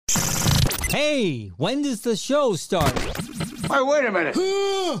Hey, when does the show start? Hey, wait a minute.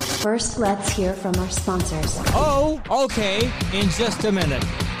 First, let's hear from our sponsors. Oh, okay, in just a minute.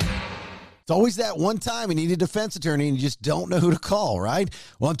 It's always that one time you need a defense attorney and you just don't know who to call, right?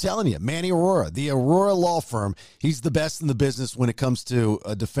 Well, I'm telling you, Manny Aurora, the Aurora Law Firm, he's the best in the business when it comes to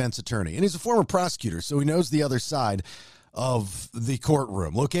a defense attorney. And he's a former prosecutor, so he knows the other side of the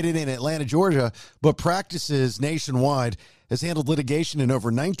courtroom. Located in Atlanta, Georgia, but practices nationwide, has handled litigation in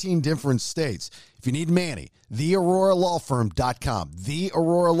over 19 different states. If you need Manny, theauroralawfirm.com,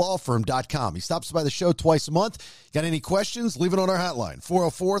 theauroralawfirm.com. He stops by the show twice a month. Got any questions? Leave it on our hotline,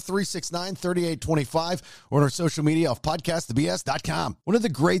 404-369-3825, or on our social media off podcastthebs.com. One of the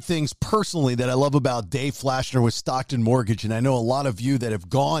great things personally that I love about Dave Flashner with Stockton Mortgage, and I know a lot of you that have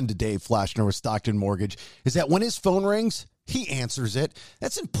gone to Dave Flashner with Stockton Mortgage, is that when his phone rings, he answers it.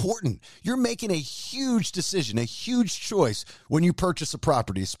 That's important. You're making a huge decision, a huge choice when you purchase a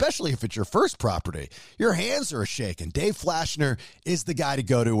property, especially if it's your first property. Your hands are shaking. Dave Flashner is the guy to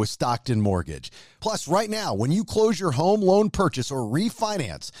go to with Stockton Mortgage. Plus, right now, when you close your home loan purchase or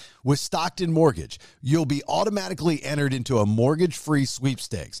refinance with Stockton Mortgage, you'll be automatically entered into a mortgage-free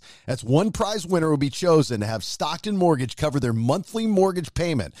sweepstakes. That's one prize winner will be chosen to have Stockton Mortgage cover their monthly mortgage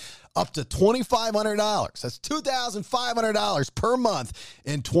payment up to $2,500. That's $2,500 per month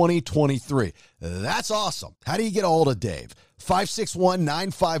in 2023. That's awesome. How do you get a hold of Dave?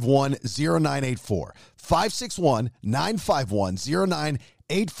 561-951-0984. 561-951-0984.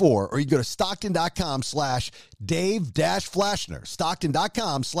 Or you go to stockton.com/Dave-Flashner.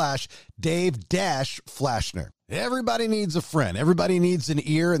 Stockton.com/Dave-Flashner. Everybody needs a friend. Everybody needs an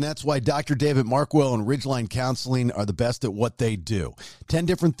ear, and that's why Dr. David Markwell and Ridgeline Counseling are the best at what they do. 10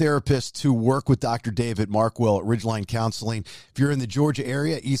 different therapists who work with Dr. David Markwell at Ridgeline Counseling. If you're in the Georgia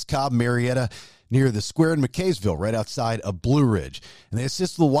area, East Cobb, Marietta, near the square in McKaysville, right outside of Blue Ridge. And they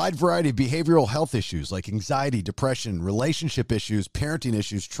assist with a wide variety of behavioral health issues like anxiety, depression, relationship issues, parenting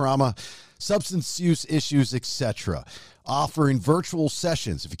issues, trauma, substance use issues, etc. Offering virtual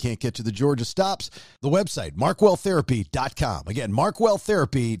sessions if you can't get to the Georgia stops. The website, markwelltherapy.com. Again,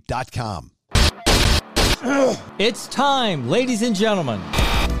 markwelltherapy.com. It's time, ladies and gentlemen.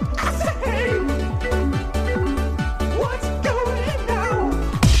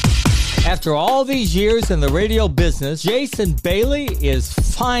 After all these years in the radio business, Jason Bailey is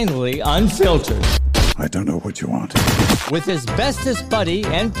finally unfiltered. I don't know what you want. With his bestest buddy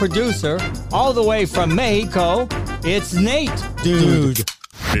and producer, all the way from Mexico, it's Nate, dude.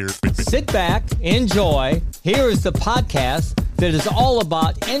 Sit back, enjoy. Here is the podcast that is all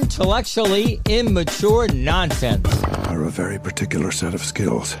about intellectually immature nonsense. Are a very particular set of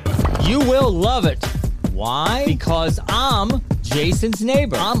skills. You will love it. Why? Because I'm Jason's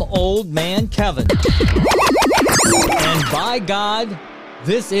neighbor. I'm old man Kevin. And by God,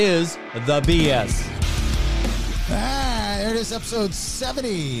 this is the BS. There it is, episode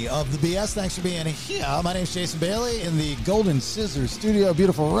 70 of the BS. Thanks for being here. My name's Jason Bailey in the Golden Scissors studio,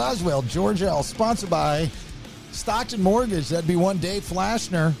 beautiful Roswell, Georgia. All sponsored by Stockton Mortgage. That'd be one Dave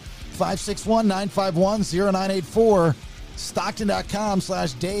Flashner, 561-951-0984.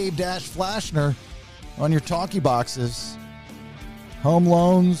 Stockton.com/Dave-Flashner on your talkie boxes. Home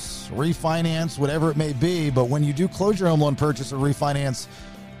loans, refinance, whatever it may be. But when you do close your home loan purchase or refinance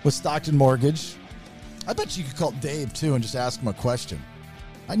with Stockton Mortgage, I bet you could call Dave, too, and just ask him a question.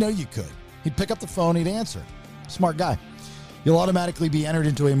 I know you could. He'd pick up the phone, he'd answer. Smart guy. You'll automatically be entered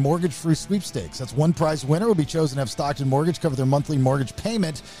into a mortgage-free sweepstakes. That's one prize winner will be chosen to have Stockton Mortgage cover their monthly mortgage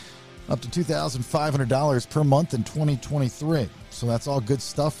payment up to $2,500 per month in 2023. So that's all good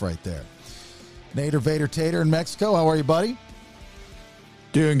stuff right there. Nader Vader Tater in Mexico, how are you, buddy?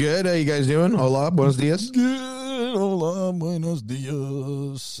 Doing good. How you guys doing? Hola, buenos dias. Good. Hola, buenos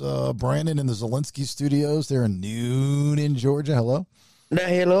dias. Brandon in the Zelensky studios. They're in Noonan, Georgia. Hello.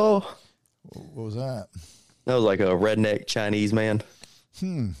 Hello. What was that? That was like a redneck Chinese man.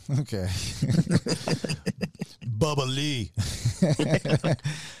 Okay. Bubba Lee.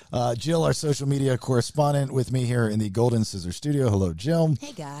 Jill, our social media correspondent, with me here in the Golden Scissors studio. Hello, Jill.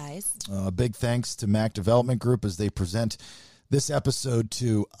 Hey, guys. Big thanks to Mac Development Group as they present this episode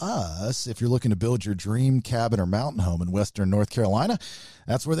to us. If you're looking to build your dream cabin or mountain home in Western North Carolina,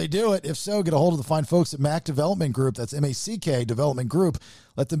 that's where they do it. If so, get a hold of the fine folks at Mac Development Group. That's MACK Development Group.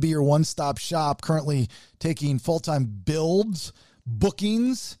 Let them be your one-stop shop. Currently taking full-time builds,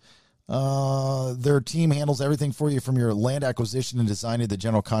 bookings. Their team handles everything for you from your land acquisition and design to the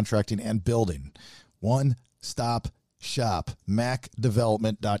general contracting and building. One-stop shop.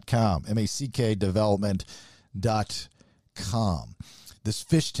 MacDevelopment.com. MACKDevelopment.com. This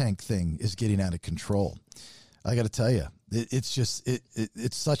fish tank thing is getting out of control. I got to tell you, it's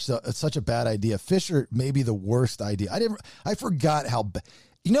such a bad idea. Fish are maybe the worst idea. I forgot how bad.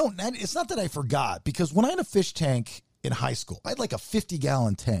 It's not that I forgot, because when I had a fish tank in high school, I had like a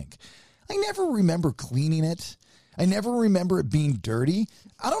 50-gallon tank. I never remember cleaning it. I never remember it being dirty.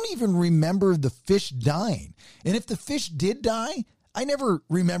 I don't even remember the fish dying. And if the fish did die, I never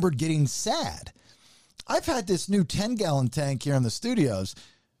remembered getting sad. I've had this new 10-gallon tank here in the studios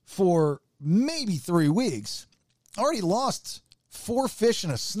for maybe 3 weeks. I already lost 4 fish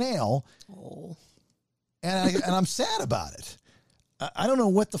and a snail. Oh. And I'm sad about it. I don't know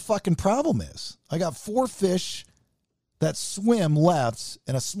what the fucking problem is. I got 4 fish that swim left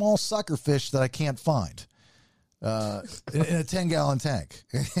and a small sucker fish that I can't find in a 10-gallon tank.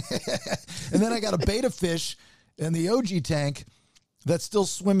 And then I got a beta fish in the OG tank that's still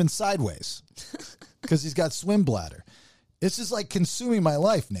swimming sideways because he's got swim bladder. It's just like consuming my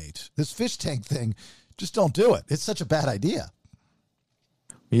life, Nate. This fish tank thing, just don't do it. It's such a bad idea.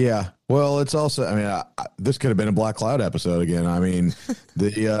 Yeah. Well, it's also, I mean, this could have been a Black Cloud episode again. I mean,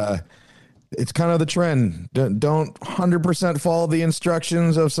 it's kind of the trend. Don't 100% follow the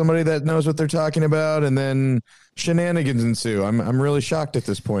instructions of somebody that knows what they're talking about, and then shenanigans ensue. I'm really shocked at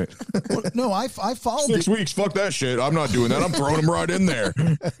this point. Well, no, I followed 6 weeks. Fuck that shit. I'm not doing that. I'm throwing them right in there.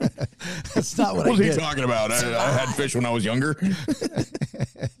 That's not what was he talking about? I had fish when I was younger.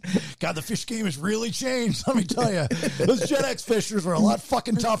 God, the fish game has really changed. Let me tell you, those Gen X fishers were a lot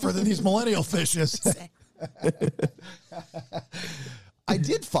fucking tougher than these millennial fishes. I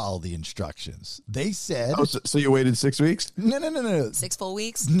did follow the instructions. They said... Oh, so you waited 6 weeks? No. 6 full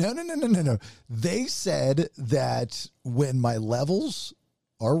weeks? No. They said that when my levels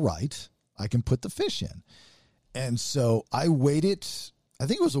are right, I can put the fish in. And so I waited, I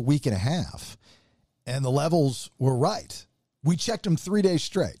think it was a week and a half, and the levels were right. We checked them 3 days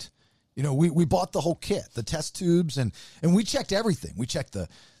straight. You know, we bought the whole kit, the test tubes, and we checked everything. We checked the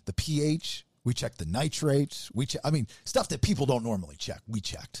pH. We checked the nitrates. Stuff that people don't normally check. We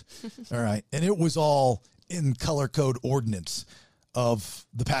checked. All right. And it was all in color code ordinance of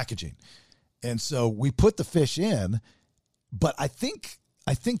the packaging. And so we put the fish in, but I think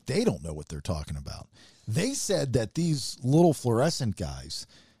they don't know what they're talking about. They said that these little fluorescent guys,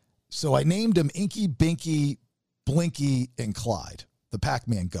 so I named them Inky, Binky, Blinky, and Clyde, the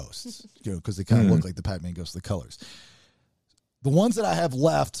Pac-Man ghosts, because they kind of look like the Pac-Man ghosts, the colors. The ones that I have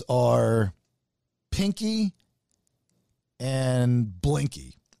left are Pinky and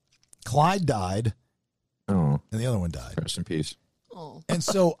Blinky. Clyde died. Oh. And the other one died. Rest in peace. Oh. And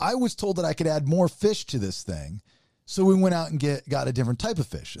so I was told that I could add more fish to this thing. So we went out and got a different type of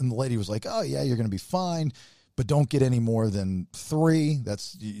fish. And the lady was like, oh, yeah, you're going to be fine, but don't get any more than 3.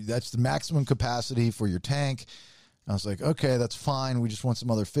 That's the maximum capacity for your tank. I was like, okay, that's fine. We just want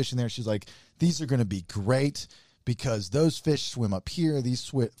some other fish in there. She's like, these are going to be great, because those fish swim up here,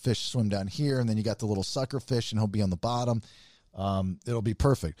 these fish swim down here, and then you got the little sucker fish, and he'll be on the bottom. It'll be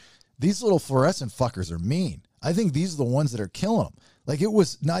perfect. These little fluorescent fuckers are mean. I think these are the ones that are killing them. Like, it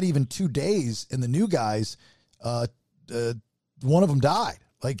was not even 2 days, and the new guys, one of them died.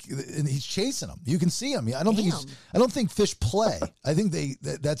 Like, and he's chasing them. You can see him. I don't think fish play. I think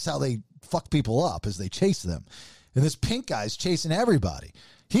that's how they fuck people up, is they chase them. And this pink guy's chasing everybody.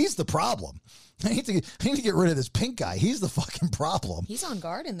 He's the problem. I need to get rid of this pink guy. He's the fucking problem. He's on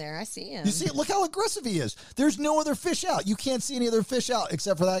guard in there. I see him. You see it? Look how aggressive he is. There's no other fish out. You can't see any other fish out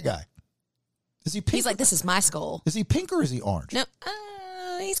except for that guy. Is he pink? He's like, this is my skull. Is he pink or is he orange? No,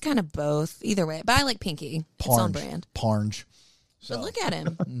 he's kind of both. Either way. But I like Pinky. It's on brand. Parnge. So. But look at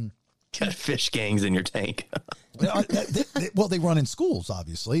him. Got fish gangs in your tank. Well, they run in schools,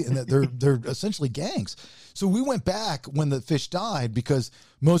 obviously, and they're essentially gangs. So we went back when the fish died, because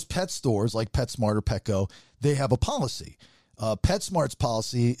most pet stores like PetSmart or Petco, they have a policy. PetSmart's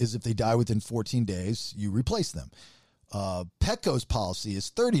policy is if they die within 14 days, you replace them. Petco's policy is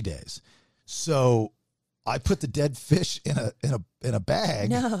 30 days. So I put the dead fish in a bag.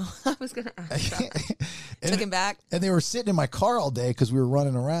 No, I was going to ask that. Took him back. And they were sitting in my car all day because we were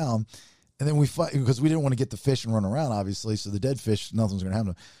running around. And then because we didn't want to get the fish and run around, obviously. So the dead fish, nothing's going to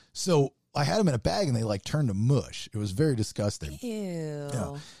happen. So I had them in a bag, and they like turned to mush. It was very disgusting. Ew.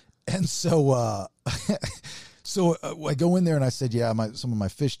 Yeah. And so I go in there and I said, yeah, some of my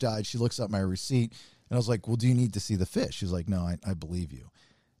fish died. She looks up my receipt, and I was like, well, do you need to see the fish? She's like, no, I believe you.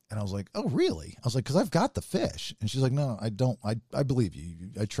 And I was like, oh, really? I was like, because I've got the fish. And she's like, no, I don't. I believe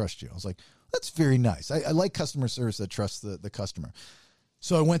you. I trust you. I was like, that's very nice. I like customer service that trusts the customer.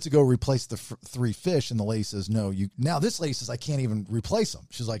 So I went to go replace the 3 fish, and the lady says, no, now this lady says I can't even replace them.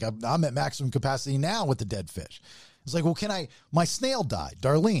 She's like, I'm at maximum capacity now with the dead fish. It's like, well, my snail died,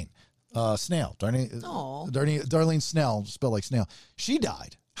 Darlene. Snail. Aw. Darlene Snell, spelled like snail. She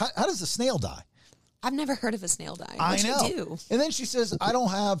died. How does a snail die? I've never heard of a snail dying. I What'd know. you do? And then she says,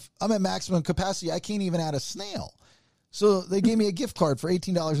 I'm at maximum capacity. I can't even add a snail. So they gave me a gift card for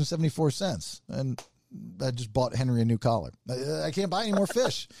 $18.74. And I just bought Henry a new collar. I can't buy any more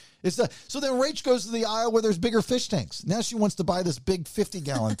fish. So then Rach goes to the aisle where there's bigger fish tanks. Now she wants to buy this big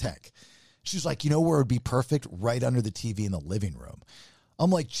 50-gallon tank. She's like, you know where it would be perfect? Right under the TV in the living room. I'm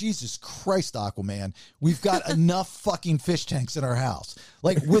like, Jesus Christ, Aquaman. We've got enough fucking fish tanks in our house.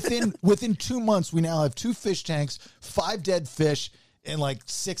 Like within 2 months, we now have 2 fish tanks, 5 dead fish, and like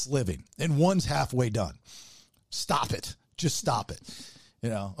 6 living. And one's halfway done. Stop it. Just stop it. You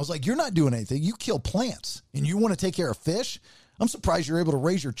know, I was like, you're not doing anything. You kill plants and you want to take care of fish? I'm surprised you're able to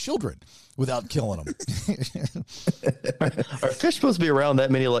raise your children without killing them. Are fish supposed to be around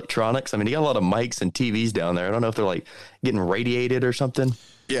that many electronics? I mean, you got a lot of mics and TVs down there. I don't know if they're like getting radiated or something.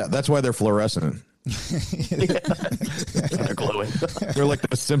 Yeah, that's why they're fluorescent. They're glowing. They're like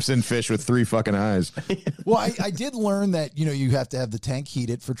the Simpson fish with 3 fucking eyes. Well, I did learn that, you have to have the tank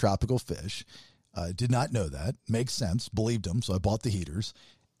heated for tropical fish. Did not know that. Makes sense. Believed them. So I bought the heaters.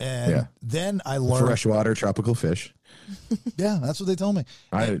 And then I learned freshwater tropical fish. Yeah, that's what they told me.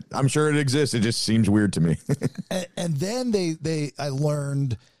 I'm sure it exists. It just seems weird to me. and then I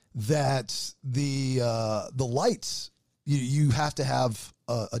learned that the lights, you have to have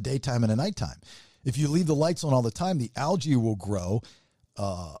a daytime and a nighttime. If you leave the lights on all the time, the algae will grow.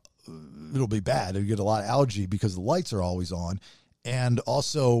 It'll be bad. You'll get a lot of algae because the lights are always on. And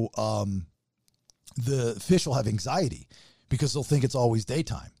also the fish will have anxiety because they'll think it's always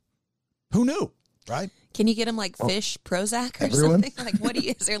daytime. Who knew, right? Can you get them like fish Prozac or something? Like,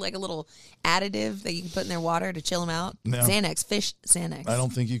 is there like a little additive that you can put in their water to chill them out? No. Xanax, fish Xanax. I don't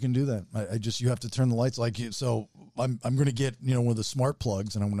think you can do that. You have to turn the lights so I'm going to get, one of the smart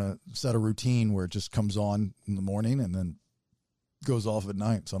plugs and I'm going to set a routine where it just comes on in the morning and then goes off at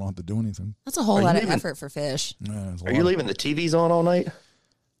night. So I don't have to do anything. That's a whole lot of effort for fish. Yeah, Are you leaving the TVs on all night?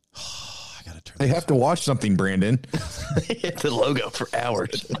 I got to turn They have to watch something, Brandon. It's the logo for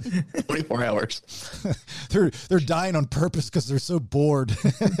hours, 24 hours. They're dying on purpose because they're so bored.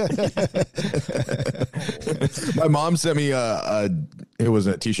 My mom sent me it was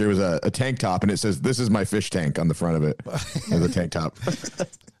a t-shirt, it was a tank top, and it says, "This is my fish tank" on the front of it. As a tank top.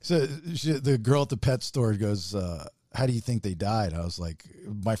 So the girl at the pet store goes, how do you think they died? I was like,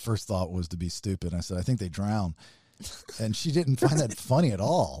 my first thought was to be stupid. I said, I think they drowned. And she didn't find that funny at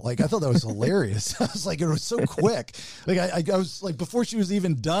all. Like, I thought that was hilarious. I was like, it was so quick. Like, I was like, before she was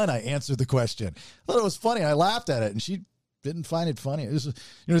even done, I answered the question. I thought it was funny. I laughed at it, and she didn't find it funny. It was,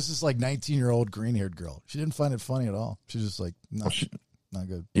 this is like 19-year-old green-haired girl. She didn't find it funny at all. She's just like, not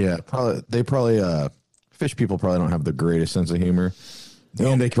good. Yeah, fish people probably don't have the greatest sense of humor.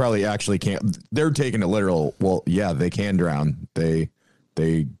 No. And they probably actually can't. They're taking it literal. Well, yeah, they can drown. They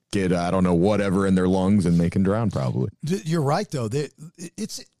get, I don't know, whatever in their lungs, and they can drown probably. You're right, though.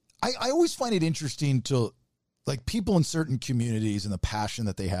 I always find it interesting to, like, people in certain communities and the passion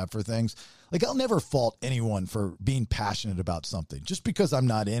that they have for things. Like, I'll never fault anyone for being passionate about something just because I'm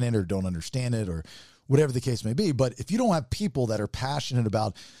not in it or don't understand it or whatever the case may be. But if you don't have people that are passionate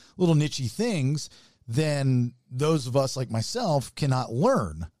about little niche-y things, then those of us like myself cannot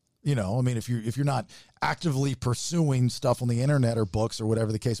learn. I mean, if you're not actively pursuing stuff on the internet or books or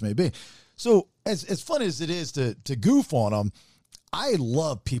whatever the case may be. So as fun as it is to goof on them, I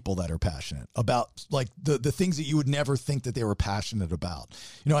love people that are passionate about, like, the things that you would never think that they were passionate about.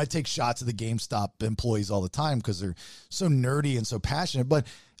 I take shots at the GameStop employees all the time because they're so nerdy and so passionate. But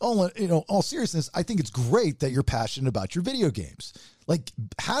all seriousness, I think it's great that you're passionate about your video games. Like,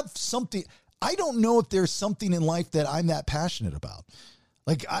 have something. I don't know if there's something in life that I'm that passionate about.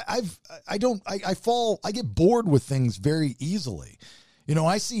 Like, I get bored with things very easily.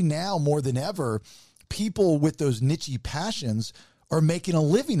 I see now more than ever, people with those niche-y passions are making a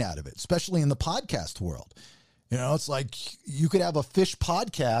living out of it, especially in the podcast world. It's like you could have a fish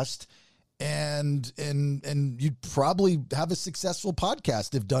podcast and you'd probably have a successful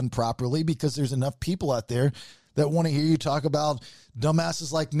podcast if done properly, because there's enough people out there that want to hear you talk about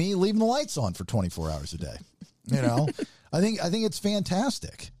dumbasses like me leaving the lights on for 24 hours a day. I think it's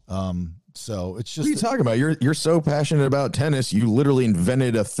fantastic. So it's just, what are you talking about? You're so passionate about tennis. You literally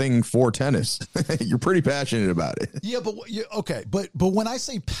invented a thing for tennis. You're pretty passionate about it. Yeah, but okay. But when I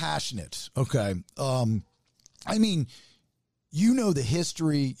say passionate, okay, I mean, the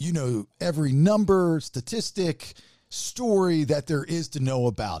history, every number, statistic, story that there is to know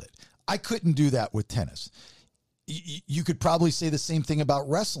about it. I couldn't do that with tennis. You could probably say the same thing about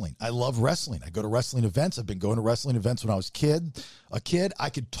wrestling. I love wrestling. I go to wrestling events. I've been going to wrestling events when I was a kid. I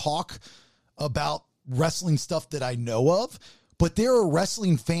could talk about wrestling stuff that I know of, but there are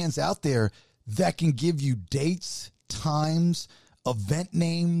wrestling fans out there that can give you dates, times, event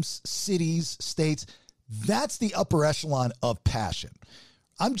names, cities, states. That's the upper echelon of passion.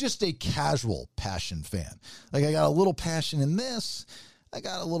 I'm just a casual passion fan. Like, I got a little passion in this. I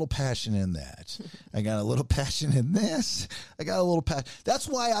got a little passion in that. I got a little passion in this. I got a little passion. That's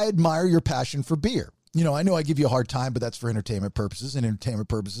why I admire your passion for beer. You know, I know I give you a hard time, but that's for entertainment purposes and entertainment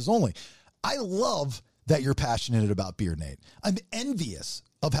purposes only. I love that you're passionate about beer, Nate. I'm envious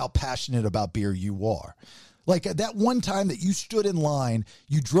of how passionate about beer you are. Like that one time that you stood in line,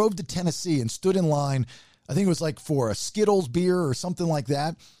 you drove to Tennessee and stood in line, I think it was like for a Skittles beer or something like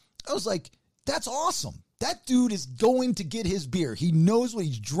that. I was like, that's awesome. That dude is going to get his beer. He knows what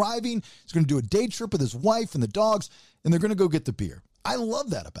he's driving. He's going to do a day trip with his wife and the dogs, and they're going to go get the beer. I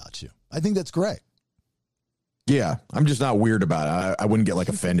love that about you. I think that's great. Yeah, I'm just not weird about it. I wouldn't get like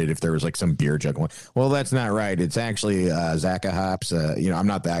offended if there was like some beer jug going, well, that's not right. It's actually Zacca hops. I'm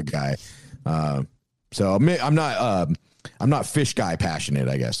not that guy. So I'm not fish guy passionate,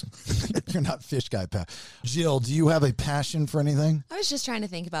 I guess. You're not fish guy passionate. Jill, do you have a passion for anything? I was just trying to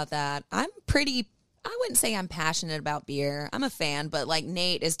think about that. I wouldn't say I'm passionate about beer. I'm a fan, but like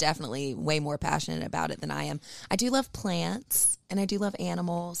Nate is definitely way more passionate about it than I am. I do love plants and I do love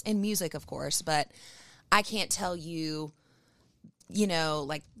animals and music, of course, but I can't tell you,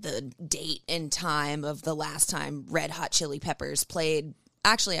 like the date and time of the last time Red Hot Chili Peppers played.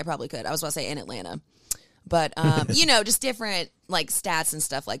 Actually, I probably could. I was about to say in Atlanta. But, just different like stats and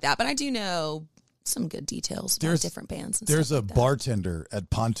stuff like that. But I do know some good details about different bands. And there's stuff a like bartender at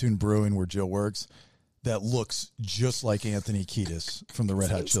Pontoon Brewing where Jill works that looks just like Anthony Kiedis from the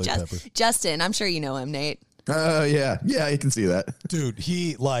Red Hot Chili Peppers. Justin, I'm sure you know him, Nate. Yeah, you can see that. Dude,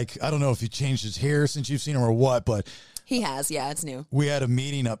 he I don't know if he changed his hair since you've seen him or what, but he has. Yeah, it's new. We had a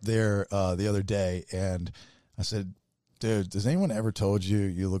meeting up there the other day, and I said, dude, has anyone ever told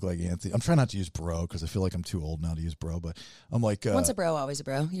you look like Anthony? I'm trying not to use bro because I feel like I'm too old now to use bro, but I'm like... once a bro, always a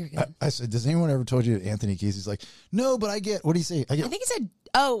bro. You're good. I said, does anyone ever told you Anthony Kiedis? He's like, no, but I get... What do you say? I think he said,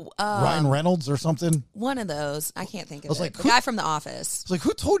 Ryan Reynolds or something? One of those. I can't think of it. Like, the guy from The Office. I was like,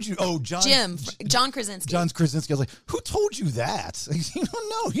 who told you? Oh, John Krasinski. John Krasinski. I was like, who told you that? You don't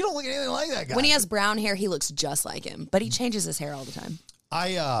know. You don't look anything like that guy. When he has brown hair, he looks just like him, but he changes his hair all the time.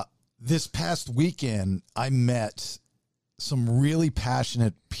 This past weekend, I met some really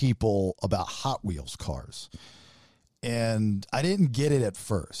passionate people about Hot Wheels cars. And I didn't get it at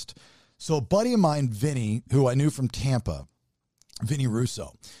first. So a buddy of mine, Vinny, who I knew from Tampa, Vinny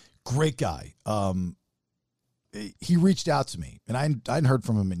Russo, great guy. He reached out to me, and I hadn't heard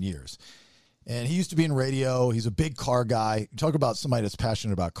from him in years. And he used to be in radio. He's a big car guy. Talk about somebody that's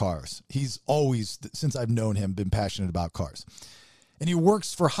passionate about cars. He's always, since I've known him, been passionate about cars. And he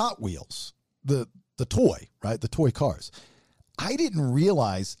works for Hot Wheels, the toy, right? The toy cars. I didn't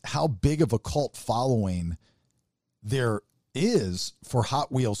realize how big of a cult following there is for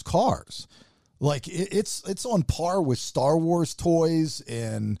Hot Wheels cars. Like it's on par with Star Wars toys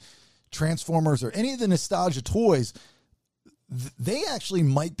and Transformers or any of the nostalgia toys. They actually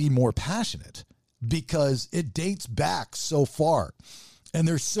might be more passionate because it dates back so far and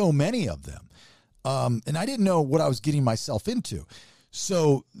there's so many of them. And I didn't know what I was getting myself into.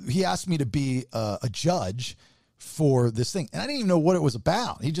 So he asked me to be a judge for this thing. And I didn't even know what it was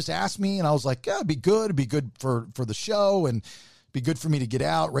about. He just asked me and I was like, yeah, it'd be good. It'd be good for the show and be good for me to get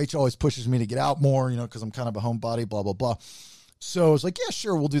out. Rachel always pushes me to get out more, because I'm kind of a homebody, blah, blah, blah. So I was like, yeah,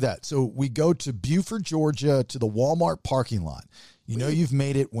 sure, we'll do that. So we go to Buford, Georgia, to the Walmart parking lot. You've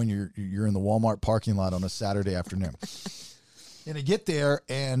made it when you're in the Walmart parking lot on a Saturday afternoon. And I get there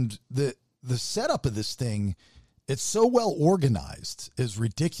and the setup of this thing, it's so well organized, is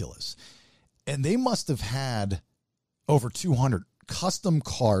ridiculous. And they must have had over 200 custom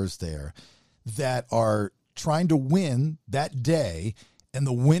cars there that are trying to win that day, and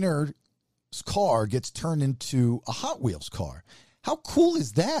the winner's car gets turned into a Hot Wheels car. How cool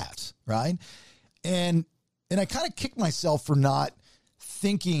is that, right? And I kind of kicked myself for not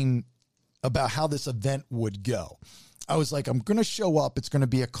thinking about how this event would go. I was like, I'm going to show up. It's going to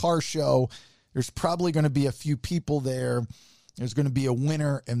be a car show. There's probably going to be a few people there. There's going to be a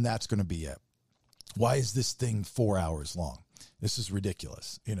winner, and that's going to be it. Why is this thing 4 hours long? This is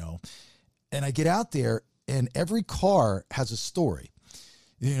ridiculous, And I get out there, and every car has a story.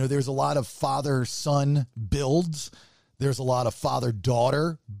 There's a lot of father-son builds. There's a lot of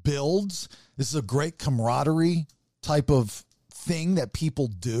father-daughter builds. This is a great camaraderie type of thing that people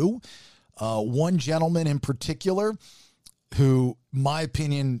do. One gentleman in particular who, my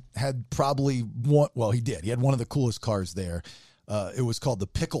opinion, had probably one. Well, he did. He had one of the coolest cars there. It was called the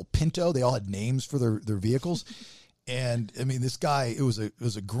Pickle Pinto. They all had names for their vehicles. And I mean, this guy, it was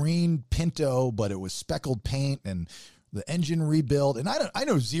a green Pinto, but it was speckled paint and the engine rebuilt. And I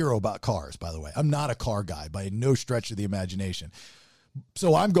know zero about cars, by the way. I'm not a car guy by no stretch of the imagination.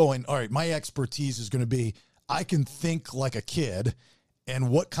 So I'm going, all right, my expertise is going to be, I can think like a kid, and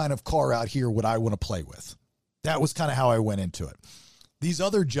what kind of car out here would I want to play with? That was kind of how I went into it. These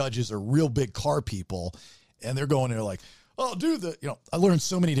other judges are real big car people, and they're going there like, oh, dude, I learned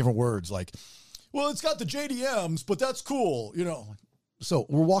so many different words like, well, it's got the JDMs, but that's cool, So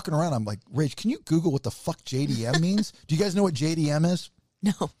we're walking around. I'm like, Rach, can you Google what the fuck JDM means? Do you guys know what JDM is?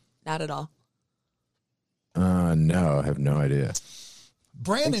 No, not at all. No, I have no idea.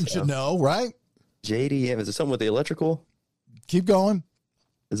 Brandon should know, right? JDM, is it something with the electrical? Keep going.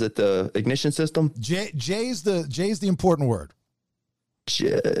 Is it the ignition system? J's the important word.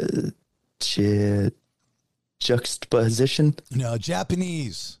 Juxtaposition? No,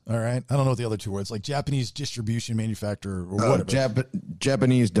 Japanese. All right. I don't know what the other two words, like Japanese distribution manufacturer or whatever.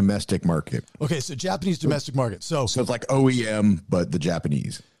 Japanese domestic market. Okay, so Japanese domestic market. So it's like OEM, but the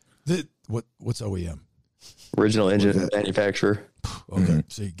Japanese. What's OEM? Original engine manufacturer. Okay,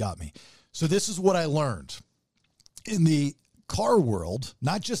 so you got me. So this is what I learned. In the car world,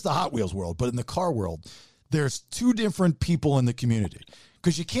 not just the Hot Wheels world, but in the car world, there's two different people in the community.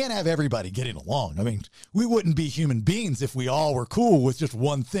 Because you can't have everybody getting along. I mean, we wouldn't be human beings if we all were cool with just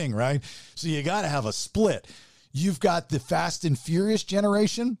one thing, right? So you got to have a split. You've got the Fast and Furious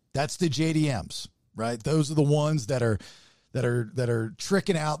generation. That's the JDMs, right? Those are the ones that are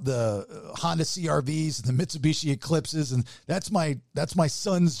tricking out the Honda CRVs and the Mitsubishi Eclipses, and that's my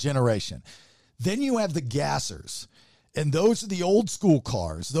son's generation. Then you have the gassers, and those are the old school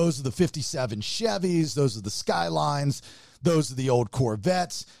cars. Those are the 57 Chevys. Those are the Skylines. Those are the old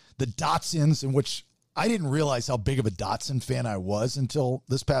Corvettes, the Datsuns, in which I didn't realize how big of a Datsun fan I was until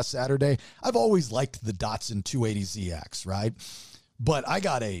this past Saturday. I've always liked the Datsun 280ZX, right? But I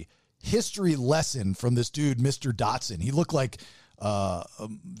got a history lesson from this dude, Mr. Datsun. He looked like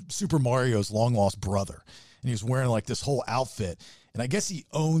Super Mario's long-lost brother. And he was wearing like this whole outfit. And I guess he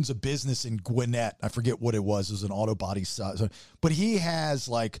owns a business in Gwinnett. I forget what it was. It was an auto body size. But he has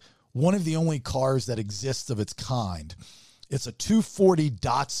like one of the only cars that exists of its kind. It's a 240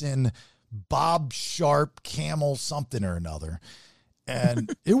 Datsun Bob Sharp Camel something or another.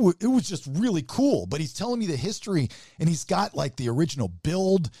 And it was just really cool. But he's telling me the history, and he's got like the original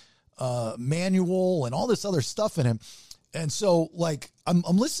build manual and all this other stuff in him. And so like I'm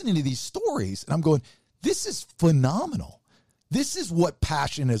listening to these stories and I'm going, this is phenomenal. This is what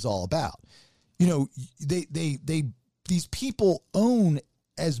passion is all about. These people own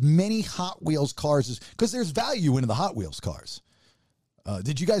as many Hot Wheels cars as, because there's value into the Hot Wheels cars.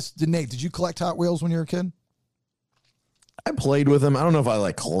 Nate, did you collect Hot Wheels when you were a kid? I played with them. I don't know if I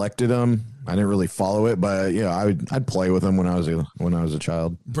like collected them. I didn't really follow it, but I'd play with them when I was a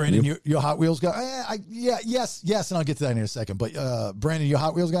child. Brandon, you a Hot Wheels guy? Yes, and I'll get to that in a second. But Brandon, you a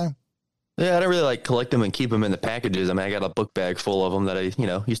Hot Wheels guy? Yeah, I don't really like collect them and keep them in the packages. I mean, I got a book bag full of them that I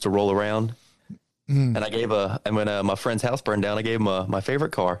used to roll around. And I gave when my friend's house burned down, I gave him my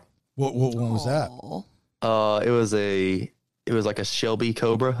favorite car. What one was that? It was like a Shelby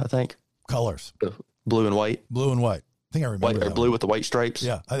Cobra, I think. Colors. Blue and white. Blue and white. I think I remember white or blue with the white stripes.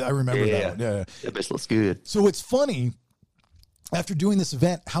 Yeah, I remember that one. Yeah. That bitch looks good. So it's funny, after doing this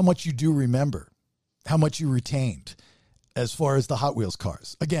event, how much you do remember, how much you retained as far as the Hot Wheels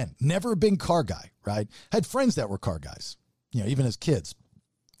cars. Again, never a big car guy, right? Had friends that were car guys, even as kids.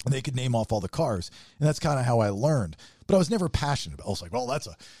 And they could name off all the cars. And that's kind of how I learned. But I was never passionate about it. I was like, well, that's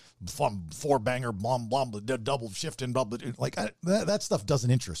a fun four-banger, blah, blah, blah, double shifting, blah, blah. Like, that stuff doesn't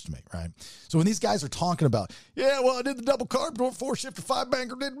interest me, right? So when these guys are talking about, I did the double carb, four-shifter,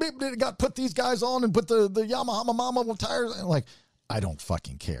 five-banger, put these guys on and put the Yamaha Mama tires. And like, I don't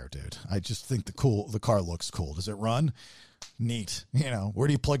fucking care, dude. I just think the car looks cool. Does it run? Neat. Where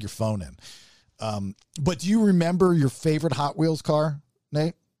do you plug your phone in? But do you remember your favorite Hot Wheels car,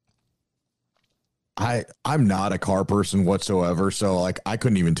 Nate? I'm not a car person whatsoever, so like I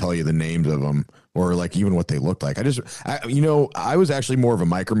couldn't even tell you the names of them or like even what they looked like. I was actually more of a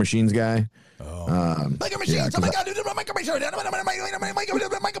Micro Machines guy. Micro Machines! Yeah, oh my god, Micro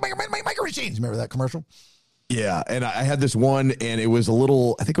Machines! Remember that commercial? Yeah, and I had this one, and it was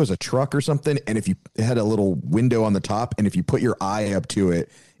I think it was a truck or something, and it had a little window on the top, and if you put your eye up to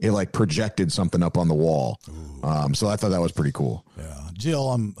it, it like projected something up on the wall. So I thought that was pretty cool. Yeah.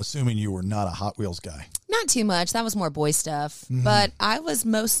 Jill, I'm assuming you were not a Hot Wheels guy. Not too much. That was more boy stuff. But I was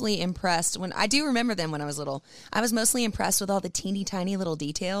mostly impressed I do remember them when I was little. I was mostly impressed with all the teeny tiny little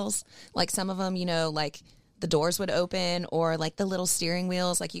details. Like some of them, like the doors would open or like the little steering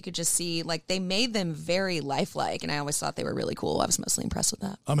wheels. Like you could just see, like they made them very lifelike. And I always thought they were really cool. I was mostly impressed with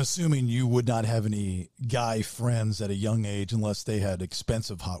that. I'm assuming you would not have any guy friends at a young age unless they had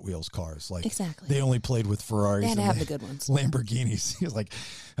expensive Hot Wheels cars. Like exactly. They only played with Ferraris. They had to and have the good ones. Lamborghinis. He's like,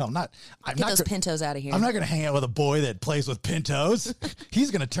 I'm not those Pintos out of here. I'm not going to hang out with a boy that plays with Pintos. He's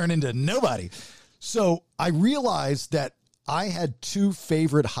going to turn into nobody. So I realized that I had two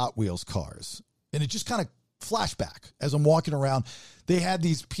favorite Hot Wheels cars, and it just kind of flashback as I'm walking around. They had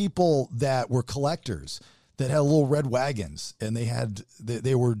these people that were collectors that had little red wagons, and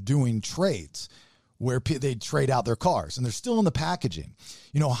they were doing trades where they'd trade out their cars, and they're still in the packaging.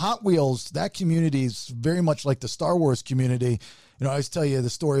 Hot Wheels, that community is very much like the Star Wars community. I always tell you the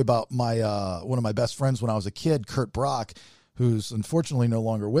story about my one of my best friends when I was a kid, Kurt Brock, who's unfortunately no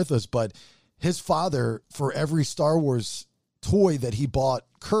longer with us, but his father, for every Star Wars toy that he bought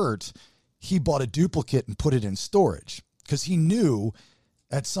Kurt, he bought a duplicate and put it in storage because he knew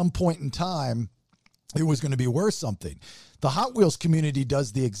at some point in time it was going to be worth something. The Hot Wheels community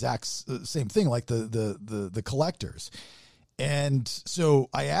does the exact same thing, like the collectors. And so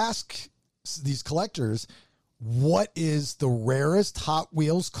I ask these collectors, what is the rarest Hot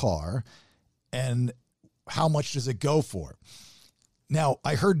Wheels car and how much does it go for? Now,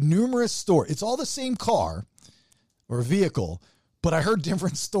 I heard numerous stories. It's all the same car or vehicle, but I heard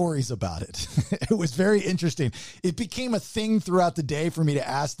different stories about it. It was very interesting. It became a thing throughout the day for me to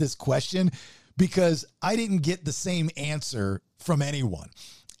ask this question because I didn't get the same answer from anyone.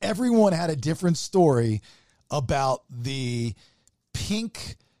 Everyone had a different story about the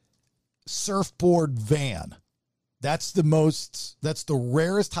pink surfboard van. That's the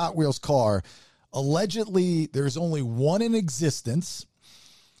rarest Hot Wheels car. Allegedly, there's only one in existence,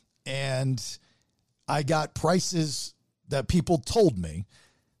 and I got prices that people told me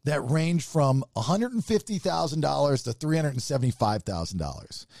that range from $150,000 to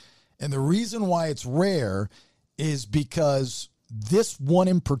 $375,000. And the reason why it's rare is because this one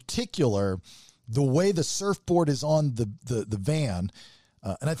in particular, the way the surfboard is on the van,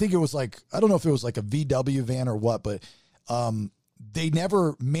 and I think it was like, I don't know if it was like a VW van or what, but they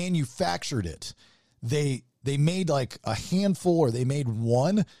never manufactured it. They made like a handful, or they made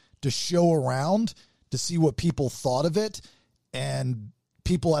one to show around to see what people thought of it. And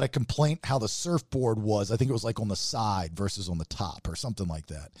people had a complaint how the surfboard was. I think it was like on the side versus on the top or something like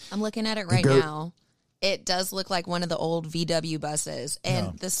that. I'm looking at it right now. It does look like one of the old VW buses.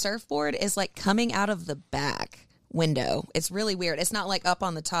 And the surfboard is like coming out of the back window. It's really weird. It's not like up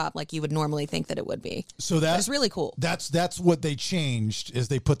on the top like you would normally think that it would be. So that's really cool. That's what they changed, is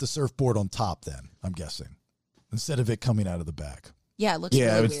they put the surfboard on top then, I'm guessing, instead of it coming out of the back. Yeah, it looks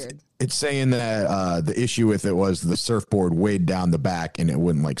really weird. It's saying that the issue with it was the surfboard weighed down the back and it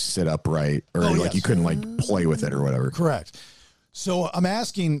wouldn't like sit upright, or you couldn't like play with it or whatever. Correct. So I'm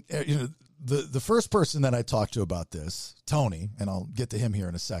asking, the first person that I talked to about this, Tony, and I'll get to him here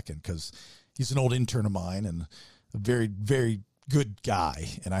in a second because he's an old intern of mine and a very, very good guy,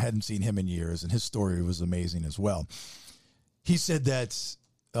 and I hadn't seen him in years, and his story was amazing as well. He said that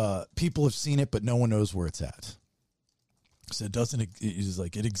people have seen it, but no one knows where it's at. So it's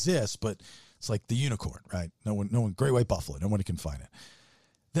like it exists, but it's like the unicorn, right? No one, great white buffalo, no one can find it.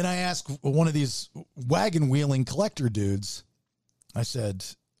 Then I asked one of these wagon wheeling collector dudes, I said,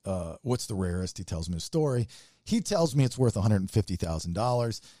 what's the rarest? He tells me a story. He tells me it's worth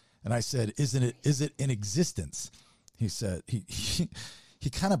 $150,000. And I said, is it in existence? He said, he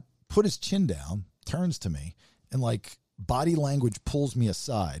kind of put his chin down, turns to me, and like body language pulls me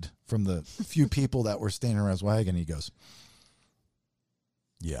aside from the few people that were standing around his wagon. He goes,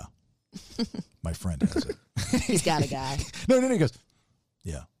 yeah, my friend has it. He's got a guy. No, he goes,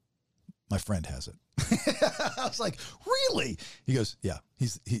 yeah, my friend has it. I was like, really? He goes, yeah,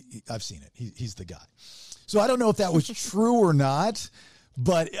 I've seen it. He's the guy. So I don't know if that was true or not,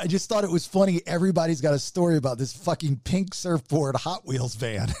 but I just thought it was funny. Everybody's got a story about this fucking pink surfboard Hot Wheels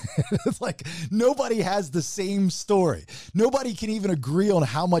van. It's like nobody has the same story. Nobody can even agree on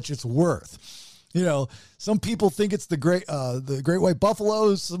how much it's worth. Some people think it's the great white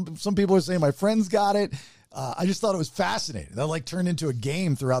buffaloes. Some people are saying my friend's got it. I just thought it was fascinating. That like turned into a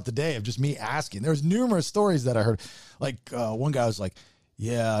game throughout the day of just me asking. There's numerous stories that I heard. Like one guy was like,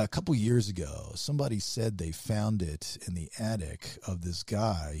 yeah, a couple years ago, somebody said they found it in the attic of this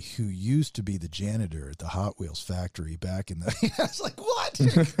guy who used to be the janitor at the Hot Wheels factory back in the... I was like, what?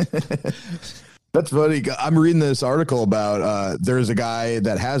 That's funny. I'm reading this article about there's a guy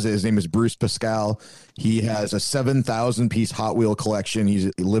that has it. His name is Bruce Pascal. He has a 7,000 piece Hot Wheel collection.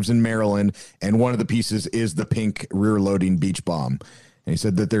 He lives in Maryland, and one of the pieces is the pink rear loading beach bomb. And he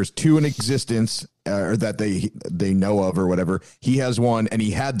said that there's two in existence, or that they know of, or whatever. He has one, and he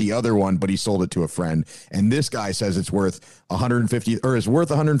had the other one, but he sold it to a friend. And this guy says it's worth 150, or is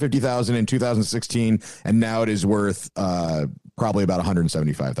worth 150,000 in 2016, and now it is worth probably about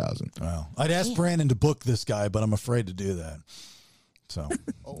 175,000. Wow. I'd ask Brandon to book this guy, but I'm afraid to do that. So,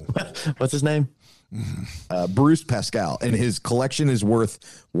 What's his name? Bruce Pascal, and his collection is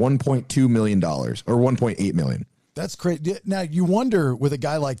worth $1.2 million or $1.8 million. that's crazy. Now, you wonder with a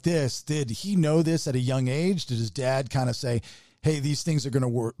guy like this, did he know this at a young age? Did his dad kind of say, hey, these things are going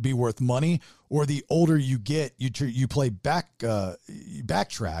to be worth money? Or the older you get, you play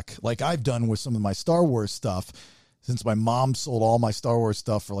backtrack, like I've done with some of my Star Wars stuff, since my mom sold all my Star Wars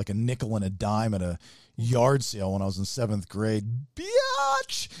stuff for like a nickel and a dime at a yard sale when I was in 7th grade.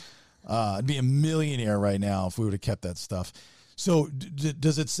 Biatch! I'd be a millionaire right now if we would have kept that stuff. So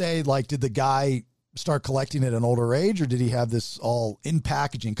does it say, like, did the guy start collecting at an older age, or did he have this all in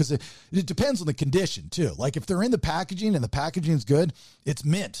packaging? Because it depends on the condition too. Like if they're in the packaging and the packaging is good, it's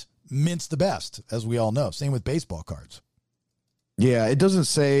mint. Mint's the best, as we all know. Same with baseball cards. Yeah, it doesn't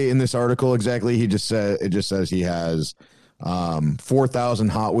say in this article exactly. It just says he has 4,000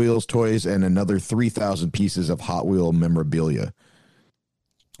 Hot Wheels toys and another 3,000 pieces of Hot Wheel memorabilia.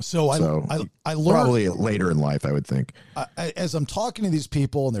 So I learned probably later in life, I would think. As I'm talking to these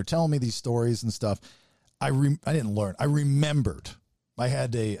people and they're telling me these stories and stuff, I didn't learn. I remembered. I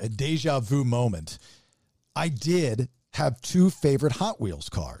had a deja vu moment. I did have two favorite Hot Wheels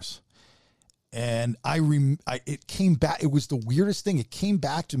cars, and it came back. It was the weirdest thing. It came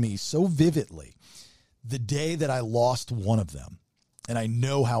back to me so vividly the day that I lost one of them, and I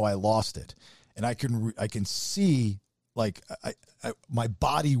know how I lost it, and I can see. Like my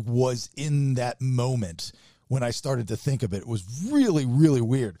body was in that moment when I started to think of it. It was really, really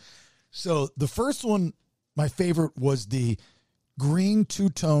weird. So the first one, my favorite, was the green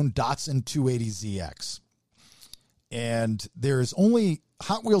two-tone Datsun 280ZX. And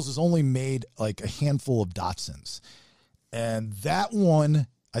Hot Wheels has only made like a handful of Datsuns. And that one,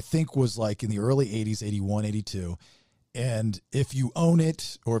 I think, was like in the early 80s, 81, 82. And if you own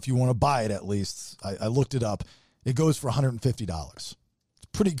it, or if you want to buy it at least, I looked it up. It goes for $150. It's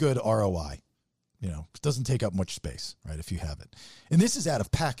pretty good ROI. You know, it doesn't take up much space, right, if you have it. And this is out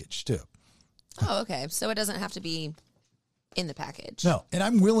of package, too. Oh, okay. So it doesn't have to be in the package. No, and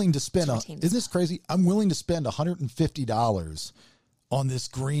I'm willing to spend, isn't this crazy? I'm willing to spend $150 on this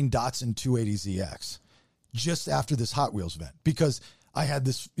green Datsun 280ZX just after this Hot Wheels event, because I had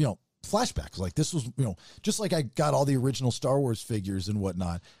this, flashbacks. Like this was, just like I got all the original Star Wars figures and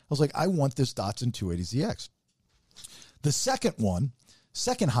whatnot. I was like, I want this Datsun 280ZX. The second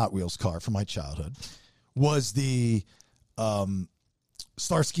Hot Wheels car from my childhood was the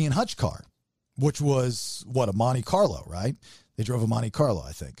Starsky and Hutch car, which was a Monte Carlo, right? They drove a Monte Carlo,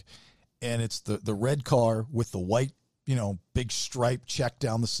 I think. And it's the red car with the white, big stripe check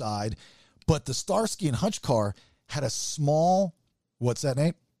down the side. But the Starsky and Hutch car had a small, what's that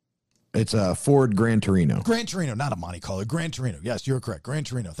name? It's a Ford Gran Torino. Gran Torino, not a Monte Carlo. Gran Torino. Yes, you're correct. Gran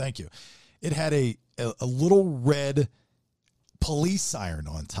Torino. Thank you. It had a little red police siren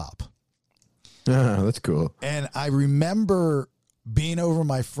on top. That's cool. And I remember being over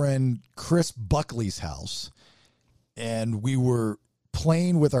my friend Chris Buckley's house, and we were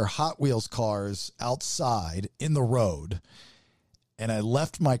playing with our Hot Wheels cars outside in the road. And I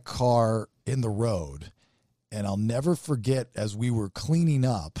left my car in the road, and I'll never forget, as we were cleaning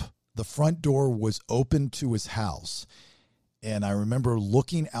up, the front door was open to his house. And I remember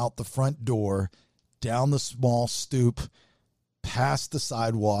looking out the front door, down the small stoop, past the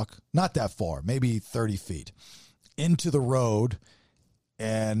sidewalk, not that far, maybe 30 feet, into the road,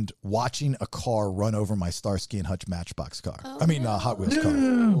 and watching a car run over my Starsky and Hutch Matchbox car. Hot Wheels car.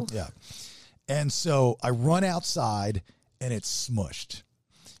 Yeah. And so I run outside, and it's smushed.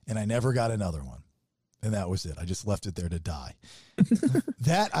 And I never got another one. And that was it. I just left it there to die.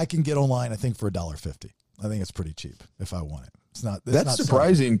 That I can get online, I think, for $1.50. I think it's pretty cheap if I want it. That's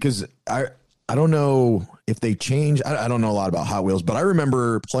surprising, because I don't know if they change. I don't know a lot about Hot Wheels, but I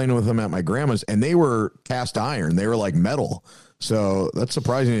remember playing with them at my grandma's, and they were cast iron. They were like metal. So that's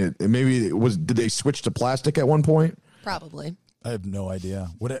surprising. Did they switch to plastic at one point? Probably. I have no idea.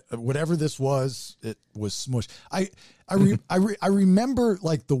 Whatever this was, it was smushed. I remember,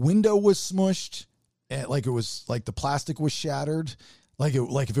 like, the window was smushed, and like it was like the plastic was shattered, like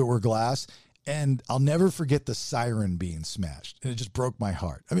if it were glass. And I'll never forget the siren being smashed, and it just broke my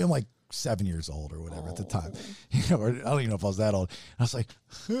heart. I mean, I'm like 7 years old or whatever at the time. You know, or I don't even know if I was that old. And I was like,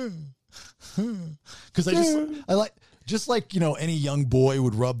 because I like. Just like, you know, any young boy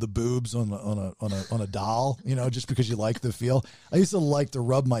would rub the boobs on a doll, you know, just because you like the feel. I used to like to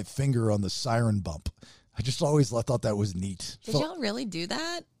rub my finger on the siren bump. I just always thought that was neat. Did y'all really do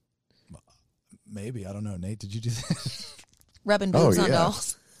that? Maybe. I don't know. Nate, did you do that? Rubbing boobs on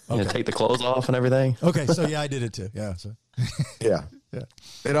dolls? Okay. Take the clothes off and everything. Okay, so yeah, I did it too. Yeah. So. Yeah.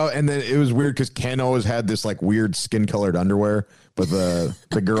 You know, and then it was weird because Ken always had this like weird skin colored underwear, but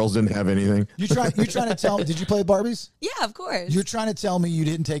the girls didn't have anything. You're trying to tell me, did you play Barbies? Yeah, of course. You're trying to tell me you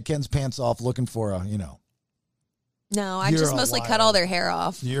didn't take Ken's pants off looking for a, you know. No, I just mostly cut all their hair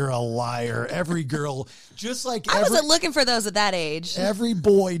off. You're a liar. Every girl, just like I wasn't looking for those at that age. Every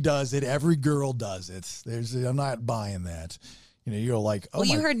boy does it. Every girl does it. I'm not buying that. You know, you're like, oh, well,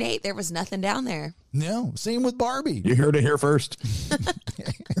 you heard Nate. There was nothing down there. No, same with Barbie. You heard it here first.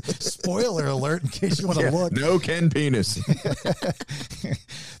 Spoiler alert in case you want to look. No Ken penis.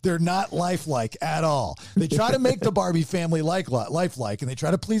 They're not lifelike at all. They try to make the Barbie family lifelike, and they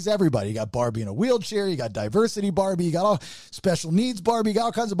try to please everybody. You got Barbie in a wheelchair. You got diversity Barbie. You got all special needs Barbie. You got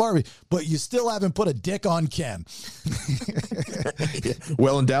all kinds of Barbie. But you still haven't put a dick on Ken.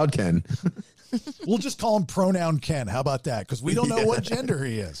 Well endowed Ken. We'll just call him pronoun Ken. How about that? Because we don't know what gender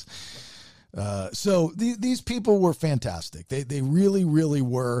he is. So these people were fantastic. They really, really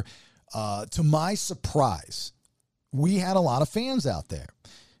were. To my surprise, we had a lot of fans out there.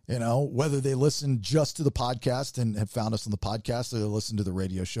 You know, whether they listened just to the podcast and had found us on the podcast or they listened to the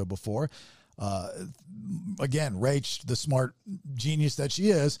radio show before. Again, Rach, the smart genius that she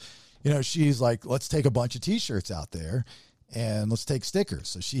is, you know, she's like, let's take a bunch of T-shirts out there and let's take stickers.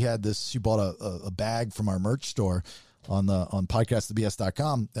 So she had this, she bought a bag from our merch store on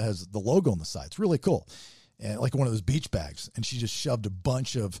podcastthebs.com that has the logo on the side. It's really cool. And like one of those beach bags. And she just shoved a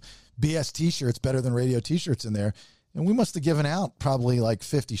bunch of BS T-shirts, Better Than Radio T-shirts in there. And we must have given out probably like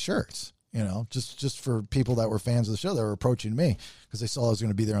 50 shirts, you know, just for people that were fans of the show that were approaching me because they saw I was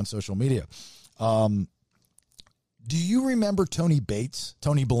going to be there on social media. Do you remember Tony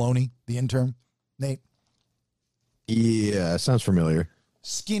Baloney, the intern, Nate? Yeah, sounds familiar.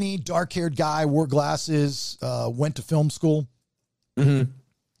 Skinny, dark-haired guy, wore glasses, went to film school.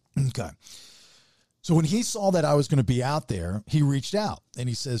 Mm-hmm. Okay. So when he saw that I was going to be out there, he reached out and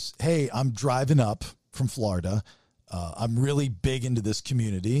he says, hey, I'm driving up from Florida. I'm really big into this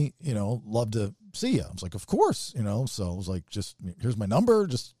community, you know, love to see you. I was like, of course, you know, so I was like, just here's my number.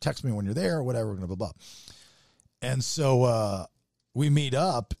 Just text me when you're there or whatever, blah, blah, blah. And so we meet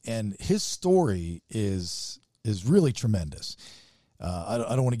up and his story is really tremendous. I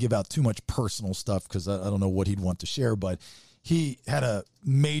don't want to give out too much personal stuff because I don't know what he'd want to share, but he had a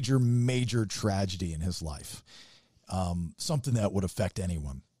major, major tragedy in his life, something that would affect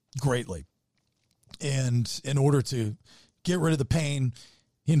anyone greatly. And in order to get rid of the pain,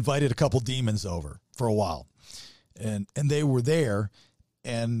 he invited a couple demons over for a while. And they were there.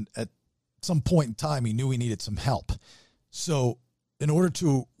 And at some point in time, he knew he needed some help. So in order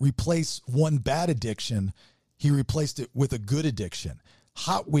to replace one bad addiction, he replaced it with a good addiction.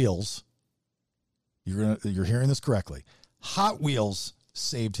 Hot Wheels, you're hearing this correctly. Hot Wheels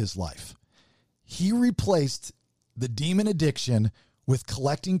saved his life. He replaced the demon addiction with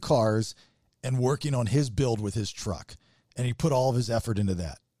collecting cars and working on his build with his truck. And he put all of his effort into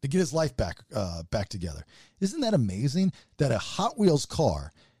that to get his life back together. Isn't that amazing that a Hot Wheels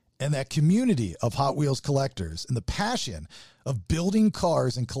car and that community of Hot Wheels collectors and the passion of building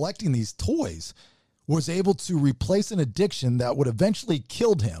cars and collecting these toys was able to replace an addiction that would eventually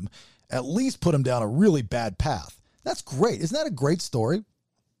killed him, at least put him down a really bad path. That's great. Isn't that a great story?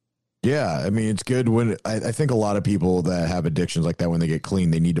 Yeah, I mean, it's good when I think a lot of people that have addictions like that, when they get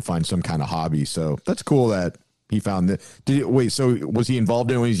clean, they need to find some kind of hobby. So that's cool that he found that. So was he involved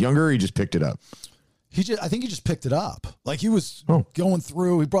in it when he was younger or he just picked it up? I think he just picked it up. Like he was going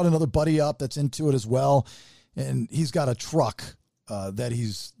through, he brought another buddy up that's into it as well. And he's got a truck that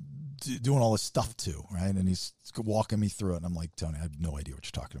he's doing all this stuff to, right? And he's walking me through it. And I'm like, Tony, I have no idea what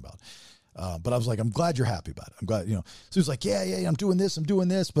you're talking about. But I was like, I'm glad you're happy about it. I'm glad, you know. So he was like, yeah, I'm doing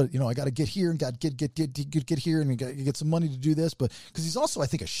this, but you know, I got to get here and got to get here and you got to get some money to do this. But because he's also, I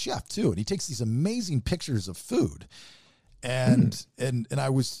think, a chef too, and he takes these amazing pictures of food, and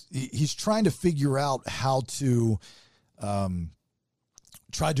he's trying to figure out how to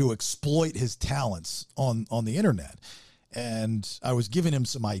try to exploit his talents on the internet. And I was giving him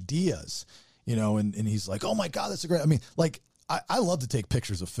some ideas, you know, and he's like, oh my God, that's a great, I mean, like, I love to take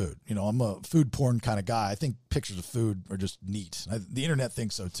pictures of food. You know, I'm a food porn kind of guy. I think pictures of food are just neat. The internet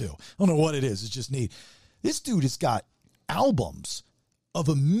thinks so too. I don't know what it is. It's just neat. This dude has got albums of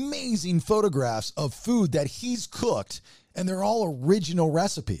amazing photographs of food that he's cooked, and they're all original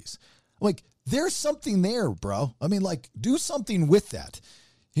recipes. Like, there's something there, bro. I mean, like, do something with that.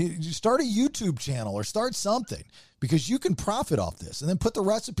 You start a YouTube channel or start something, because you can profit off this, and then put the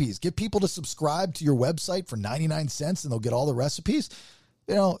recipes. Get people to subscribe to your website for 99 cents, and they'll get all the recipes.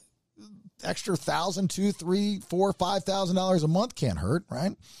 You know, extra $1,000, $2,000, $3,000, $4,000, $5,000 a month can't hurt,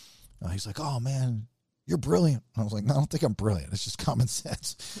 right? He's like, oh man, you're brilliant. I was like, no, I don't think I'm brilliant. It's just common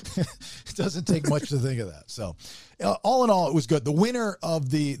sense. It doesn't take much to think of that. So all in all, it was good. The winner of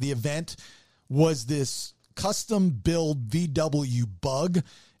the event was this custom build VW Bug.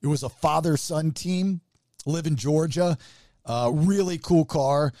 It was a father-son team, live in Georgia. Really cool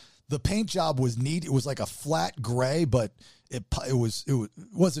car. The paint job was neat. It was like a flat gray, but it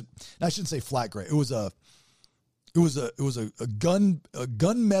wasn't, I shouldn't say flat gray. It was a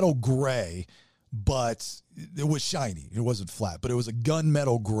gunmetal gray, but it was shiny. It wasn't flat, but it was a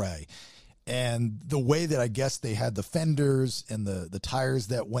gunmetal gray. And the way that I guess they had the fenders and the tires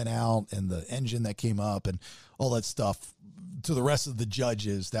that went out and the engine that came up and all that stuff, to the rest of the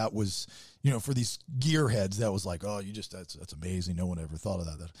judges, that was, you know, for these gearheads, that was like, oh, that's amazing. No one ever thought of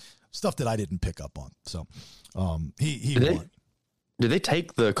that stuff that I didn't pick up on. So he won. Did they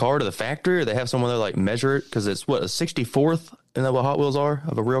take the car to the factory, or they have someone there like measure it? Because it's what, a 64th, and that what Hot Wheels are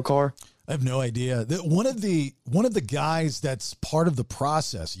of a real car? I have no idea. One of the guys that's part of the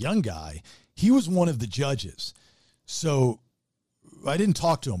process, young guy, he was one of the judges. So I didn't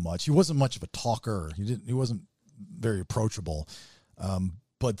talk to him much. He wasn't much of a talker. He wasn't very approachable.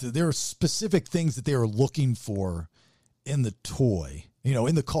 But there are specific things that they are looking for in the toy, you know,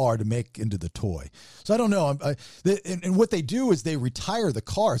 in the car to make into the toy. So I don't know. And what they do is they retire the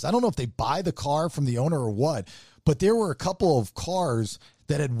cars. I don't know if they buy the car from the owner or what, but there were a couple of cars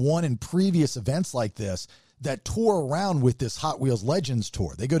that had won in previous events like this that tour around with this Hot Wheels Legends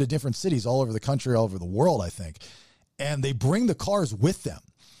tour. They go to different cities all over the country, all over the world, I think, and they bring the cars with them.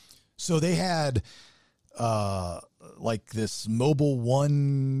 So they had like this Mobile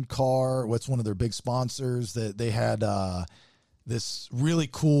One car. What's one of their big sponsors? That they had this really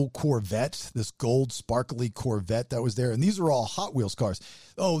cool Corvette, this gold sparkly Corvette that was there. And these are all Hot Wheels cars.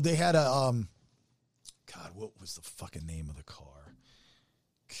 Oh, they had a, God, what was the fucking name of the car?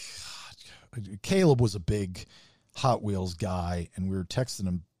 God, Caleb was a big Hot Wheels guy, and we were texting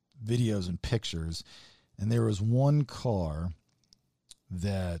him videos and pictures. And there was one car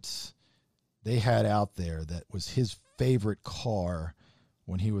that they had out there that was his favorite car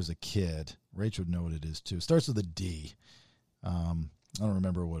when he was a kid. Rachel would know what it is too. It starts with a D. I don't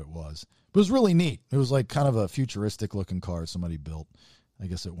remember what it was, but it was really neat. It was like kind of a futuristic looking car somebody built, I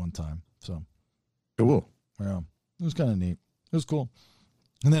guess, at one time. So cool. Yeah, it was kind of neat. It was cool.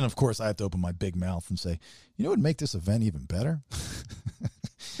 And then, of course, I have to open my big mouth and say, you know what would make this event even better?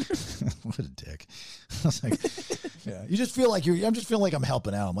 What a dick. I was like, yeah, you just feel like I'm just feeling like I'm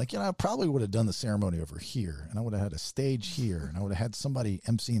helping out. I'm like, you know, I probably would have done the ceremony over here, and I would have had a stage here, and I would have had somebody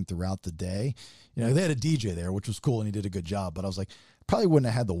emceeing throughout the day. You know, they had a DJ there, which was cool, and he did a good job. But I was like, probably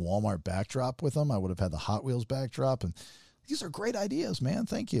wouldn't have had the Walmart backdrop with them. I would have had the Hot Wheels backdrop. And these are great ideas, man.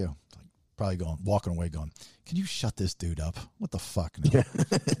 Thank you. Like, probably walking away going, can you shut this dude up? What the fuck? No. Yeah.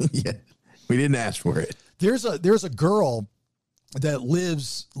 Yeah. We didn't ask for it. There's a girl that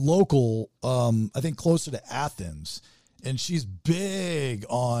lives local, I think closer to Athens, and she's big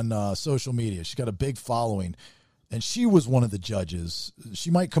on social media. She's got a big following, and she was one of the judges.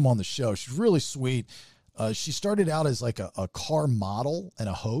 She might come on the show. She's really sweet. She started out as like a car model and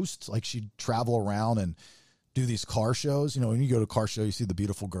a host. Like, she'd travel around and do these car shows. You know, when you go to a car show, you see the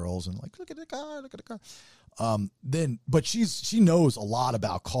beautiful girls and like, look at the car, look at the car. But she knows a lot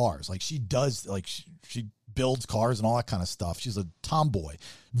about cars. Like, she does, like, she builds cars and all that kind of stuff. She's a tomboy,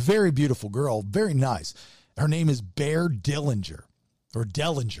 very beautiful girl, very nice. Her name is Bear Dellinger.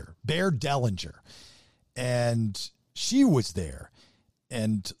 And she was there,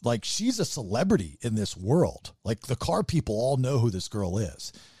 and like, she's a celebrity in this world. Like, the car people all know who this girl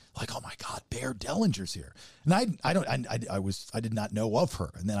is. Like, oh my God, Bear Dellinger's here. And I did not know of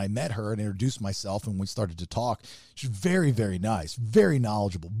her. And then I met her and introduced myself, and we started to talk. She's very, very nice, very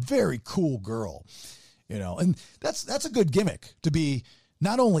knowledgeable, very cool girl. You know, and that's a good gimmick, to be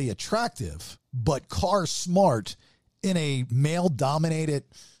not only attractive, but car smart in a male dominated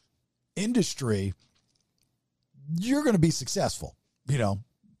industry. You're going to be successful. You know,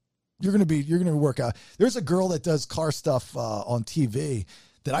 you're going to work out. There's a girl that does car stuff on TV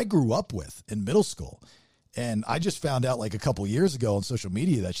that I grew up with in middle school. And I just found out like a couple years ago on social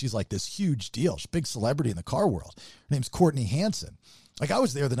media that she's like this huge deal. She's a big celebrity in the car world. Her name's Courtney Hanson. Like, I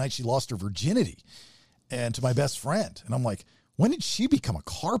was there the night she lost her virginity, and to my best friend. And I'm like, when did she become a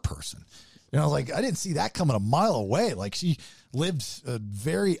car person? You know, like, I didn't see that coming a mile away. Like, she lived a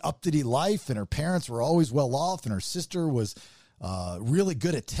very up-to-date life, and her parents were always well off, and her sister was really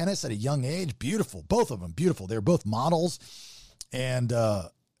good at tennis at a young age. Beautiful. Both of them beautiful. They were both models. And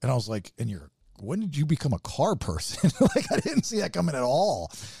I was like, when did you become a car person? Like, I didn't see that coming at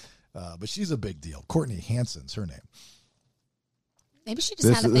all. But she's a big deal. Courtney Hansen's her name. Maybe she just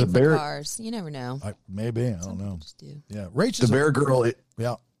had a thing for cars. You never know. Maybe. I don't know. Do. Yeah. Rachel's the Bear Girl.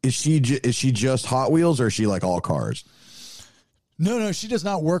 Yeah. Is she just Hot Wheels, or is she like all cars? No, she does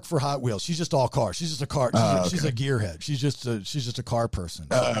not work for Hot Wheels. She's just all cars. She's just a car. She's a gearhead. She's just a car person.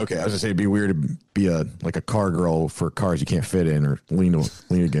 Okay. I was gonna say it'd be weird to be a car girl for cars you can't fit in or lean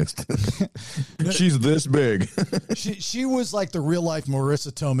against. She's this big. she was like the real life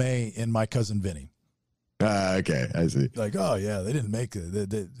Marissa Tomei in My Cousin Vinny. Okay, I see. Like, oh yeah, they didn't make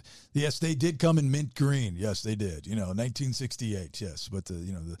it. Yes, they did come in mint green. Yes, they did. 1968. Yes, but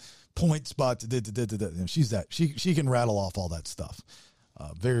the point spot. She's that. She can rattle off all that stuff.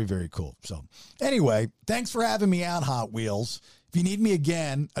 Very, very cool. So anyway, thanks for having me on, Hot Wheels. If you need me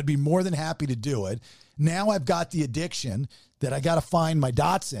again, I'd be more than happy to do it. Now I've got the addiction that I got to find my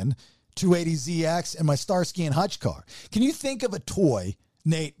Datsun 280ZX and my Starsky and Hutch car. Can you think of a toy,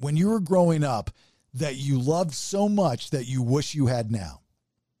 Nate, when you were growing up, that you loved so much that you wish you had now?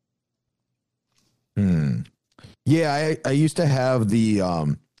 Yeah, I used to have the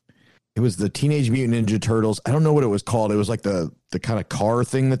it was the Teenage Mutant Ninja Turtles. I don't know what it was called. It was like the kind of car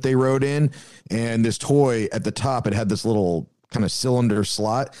thing that they rode in, and this toy at the top, it had this little kind of cylinder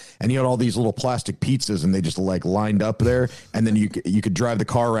slot, and you had all these little plastic pizzas, and they just like lined up there, and then you could drive the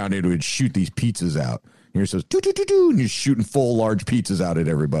car around and it would shoot these pizzas out. And you're supposed to, and you're shooting full large pizzas out at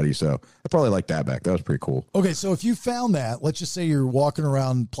everybody. So I probably liked that back. That was pretty cool. Okay, so if you found that, let's just say you're walking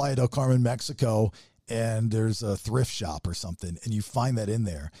around Playa del Carmen, Mexico, and there's a thrift shop or something, and you find that in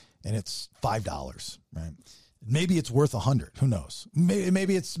there, and it's $5, right? Maybe it's worth $100. Who knows?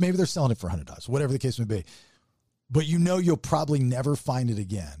 Maybe they're selling it for $100, whatever the case may be. But you'll probably never find it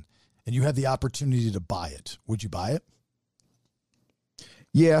again, and you have the opportunity to buy it. Would you buy it?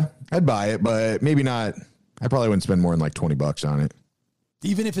 Yeah, I'd buy it, but maybe not. I probably wouldn't spend more than like $20 on it.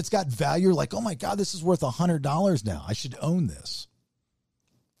 Even if it's got value, like, oh my God, this is worth $100 now. I should own this.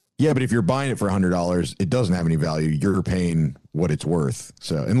 Yeah, but if you're buying it for $100, it doesn't have any value. You're paying what it's worth.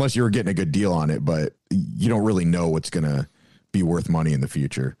 So unless you were getting a good deal on it, but you don't really know what's going to be worth money in the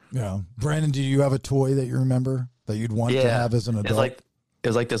future. Yeah. Brandon, do you have a toy that you remember that you'd want to have as an adult? It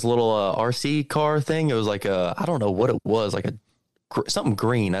was like this little RC car thing. It was like I don't know what it was, like something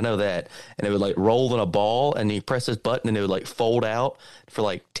green. I know that. And it would like roll in a ball, and you press this button and it would like fold out for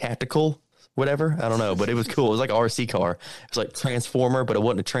like tactical, whatever. I don't know, but it was cool. It was like an RC car. It was like Transformer, but it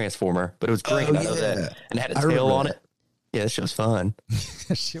wasn't a Transformer, but it was green. I know that. And it had a tail on it. Yeah, that shit was fun.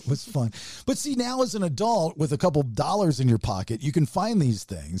 That shit was fun. But see, now as an adult with a couple dollars in your pocket, you can find these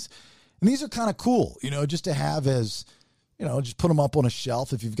things. And these are kind of cool, just to have as, just put them up on a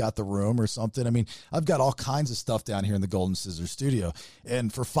shelf if you've got the room or something. I mean, I've got all kinds of stuff down here in the Golden Scissors studio.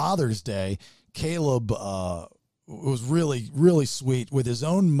 And for Father's Day, Caleb was really, really sweet with his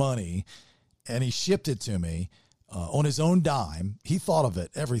own money, and he shipped it to me on his own dime. He thought of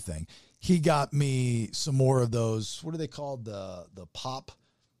it, everything. He got me some more of those. What are they called? The little pop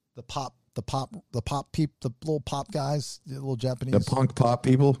guys, the little Japanese. The punk pop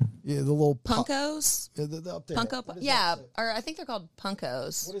people? Yeah, the little Punkos? They're up there. Punko, yeah, or I think they're called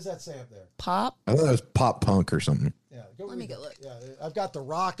Punkos. What does that say up there? Pop? I thought it was pop punk or something. Yeah, let me go look. Yeah, I've got The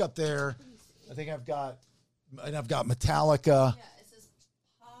Rock up there. I think I've got Metallica. Yeah, it says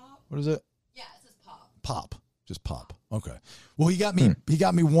pop. What is it? Yeah, it says pop. Pop. Just pop. Okay. Well, he got me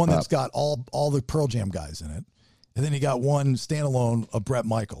one that's got all the Pearl Jam guys in it. And then he got one standalone of Bret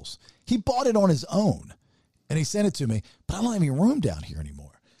Michaels. He bought it on his own, and he sent it to me, but I don't have any room down here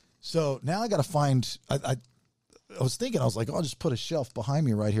anymore. So now I got to find, I was thinking, I was like, I'll just put a shelf behind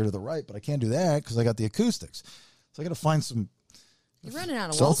me right here to the right, but I can't do that because I got the acoustics. So I got to find some. You're running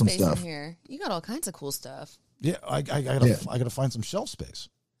out of wall space in here. You got all kinds of cool stuff. Yeah, I got to find some shelf space.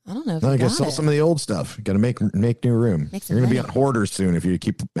 I don't know if I you got to got sell it. some of the old stuff. Got to make new room. You're going to be on Hoarders soon if you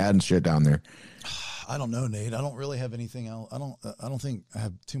keep adding shit down there. I don't know, Nate. I don't really have anything else. I don't think I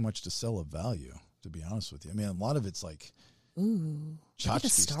have too much to sell of value, to be honest with you. I mean, a lot of it's like Look at a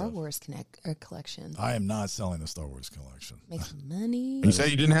Star Wars collection. I am not selling the Star Wars collection. Make some money. You said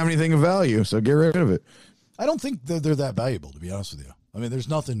you didn't have anything of value, so get rid of it. I don't think they're that valuable, to be honest with you. I mean, there's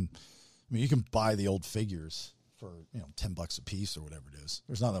nothing. I mean, you can buy the old figures for $10 a piece or whatever it is.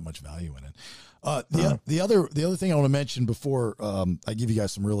 There's not that much value in it. The other thing I want to mention before I give you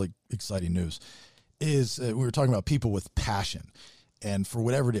guys some really exciting news. is we were talking about people with passion and for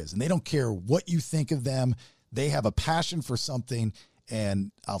whatever it is, and they don't care what you think of them. They have a passion for something,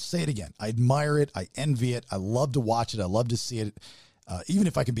 and I'll say it again. I admire it. I envy it. I love to watch it. I love to see it. Even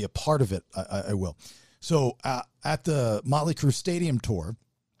if I can be a part of it, I will. So at the Motley Crue Stadium tour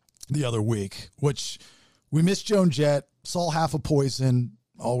the other week, which we missed Joan Jett, saw half of Poison,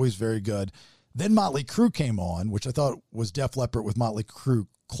 always very good. Then Motley Crue came on, which I thought was Def Leppard with Motley Crue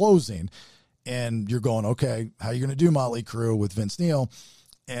closing. And you're going, okay, how are you going to do Motley Crue with Vince Neil?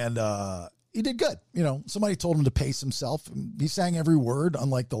 And he did good. You know, somebody told him to pace himself. He sang every word,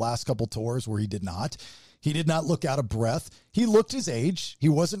 unlike the last couple tours where he did not. He did not look out of breath. He looked his age. He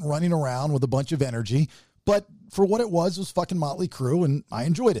wasn't running around with a bunch of energy. But for what it was fucking Motley Crue, and I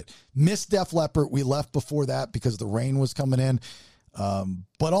enjoyed it. Missed Def Leppard. We left before that because the rain was coming in.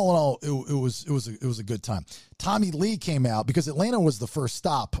 But all in all, it was a good time. Tommy Lee came out because Atlanta was the first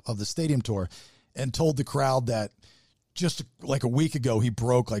stop of the stadium tour and told the crowd that just like a week ago, he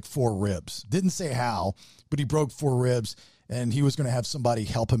broke like 4 ribs. Didn't say how, but he broke 4 ribs and he was going to have somebody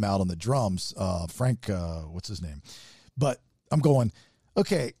help him out on the drums. Frank, what's his name? But I'm going,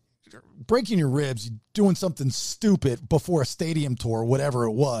 okay, breaking your ribs, doing something stupid before a stadium tour, whatever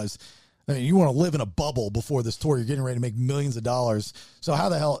it was. I mean, you want to live in a bubble before this tour. You're getting ready to make millions of dollars. So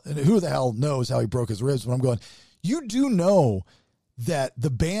who the hell knows how he broke his ribs? But I'm going, you do know that the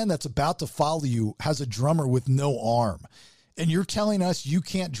band that's about to follow you has a drummer with no arm. And you're telling us you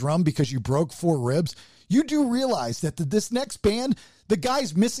can't drum because you broke 4 ribs? You do realize that this next band, the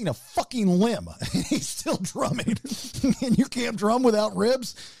guy's missing a fucking limb. And he's still drumming. And you can't drum without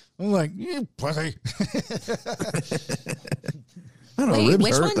ribs? I'm like, you pussy. I don't know, Wait, ribs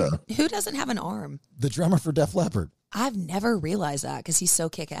which hurt, one? though. Who doesn't have an arm? The drummer for Def Leppard. I've never realized that because he's so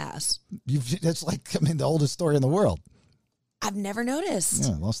kick-ass. That's like, I mean, the oldest story in the world. I've never noticed.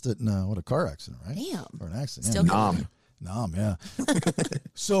 Yeah, lost it in a car accident, right? Damn. Or an accident. Still yeah. going. Nom, yeah.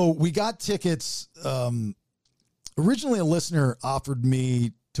 So we got tickets. Originally, a listener offered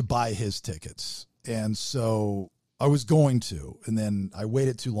me to buy his tickets. And so I was going to. And then I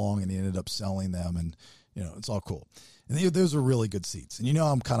waited too long and he ended up selling them. And, you know, it's all cool. And those are really good seats. And you know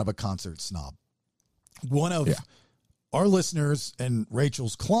I'm kind of a concert snob. One of our listeners and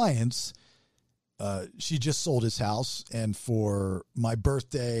Rachel's clients, she just sold his house. And for my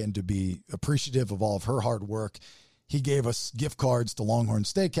birthday and to be appreciative of all of her hard work, he gave us gift cards to Longhorn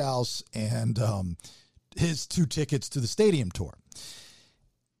Steakhouse and his 2 tickets to the stadium tour.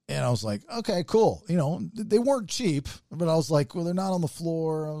 And I was like, okay, cool. You know, they weren't cheap, but I was like, well, they're not on the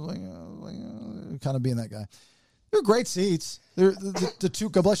floor. I was like kind of being that guy. They're great seats. They're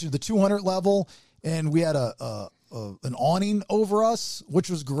the 200 level, and we had an awning over us, which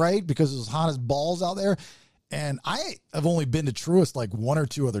was great because it was hot as balls out there. And I have only been to Truist like 1 or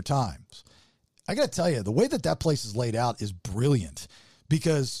 2 other times. I got to tell you, the way that place is laid out is brilliant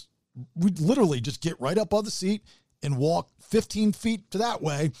because we literally just get right up on the seat and walk 15 feet to that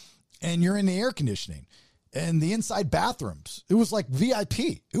way, and you're in the air conditioning and the inside bathrooms. It was like VIP.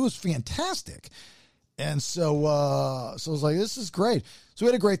 It was fantastic. And so I was like, this is great. So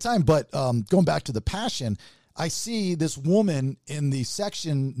we had a great time. But going back to the passion, I see this woman in the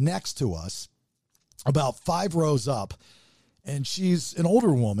section next to us, about 5 rows up, and she's an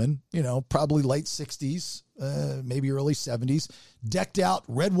older woman, you know, probably late 60s, maybe early 70s, decked out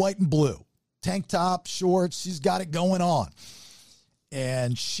red, white, and blue. Tank top, shorts, she's got it going on.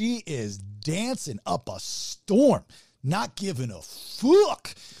 And she is dancing up a storm, not giving a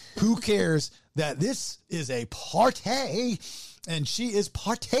fuck. Who cares that this is a party? And she is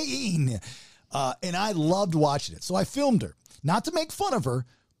partying. And I loved watching it. So I filmed her, not to make fun of her,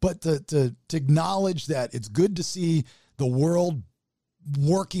 but to acknowledge that it's good to see the world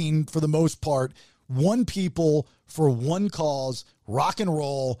working for the most part, one people for one cause, rock and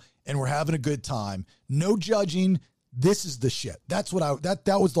roll, and we're having a good time. No judging. This is the shit. That's what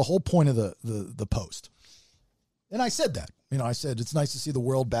that was the whole point of the post. And I said that, you know, I said, it's nice to see the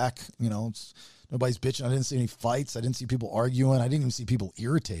world back. You know, nobody's bitching. I didn't see any fights. I didn't see people arguing. I didn't even see people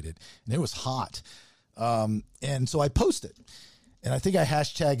irritated, and it was hot. And so I posted, and I think I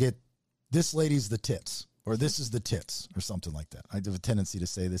hashtag it, "This lady's the tits," or "This is the tits," or something like that. I have a tendency to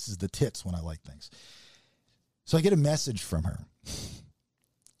say "this is the tits" when I like things. So I get a message from her.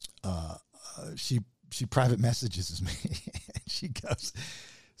 She private messages me. And she goes,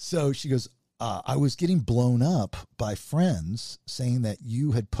 I was getting blown up by friends saying that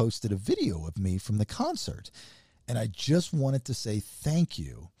you had posted a video of me from the concert. And I just wanted to say thank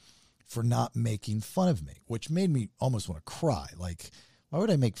you for not making fun of me, which made me almost want to cry. Like, why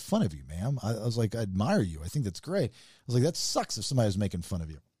would I make fun of you, ma'am? I was like, I admire you. I think that's great. I was like, that sucks if somebody was making fun of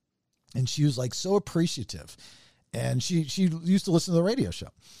you. And she was like so appreciative. And she used to listen to the radio show.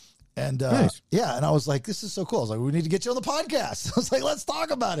 And Nice. yeah, and I was like, this is so cool. I was like, we need to get you on the podcast. I was like, let's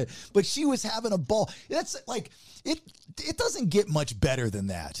talk about it. But she was having a ball. That's like, it doesn't get much better than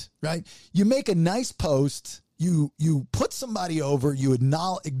that, right? You make a nice post, you put somebody over, you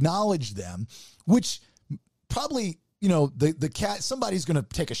acknowledge them, which probably, you know, the cat, somebody's going to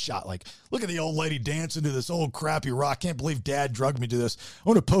take a shot. Like, look at the old lady dancing to this old crappy rock. Can't believe dad drugged me to this. I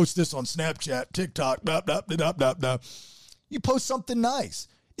want to post this on Snapchat, TikTok, blah, blah, blah, blah, blah. You post something nice.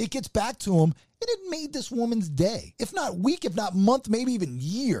 It gets back to him, and it made this woman's day, if not week, if not month, maybe even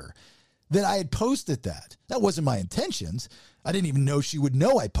year, that I had posted that. That wasn't my intentions. I didn't even know she would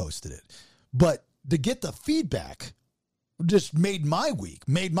know I posted it. But to get the feedback just made my week,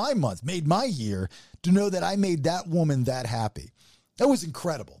 made my month, made my year, to know that I made that woman that happy. That was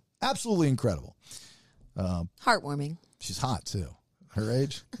incredible. Absolutely incredible. Heartwarming. She's hot, too. Her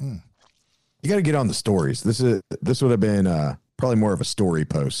age. Mm. You got to get on the stories. This would have been probably more of a story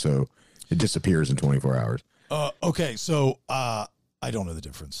post, so it disappears in 24 hours. Okay, so I don't know the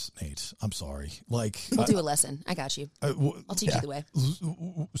difference, Nate. I'm sorry. Like, We'll do a lesson. I got you. I'll teach you the way.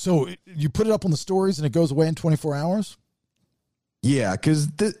 So you put it up on the stories and it goes away in 24 hours? Yeah, because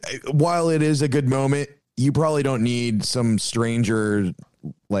while it is a good moment, you probably don't need some stranger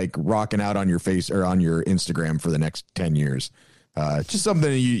like rocking out on your face or on your Instagram for the next 10 years. Just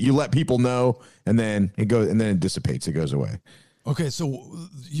something you let people know, and then it dissipates. It goes away. Okay, so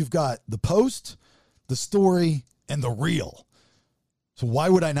you've got the post, the story, and the reel. So why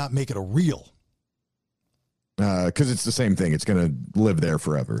would I not make it a reel? Because it's the same thing. It's going to live there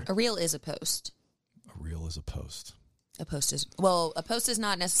forever. A reel is a post. A reel is a post. A post is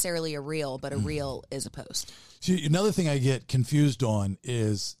not necessarily a reel, but a reel is a post. See, another thing I get confused on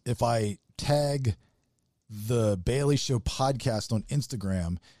is if I tag the Bailey Show podcast on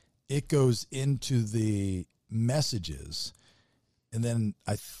Instagram, it goes into the messages, and then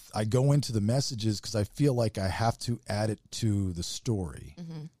I go into the messages because I feel like I have to add it to the story.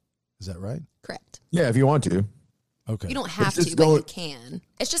 Mm-hmm. Is that right? Correct. Yeah, if you want to. Okay. You don't have to, but you can.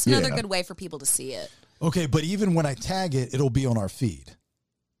 It's just another good way for people to see it. Okay, but even when I tag it, it'll be on our feed.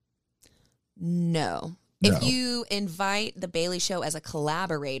 No. If you invite the Bailey Show as a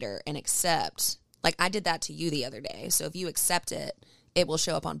collaborator and accept, like I did that to you the other day. So if you accept it, it will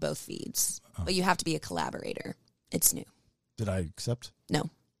show up on both feeds. Oh. But you have to be a collaborator. It's new. Did I accept? No.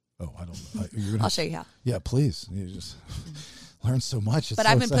 Oh, I don't. I'll show you how. Yeah, please. You just learn so much. But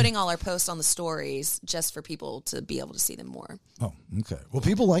I've been putting all our posts on the stories just for people to be able to see them more. Oh, okay. Well,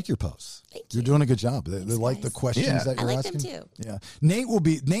 people like your posts. Thank you. You're doing a good job. They like the questions that you're I like asking. them too. Yeah.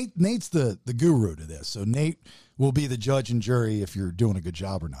 Nate's the guru to this. So Nate will be the judge and jury if you're doing a good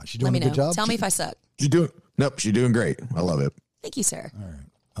job or not. She doing a good job? Tell me if I suck. She's doing great. I love it. Thank you, sir.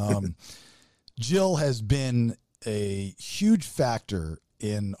 All right. Jill has been a huge factor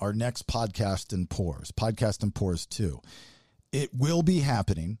in our next Podcast and Pours 2. It will be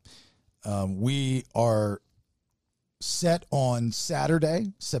happening. We are set on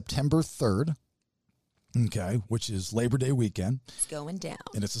Saturday, September 3rd, okay, which is Labor Day weekend. It's going down.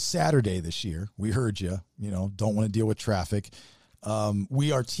 And it's a Saturday this year. We heard you, don't want to deal with traffic.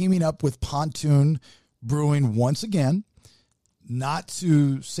 We are teaming up with Pontoon Brewing once again, not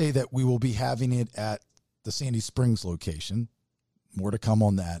to say that we will be having it at the Sandy Springs location. More to come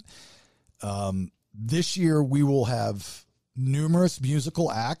on that. This year we will have numerous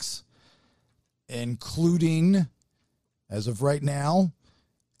musical acts, including, as of right now,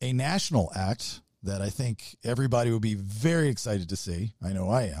 a national act that I think everybody will be very excited to see. I know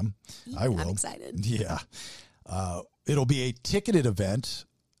I am. I will. I'm excited. Yeah. It'll be a ticketed event,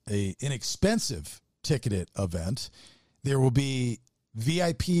 an inexpensive ticketed event. There will be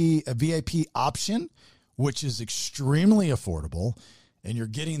a VIP option, which is extremely affordable, and you're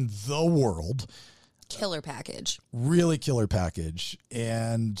getting the world. Killer package. Really killer package.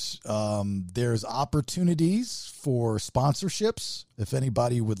 And there's opportunities for sponsorships. If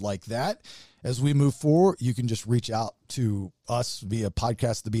anybody would like that, as we move forward, you can just reach out to us via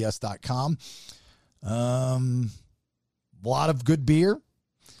podcastthebs.com. A lot of good beer, a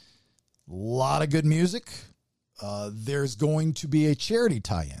lot of good music. There's going to be a charity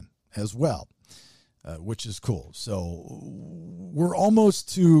tie-in as well, which is cool. So we're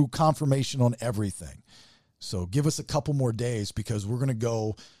almost to confirmation on everything. So give us a couple more days because we're going to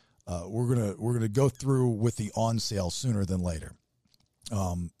go. We're going to go through with the on sale sooner than later.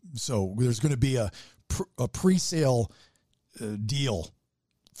 So there's going to be a pre-sale deal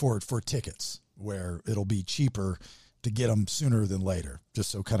for tickets where it'll be cheaper to get them sooner than later,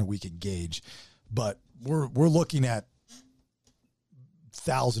 just so kind of we can gauge. But we're looking at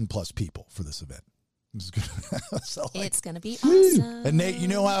 1,000+ people for this event. It's going to be awesome. And Nate, you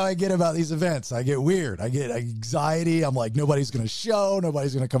know how I get about these events. I get weird. I get anxiety. I'm like, nobody's going to show.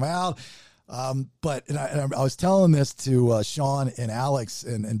 Nobody's going to come out. But I was telling this to Sean and Alex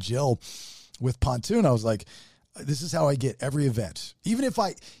and Jill with Pontoon. I was like, this is how I get every event. Even if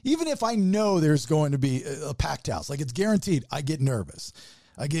I know there's going to be a packed house, like it's guaranteed, I get nervous.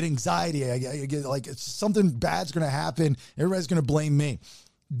 I get anxiety. I get like something bad's going to happen. Everybody's going to blame me.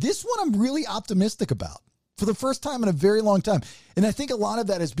 This one I'm really optimistic about for the first time in a very long time. And I think a lot of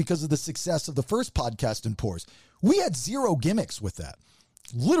that is because of the success of the first podcast in Pours. We had zero gimmicks with that.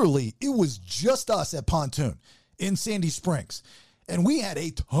 Literally, it was just us at Pontoon in Sandy Springs. And we had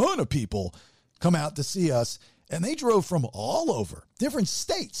a ton of people come out to see us. And they drove from all over, different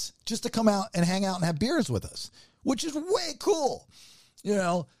states, just to come out and hang out and have beers with us, which is way cool. You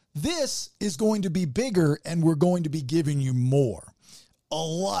know, this is going to be bigger, and we're going to be giving you more, a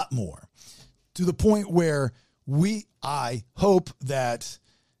lot more, to the point where I hope that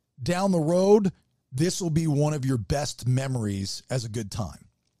down the road, this will be one of your best memories as a good time,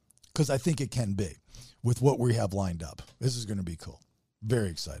 because I think it can be with what we have lined up. This is going to be cool. Very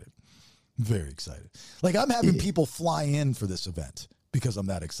excited. Very excited. Like, I'm having people fly in for this event because I'm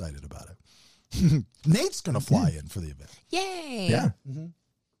that excited about it. Nate's going to fly in for the event. Yay. Yeah. Mm-hmm.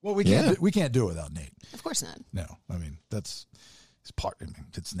 Well, we can't do it without Nate. Of course not. No, I mean, it's part. I mean,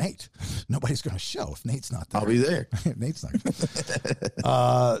 it's Nate. Nobody's going to show if Nate's not there. I'll be there. Nate's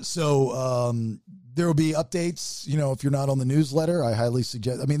not. So there will be updates. You know, if you're not on the newsletter, I highly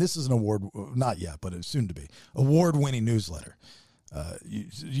suggest. I mean, this is an award, not yet, but it's soon to be award-winning newsletter.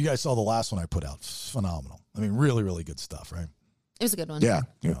 You guys saw the last one I put out. Phenomenal. I mean, really, really good stuff, right? It was a good one. Yeah.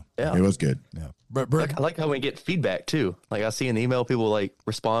 It was good. Yeah. I like how we get feedback too. Like, I see an email, people like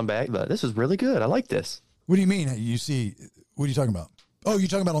respond back, but this is really good. I like this. What do you mean? You see, what are you talking about? Oh, you're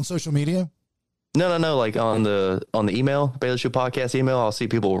talking about on social media? No. Like on the email, Baylor Show podcast email, I'll see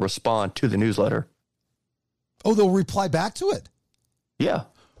people respond to the newsletter. Oh, they'll reply back to it? Yeah.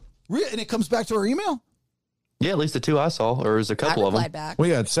 And it comes back to our email? Yeah, at least the two I saw, or there's a couple of them. Back. Well,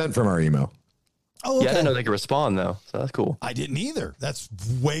 yeah, it's sent from our email. Oh, okay. Yeah, I didn't know they could respond though, so that's cool. I didn't either. That's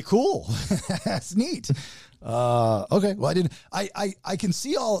way cool. That's neat. Okay. Well, I didn't. I can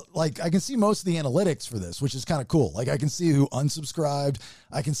see I can see most of the analytics for this, which is kind of cool. Like, I can see who unsubscribed.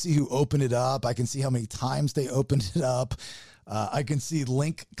 I can see who opened it up. I can see how many times they opened it up. I can see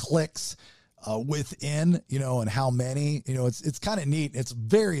link clicks within, you know, and how many, you know, it's kind of neat. It's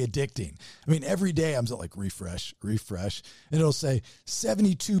very addicting. I mean, every day I'm like, refresh, and it'll say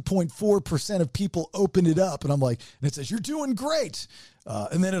 72.4% of people opened it up. And I'm like, and it says, you're doing great.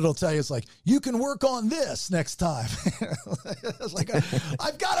 And then it'll tell you, it's like, you can work on this next time. It's like,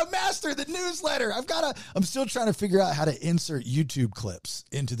 I've got to master the newsletter. I'm still trying to figure out how to insert YouTube clips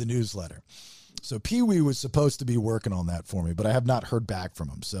into the newsletter. So Pee-wee was supposed to be working on that for me, but I have not heard back from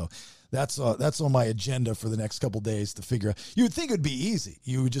him. So that's on my agenda for the next couple of days to figure out. You would think it would be easy.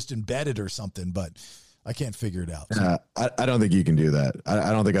 You would just embed it or something, but I can't figure it out. I don't think you can do that.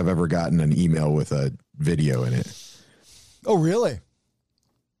 I don't think I've ever gotten an email with a video in it. Oh, really?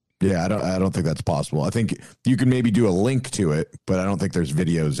 Yeah, I don't think that's possible. I think you can maybe do a link to it, but I don't think there's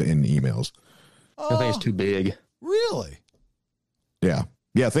videos in emails. I think it's too big. Really? Yeah.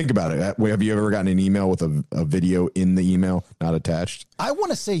 Yeah, think about it. Have you ever gotten an email with a video in the email, not attached? I want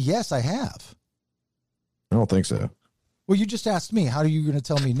to say yes, I have. I don't think so. Well, you just asked me. How are you going to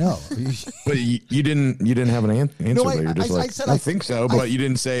tell me no? But you didn't have an answer. No, You're just I think so, but you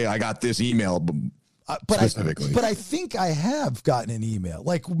didn't say I got this email specifically. But I think I have gotten an email.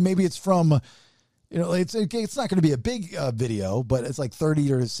 Like, maybe it's from, you know, it's not going to be a big video, but it's like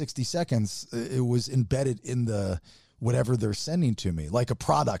 30 or 60 seconds. It was embedded in the whatever they're sending to me, like a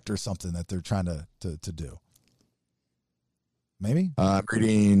product or something that they're trying to do. Maybe? I'm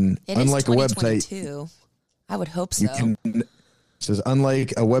reading, it unlike a website. I would hope so. It says,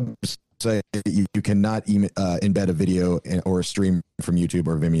 unlike a website, you cannot embed a video or a stream from YouTube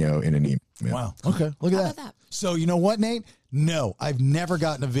or Vimeo in an email. Wow. Okay. Look at How that. about that? So, you know what, Nate? No, I've never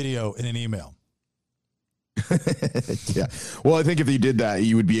gotten a video in an email. Yeah. Well, I think if you did that,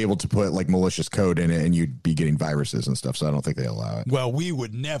 you would be able to put like malicious code in it and you'd be getting viruses and stuff. So I don't think they allow it. Well, we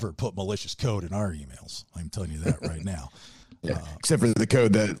would never put malicious code in our emails. I'm telling you that right now. Yeah. Except for the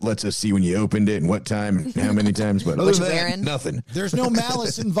code that lets us see when you opened it and what time and how many times. But other than that, nothing. There's no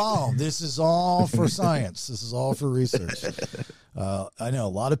malice involved. This is all for science. This is all for research. I know a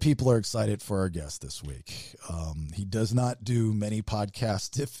lot of people are excited for our guest this week. He does not do many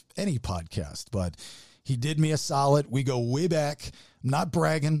podcasts, if any podcast, but he did me a solid. We go way back. I'm not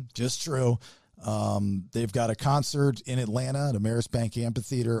bragging, just true. They've got a concert in Atlanta at Ameris Bank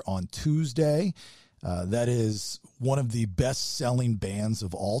Amphitheater on Tuesday. That is one of the best-selling bands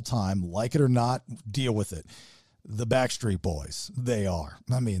of all time. Like it or not, deal with it. The Backstreet Boys, they are.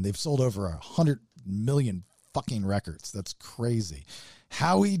 I mean, they've sold over 100 million fucking records. That's crazy.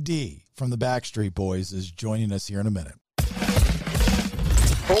 Howie D from the Backstreet Boys is joining us here in a minute.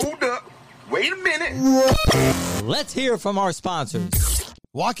 Hold up. Wait a minute. Let's hear from our sponsors.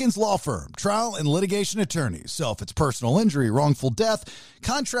 Watkins Law Firm, trial and litigation attorneys. So if it's personal injury, wrongful death,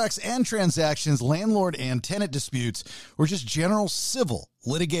 contracts and transactions, landlord and tenant disputes, or just general civil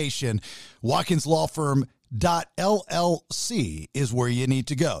litigation, Watkins Law Firm .llc is where you need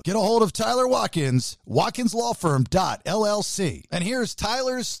to go. Get a hold of Tyler Watkins, watkinslawfirm.llc. And here's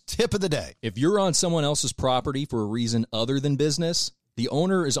Tyler's tip of the day. If you're on someone else's property for a reason other than business, the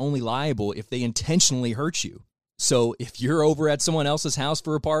owner is only liable if they intentionally hurt you. So if you're over at someone else's house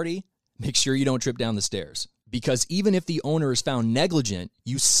for a party, make sure you don't trip down the stairs. Because even if the owner is found negligent,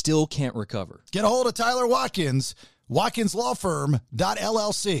 you still can't recover. Get a hold of Tyler Watkins,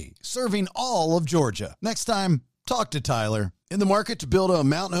 watkinslawfirm.llc, serving all of Georgia. Next time, talk to Tyler. In the market to build a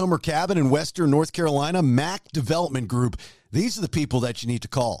mountain home or cabin in western North Carolina, Mac Development Group. These are the people that you need to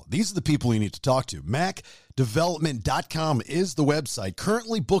call. These are the people you need to talk to. MacDevelopment.com is the website,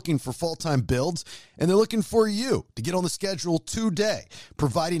 currently booking for full-time builds, and they're looking for you to get on the schedule today,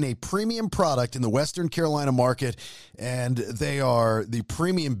 providing a premium product in the Western Carolina market, and they are the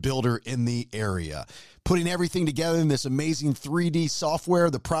premium builder in the area. Putting everything together in this amazing 3D software,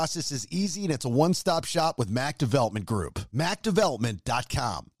 the process is easy, and it's a one-stop shop with Mac Development Group.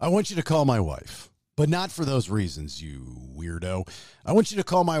 MacDevelopment.com. I want you to call my wife. But not for those reasons, you weirdo. I want you to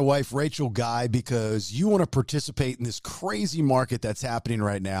call my wife, Rachel Guy, because you want to participate in this crazy market that's happening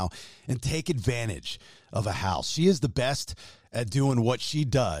right now and take advantage of a house. She is the best at doing what she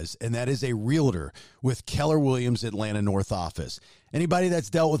does, and that is a realtor with Keller Williams Atlanta North office. Anybody that's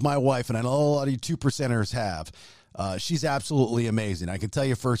dealt with my wife, and I know a lot of you 2%ers have, she's absolutely amazing. I can tell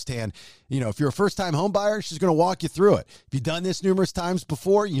you firsthand, if you're a first-time home buyer, she's going to walk you through it. If you've done this numerous times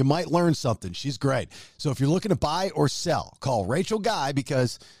before, you might learn something. She's great. So if you're looking to buy or sell, call Rachel Guy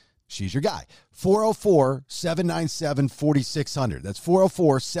because she's your guy. 404-797-4600. That's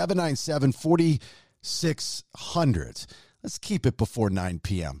 404-797-4600. Let's keep it before 9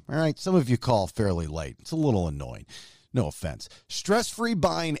 p.m. All right? Some of you call fairly late. It's a little annoying. No offense. Stress-free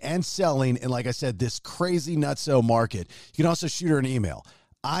buying and selling in, like I said, this crazy nutso market. You can also shoot her an email.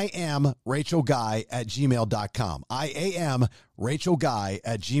 I am Rachel Guy at gmail.com. Rachel Guy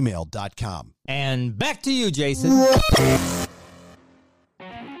at gmail.com. And back to you, Jason.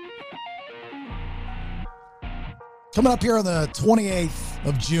 Coming up here on the 28th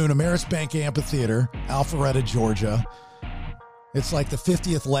of June, Ameris Bank Amphitheater, Alpharetta, Georgia. It's like the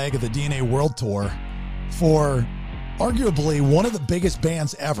 50th leg of the DNA World Tour for arguably one of the biggest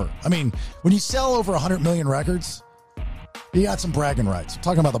bands ever. I mean, when you sell over 100 million records, you got some bragging rights. I'm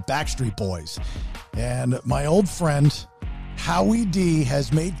talking about the Backstreet Boys. And my old friend, Howie D,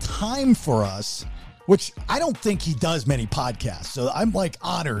 has made time for us, which I don't think he does many podcasts. So I'm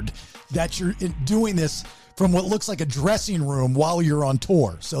honored that you're doing this from what looks like a dressing room while you're on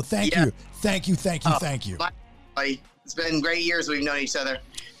tour. So thank you. Thank you. It's been great years we've known each other.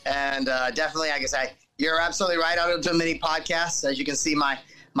 And definitely, like I say, you're absolutely right. I don't do many podcasts. As you can see, my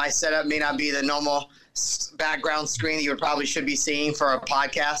setup may not be the normal background screen that you probably should be seeing for a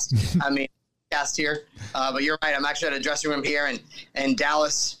podcast. Podcast here. But you're right. I'm actually at a dressing room here in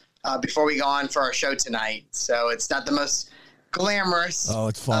Dallas before we go on for our show tonight. So it's not the most glamorous. Oh,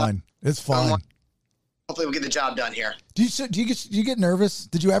 it's fine. It's fine. Hopefully we'll get the job done here. Do you get nervous?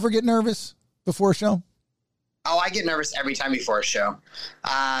 Did you ever get nervous before a show? Oh, I get nervous every time before a show.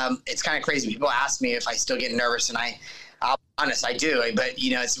 It's kind of crazy. People ask me if I still get nervous, and I'll be honest, I do. But,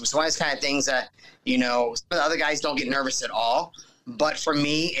 it's one of those kind of things that, some of the other guys don't get nervous at all. But for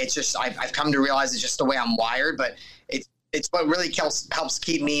me, it's just I've come to realize it's just the way I'm wired. But it's what really helps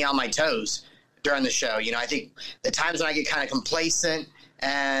keep me on my toes during the show. I think the times when I get kind of complacent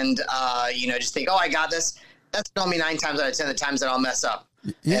and, just think, oh, I got this, that's only 9 times out of 10 the times that I'll mess up.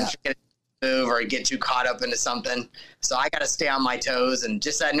 Yeah. And move or get too caught up into something. So I got to stay on my toes, and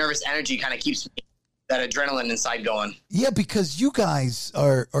just that nervous energy kind of keeps me, that adrenaline inside going. Yeah, because you guys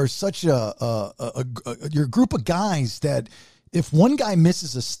are such you're a group of guys that if one guy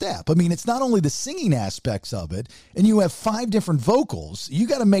misses a step, I mean, it's not only the singing aspects of it, and you have 5 different vocals, you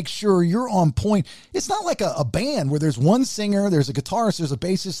got to make sure you're on point. It's not like a band where there's one singer, there's a guitarist, there's a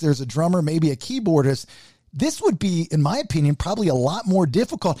bassist, there's a drummer, maybe a keyboardist. This would be, in my opinion, probably a lot more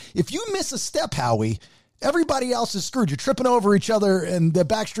difficult. If you miss a step, Howie, everybody else is screwed. You're tripping over each other, and the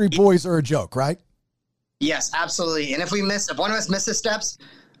Backstreet Boys are a joke, right? Yes, absolutely. And if one of us misses steps,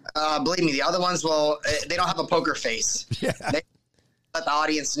 believe me, the other ones they don't have a poker face. Yeah. They let the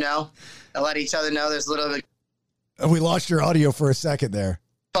audience know. They let each other know there's a little bit. We lost your audio for a second there.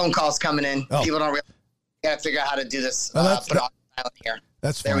 Phone calls coming in. Oh. People don't really got to figure out how to do this. Oh, Put on silent here.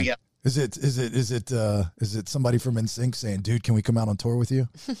 That's there. Fine. We go. Is it somebody from NSYNC saying, "Dude, can we come out on tour with you?"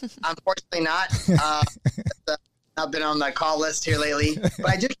 Unfortunately, not. I've been on the call list here lately, but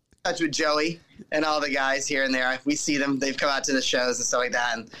I do keep in touch with Joey and all the guys here and there. We see them; they've come out to the shows and stuff like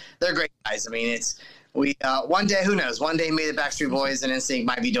that, and they're great guys. I mean, one day, who knows? One day, maybe the Backstreet Boys and NSYNC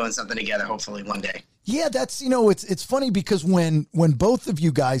might be doing something together. Hopefully, one day. Yeah, that's, it's funny because when both of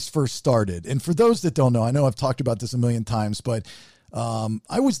you guys first started, and for those that don't know, I know I've talked about this a million times, but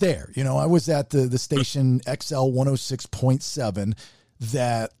I was there. I was at the station XL 106.7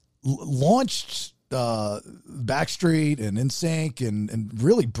 that launched Backstreet and NSYNC and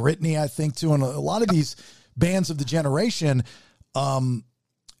really Britney, I think, too, and a lot of these bands of the generation.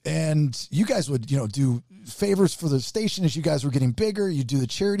 And you guys would, do favors for the station as you guys were getting bigger. You do the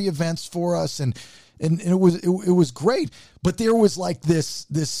charity events for us, and it was great. But there was like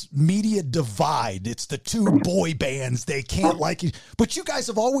this media divide. It's the two boy bands. They can't like you. But you guys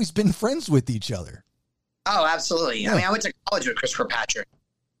have always been friends with each other. Oh, absolutely. Yeah. I mean, I went to college with Chris Kirkpatrick.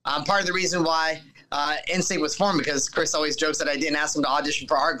 Part of the reason why NSYNC was formed, because Chris always jokes that I didn't ask him to audition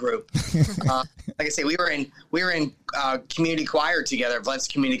for our group. Like I say, we were in community choir together at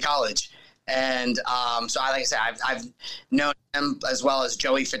Valencia Community College, and so I've known him as well as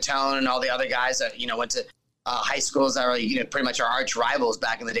Joey Fatone and all the other guys that went to high schools that were pretty much our arch rivals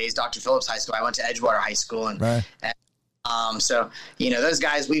back in the days. Dr. Phillips High School. I went to Edgewater High School, and so those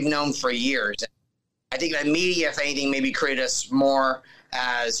guys we've known for years. I think that media, if anything, maybe created us more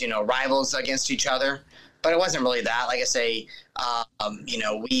as rivals against each other, but it wasn't really that. Like I say,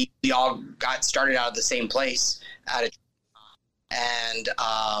 we all got started out at the same place and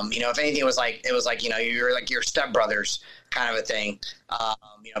if anything, it was like you're like your stepbrothers kind of a thing.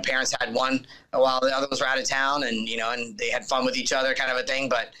 Parents had one while the others were out of town, and and they had fun with each other, kind of a thing.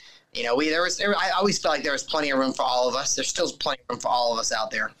 But I always felt like there was plenty of room for all of us. There's still plenty of room for all of us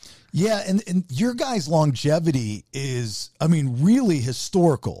out there. Yeah, and your guys' longevity is, really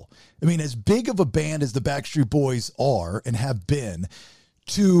historical. As big of a band as the Backstreet Boys are and have been,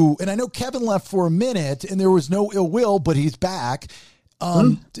 and I know Kevin left for a minute and there was no ill will, but he's back.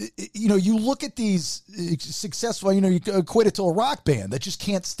 You look at these successful, you equate it to a rock band that just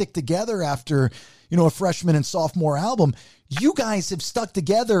can't stick together after, a freshman and sophomore album. You guys have stuck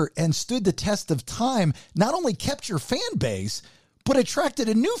together and stood the test of time, not only kept your fan base, but attracted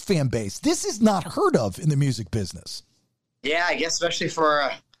a new fan base. This is not heard of in the music business. Yeah, I guess especially for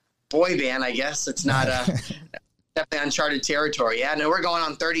a boy band, I guess it's not definitely uncharted territory. Yeah, no, we're going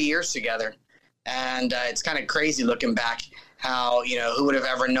on 30 years together, and it's kind of crazy looking back how who would have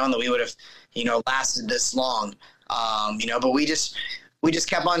ever known that we would have lasted this long. But we just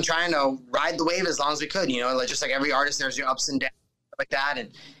kept on trying to ride the wave as long as we could. Just like every artist, there's your ups and downs, stuff like that, and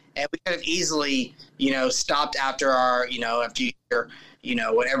we could have easily, stopped after our, after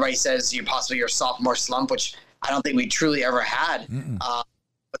when everybody says possibly your sophomore slump, which I don't think we truly ever had within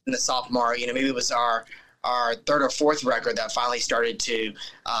the sophomore. Maybe it was our third or fourth record that finally started to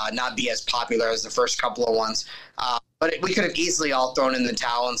not be as popular as the first couple of ones. But we could have easily all thrown in the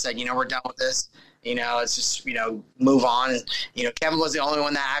towel and said, we're done with this. Let's just, move on. And, Kevin was the only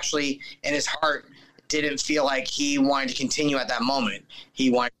one that actually in his heart didn't feel like he wanted to continue at that moment. He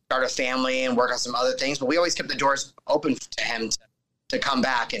wanted to start a family and work on some other things, but we always kept the doors open to him to come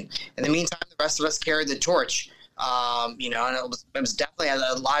back. And in the meantime, the rest of us carried the torch. And it was definitely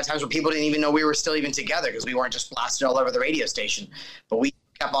a lot of times where people didn't even know we were still even together because we weren't just blasted all over the radio station. But we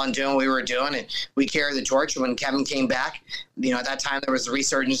kept on doing what we were doing, and we carried the torch. When Kevin came back, at that time there was the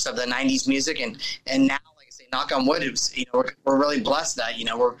resurgence of the 90s music, and now, like I say, knock on wood, we're really blessed that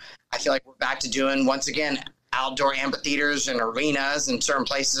I feel like we're back to doing, once again, outdoor amphitheaters and arenas and certain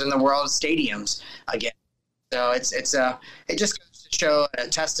places in the world, stadiums again. So it just goes to show a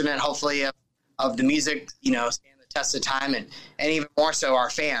testament, hopefully, of the music, stand the test of time, and even more so our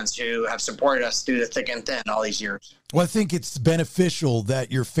fans who have supported us through the thick and thin all these years. Well, I think it's beneficial that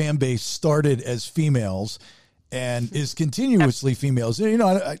your fan base started as females and is continuously females.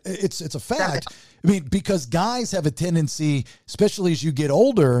 It's a fact. Because guys have a tendency, especially as you get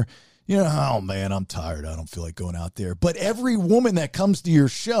older, oh man, I'm tired. I don't feel like going out there. But every woman that comes to your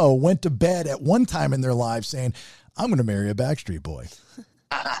show went to bed at one time in their life saying, I'm going to marry a Backstreet Boy.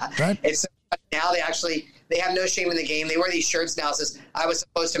 Right? It's now they have no shame in the game. They wear these shirts now that says, I was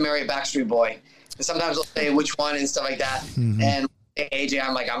supposed to marry a Backstreet Boy. And sometimes they'll say which one and stuff like that. Mm-hmm. And AJ,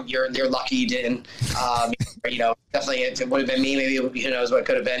 I'm like, you're lucky you didn't. Definitely if it would have been me, maybe who knows what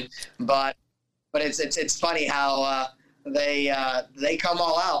could have been. But it's funny how they come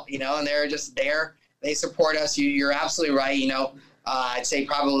all out, and they're just there. They support us. You're absolutely right. I'd say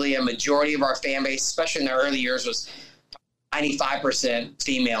probably a majority of our fan base, especially in the early years, was 95%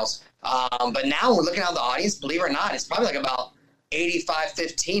 females. But now we're looking at the audience, believe it or not, it's probably like about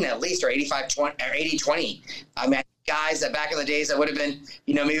 85-15 at least, or 85-20 or 80-20. I mean, guys that back in the days that would have been,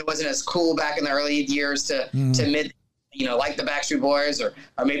 maybe it wasn't as cool back in the early years to mid, like the Backstreet Boys, or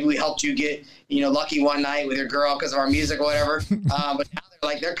maybe we helped you get, lucky one night with your girl because of our music or whatever. But now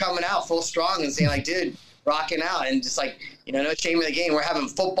they're coming out full strong and saying like, dude, rocking out, and just like, no shame in the game. We're having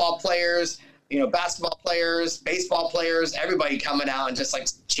football players, basketball players, baseball players, everybody coming out and just like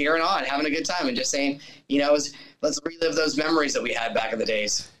cheering on, having a good time, and just saying, let's relive those memories that we had back in the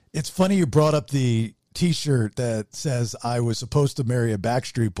days. It's funny you brought up the T-shirt that says I was supposed to marry a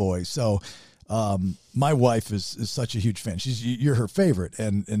Backstreet Boy. So my wife is such a huge fan. You're her favorite,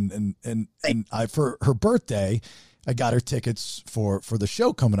 and I, for her birthday, I got her tickets for the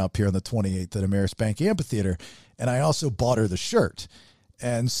show coming up here on the 28th at Ameris Bank Amphitheater, and I also bought her the shirt.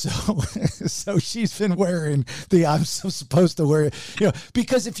 And so she's been wearing the I'm so supposed to wear it,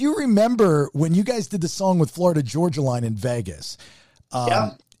 because if you remember when you guys did the song with Florida Georgia Line in Vegas,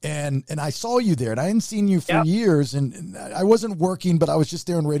 and I saw you there, and I hadn't seen you for years, and I wasn't working, but I was just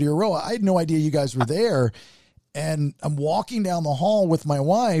there in Radio Row. I had no idea you guys were there, and I'm walking down the hall with my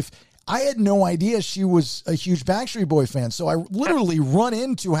wife. I had no idea she was a huge Backstreet Boy fan, so I literally run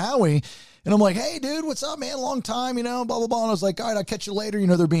into Howie. And I'm like, hey, dude, what's up, man? Long time, blah, blah, blah. And I was like, all right, I'll catch you later.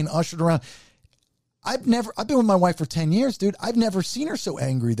 They're being ushered around. I've been with my wife for 10 years, dude. I've never seen her so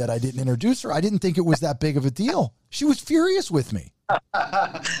angry that I didn't introduce her. I didn't think it was that big of a deal. She was furious with me.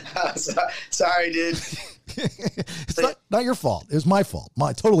 Sorry, dude. It's not your fault. It was my fault.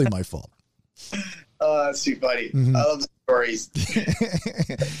 Totally my fault. Oh, that's too funny. Mm-hmm. I love the stories.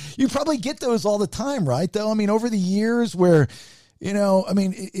 You probably get those all the time, right? Though, I mean, over the years where,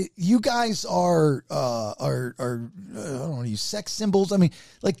 you guys are I don't know, you sex symbols. I mean,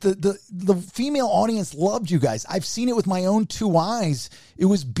 like the female audience loved you guys. I've seen it with my own two eyes. It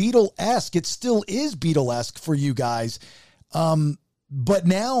was Beatle-esque. It still is Beatle-esque for you guys. But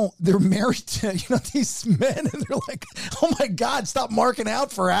now they're married to, these men, and they're like, oh my God, stop marking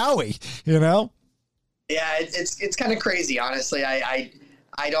out for Howie, Yeah, it's kind of crazy, honestly. I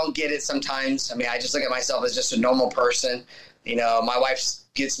don't get it sometimes. I mean, I just look at myself as just a normal person. My wife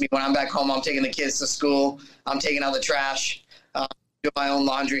gets me when I'm back home. I'm taking the kids to school. I'm taking out the trash, do my own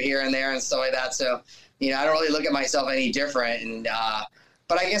laundry here and there and stuff like that. So, I don't really look at myself any different. And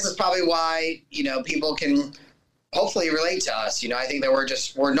but I guess it's probably why, people can hopefully relate to us. I think that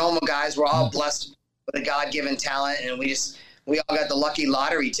we're normal guys. We're all blessed with a God-given talent, and we all got the lucky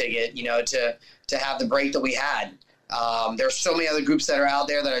lottery ticket, to have the break that we had. There's so many other groups that are out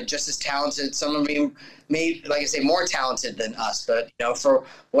there that are just as talented. Some of them may, like I say, more talented than us. But, for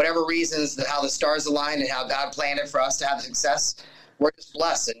whatever reasons, how the stars aligned and how God planned it for us to have success, we're just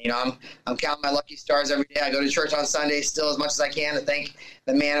blessed. And, I'm counting my lucky stars every day. I go to church on Sunday still as much as I can to thank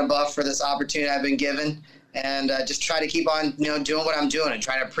the man above for this opportunity I've been given, and just try to keep on, doing what I'm doing and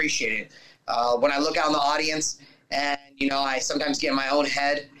try to appreciate it. When I look out in the audience and, I sometimes get in my own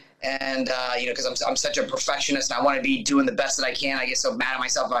head, and, because I'm such a perfectionist and I want to be doing the best that I can. I get so mad at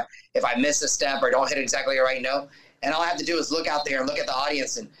myself if I miss a step or don't hit exactly the right note. And all I have to do is look out there and look at the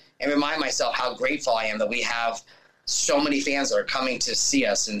audience and remind myself how grateful I am that we have so many fans that are coming to see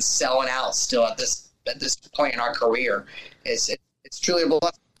us and selling out still at this point in our career. It's truly a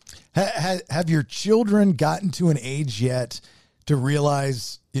blessing. Have your children gotten to an age yet to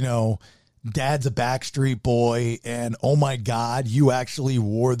realize, Dad's a Backstreet Boy, and oh my God, you actually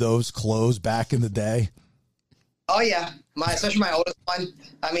wore those clothes back in the day? Oh yeah, especially my oldest one.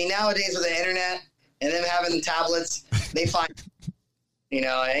 I mean, nowadays with the internet and them having the tablets, they find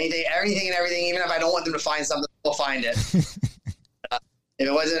anything and everything. Even if I don't want them to find something, they'll find it. If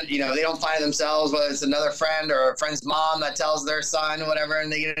it wasn't, they don't find it themselves, whether it's another friend or a friend's mom that tells their son, whatever,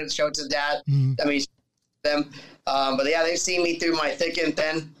 and they get to show it to dad. I mean, them. But yeah, they've seen me through my thick and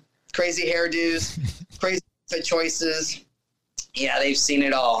thin. Crazy hairdos, crazy fit choices. Yeah, they've seen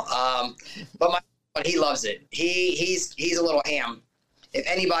it all. But he loves it. He's a little ham. If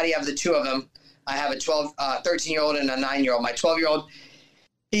anybody of the two of them, I have a 13-year-old and a 9-year-old. My 12-year-old,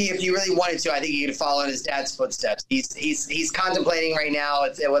 if he really wanted to, I think he could follow in his dad's footsteps. He's contemplating right now,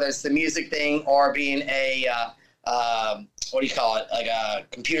 whether it's the music thing or being a what do you call it? Like a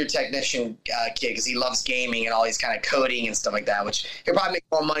computer technician kid, because he loves gaming and all these kind of coding and stuff like that, which he'll probably make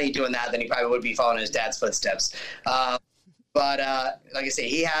more money doing that than he probably would be following his dad's footsteps. But like I say,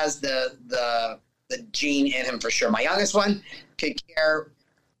 he has the gene in him for sure. My youngest one could care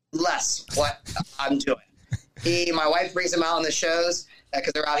less what I'm doing. My wife brings him out on the shows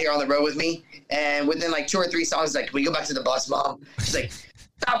because they're out here on the road with me. And within like 2 or 3 songs, like, can we go back to the bus, Mom? She's like,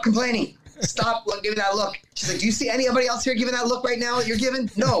 stop complaining. Stop giving that look. She's like, do you see anybody else here giving that look right now that you're giving?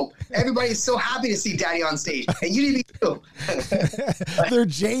 No. Everybody's so happy to see Daddy on stage. And you need to be too. They're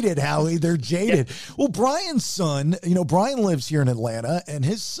jaded, Howie. They're jaded. Yeah. Well, Brian's son, Brian lives here in Atlanta, and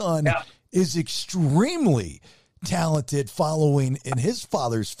his son is extremely talented, following in his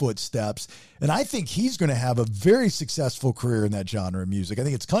father's footsteps. And I think he's going to have a very successful career in that genre of music. I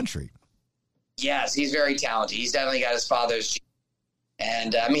think it's country. Yes, he's very talented. He's definitely got his father's.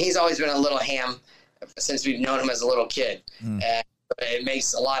 And he's always been a little ham since we've known him as a little kid. And it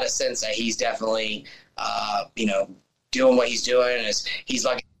makes a lot of sense that he's definitely, doing what he's doing. And he's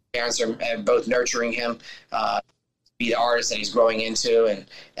lucky his parents are both nurturing him to be the artist that he's growing into.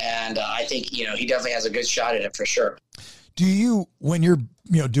 And I think, he definitely has a good shot at it for sure. Do you, when you're,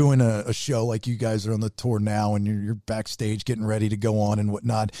 doing a show like you guys are on the tour now and you're backstage getting ready to go on and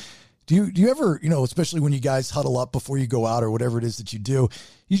whatnot, do you ever, especially when you guys huddle up before you go out or whatever it is that you do,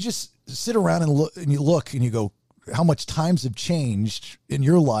 you just sit around and look and you go, how much times have changed in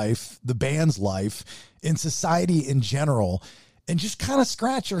your life, the band's life, in society in general, and just kind of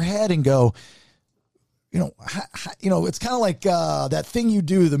scratch your head and go, it's kind of like that thing you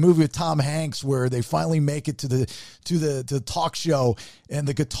do, the movie with Tom Hanks, where they finally make it to the talk show, and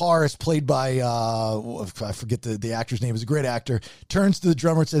the guitarist, played by I forget the actor's name, is a great actor, turns to the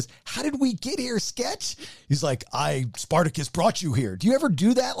drummer and says, "How did we get here, Sketch?" He's like, Spartacus brought you here. Do you ever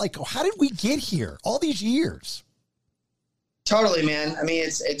do that? Like, how did we get here all these years? Totally, man.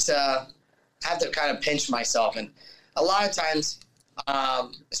 It's I have to kind of pinch myself, and a lot of times,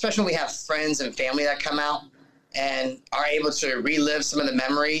 especially when we have friends and family that come out and are able to relive some of the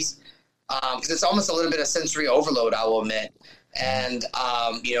memories, because it's almost a little bit of sensory overload, I will admit. And,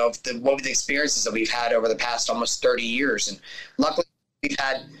 what were the experiences that we've had over the past almost 30 years. And luckily we've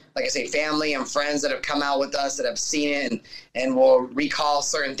had, like I say, family and friends that have come out with us that have seen it and will recall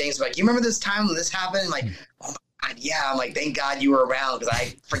certain things. Like, you remember this time when this happened? Like, oh my God, yeah. I'm like, thank God you were around, because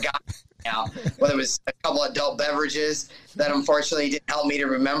I forgot. Now, whether it was a couple of adult beverages that unfortunately didn't help me to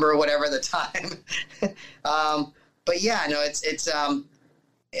remember whatever the time. But yeah, no, it's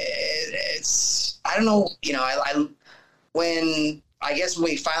I don't know, when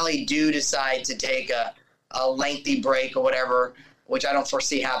we finally do decide to take a lengthy break or whatever, which I don't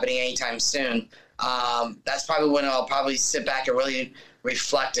foresee happening anytime soon, that's probably when I'll probably sit back and really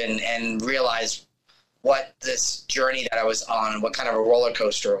reflect and realize what this journey that I was on, what kind of a roller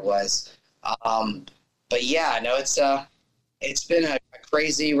coaster it was. But yeah, no, it's been a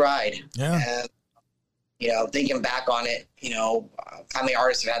crazy ride. Yeah. And, thinking back on it, how many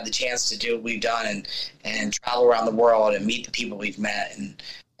artists have had the chance to do what we've done and travel around the world and meet the people we've met and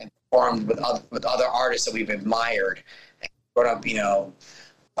performed with other artists that we've admired and grown up,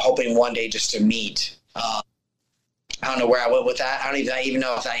 hoping one day just to meet. I don't know where I went with that. I don't even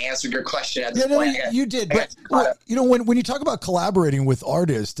know if I answered your question at this point. You did. But, when you talk about collaborating with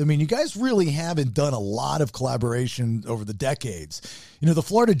artists, you guys really haven't done a lot of collaboration over the decades. The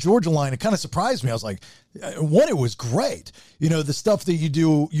Florida-Georgia line, it kind of surprised me. I was like, one, it was great. The stuff that you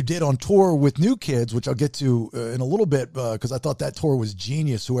did on tour with New Kids, which I'll get to in a little bit, because I thought that tour was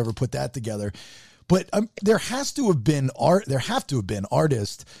genius, whoever put that together. But there have to have been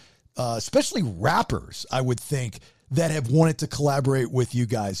artists, especially rappers, I would think, that have wanted to collaborate with you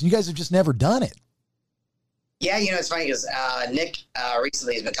guys. You guys have just never done it. Yeah, it's funny because Nick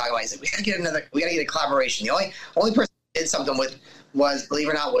recently has been talking about. He said we got to get a collaboration. The only person who did something with was, believe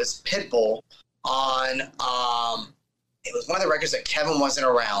it or not, was Pitbull on. It was one of the records that Kevin wasn't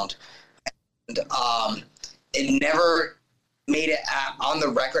around, and it never made it on the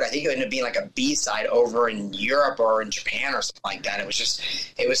record. I think it ended up being like a B-side over in Europe or in Japan or something like that. It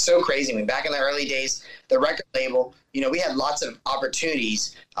was so crazy. Back in the early days, the record label, we had lots of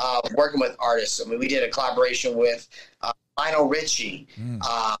opportunities working with artists. We did a collaboration with Lionel Richie,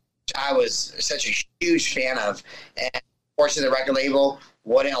 which I was such a huge fan of. And fortunately, the record label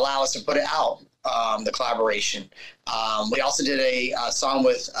wouldn't allow us to put it out, the collaboration. We also did a song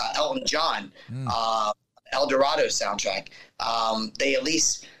with Elton John, El Dorado soundtrack. They at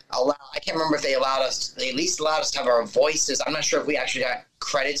least I can't remember if they at least allowed us to have our voices. I'm not sure if we actually got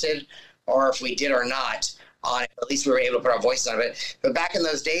credited or if we did or not. on it. At least we were able to put our voices on it. But back in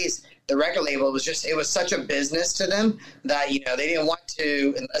those days, the record label it was such a business to them that, they didn't want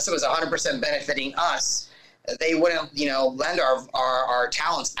to, unless it was 100% benefiting us, they wouldn't, lend our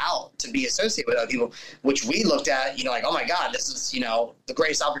talents out to be associated with other people, which we looked at, like, oh my God, this is, the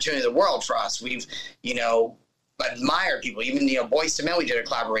greatest opportunity in the world for us. We've, admired people, even, Boyz II Men we did a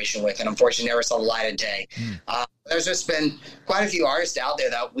collaboration with, and unfortunately never saw the light of day. There's just been quite a few artists out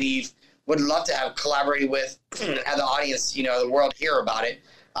there that would love to have collaborated with, have the audience, the world hear about it.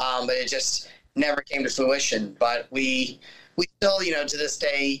 But it just never came to fruition. But we still, to this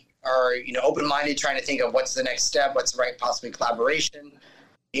day are, open-minded, trying to think of what's the next step, what's the right possibly collaboration,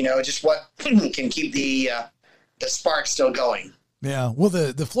 just what can keep the spark still going. Yeah. Well,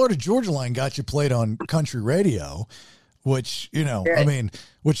 the Florida Georgia line got you played on country radio, which, that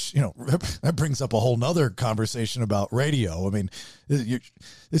brings up a whole nother conversation about radio. I mean,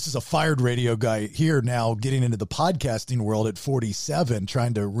 this is a fired radio guy here now getting into the podcasting world at 47,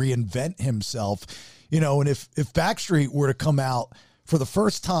 trying to reinvent himself, and if Backstreet were to come out for the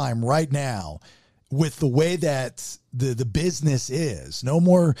first time right now with the way that the business is, no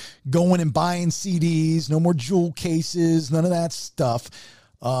more going and buying CDs, no more jewel cases, none of that stuff.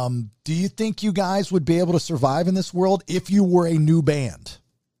 Do you think you guys would be able to survive in this world if you were a new band?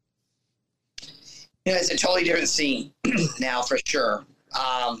 It's a totally different scene now for sure.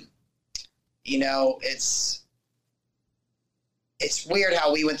 It's weird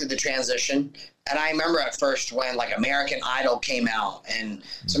how we went through the transition. And I remember at first when like American Idol came out and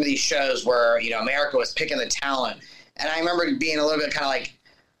some of these shows where, America was picking the talent. And I remember being a little bit kind of like,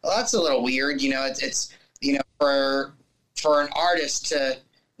 well, that's a little weird. It's for an artist to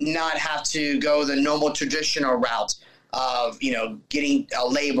not have to go the normal traditional route of, getting a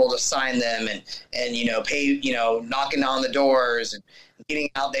label to sign them and pay, knocking on the doors and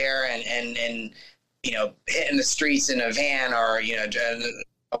getting out there and hitting the streets in a van or,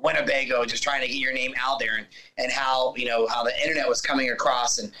 a Winnebago, just trying to get your name out there and how, how the internet was coming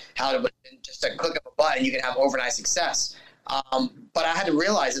across and how it was just a click of a button, you can have overnight success. But I had to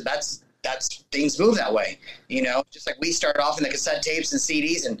realize that that's things move that way, just like we started off in the cassette tapes and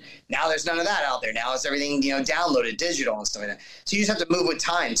CDs, and now there's none of that out there. Now it's everything, downloaded, digital and stuff like that. So you just have to move with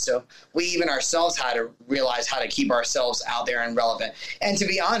time. So we even ourselves had to realize how to keep ourselves out there and relevant. And to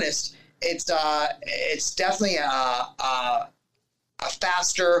be honest, it's definitely a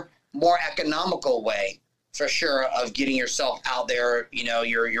faster, more economical way for sure of getting yourself out there,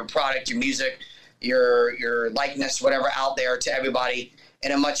 your product, your music, your likeness, whatever out there to everybody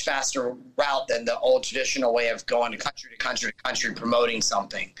in a much faster route than the old traditional way of going to country to country to country promoting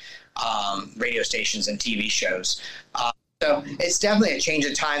something, radio stations and TV shows. So it's definitely a change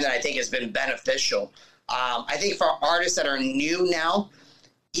of time that I think has been beneficial. I think for artists that are new now,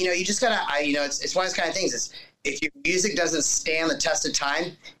 you just gotta, it's one of those kind of things. It's, if your music doesn't stand the test of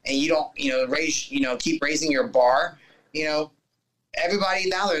time and you don't, keep raising your bar, everybody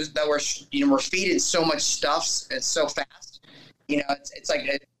now we're feeding so much stuff. It's so fast, it's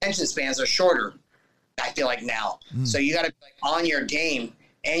like attention spans are shorter. I feel like now. So you got to be on your game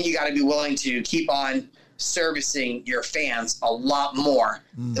and you got to be willing to keep on servicing your fans a lot more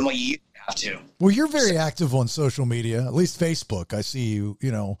than what you used to have to. Well, you're very active on social media, at least Facebook. I see you,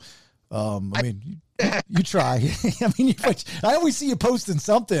 you try. I always see you posting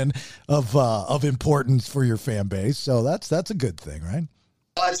something of importance for your fan base. So that's a good thing, right?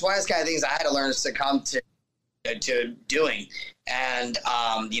 Well, it's one of those kind of things I had to learn to succumb to doing. And,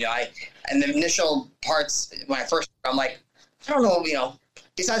 in the initial parts, when I first, I'm like, I don't know,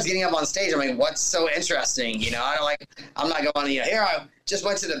 besides getting up on stage, what's so interesting? I'm not going, here, I just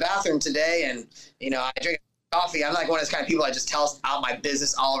went to the bathroom today and, I drink coffee. I'm like one of those kind of people I just tell out my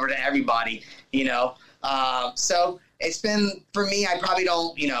business all over to everybody, so it's been, for me, I probably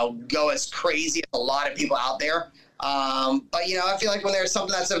don't, go as crazy as a lot of people out there. But, I feel like when there's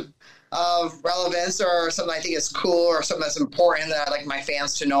something that's of relevance or something I think is cool or something that's important that I'd like my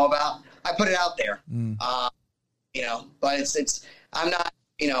fans to know about, I put it out there. But it's I'm not,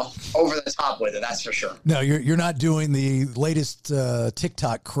 over the top with it. That's for sure. No, you're not doing the latest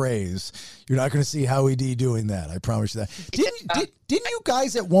TikTok craze. You're not going to see Howie D doing that. I promise you that. Didn't you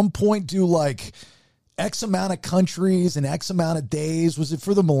guys at one point do like X amount of countries and X amount of days? Was it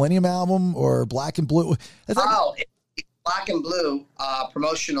for the Millennium album or Black and Blue? It's Black and Blue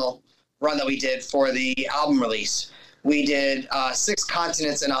promotional run that we did for the album release. We did 6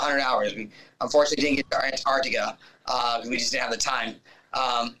 continents in 100 hours. We unfortunately didn't get to Antarctica. We just didn't have the time.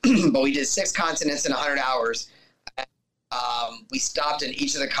 But we did 6 continents in 100 hours. We stopped in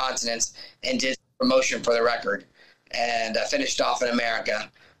each of the continents and did promotion for the record and finished off in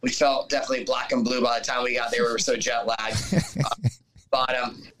America. we felt definitely black and blue by the time we got there. We were so jet lagged.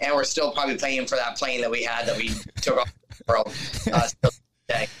 And we're still probably paying for that plane that we had that we took off the world still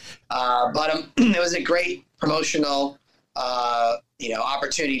today. It was a great promotional,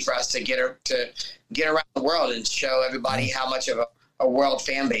 opportunity for us to get around the world and show everybody how much of a world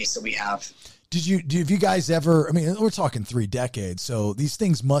fan base that we have. Have you guys ever, I mean, we're talking 3 decades, so these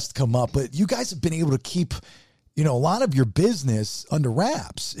things must come up, but you guys have been able to keep, a lot of your business under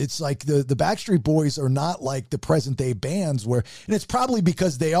wraps. It's like the Backstreet Boys are not like the present day bands and it's probably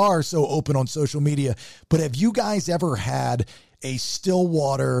because they are so open on social media, but have you guys ever had a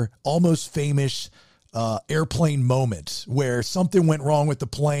Stillwater, almost famous airplane moment where something went wrong with the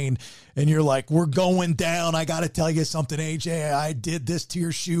plane and you're like, we're going down. I got to tell you something, AJ, I did this to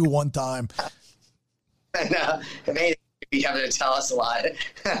your shoe one time. No, maybe you have to tell us a lot.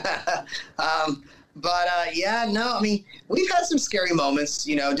 I mean, we've had some scary moments,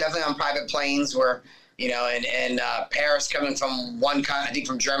 definitely on private planes where, in Paris, coming from I think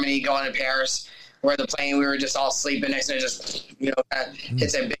from Germany going to Paris, where the plane, we were just all sleeping next to it, just, kind of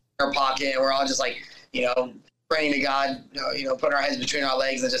hits a big air pocket, and we're all just like, praying to God, putting our heads between our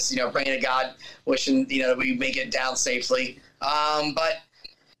legs and just, praying to God, wishing, that we make it down safely. But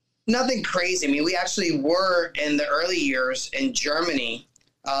nothing crazy. I mean, we actually were in the early years in Germany.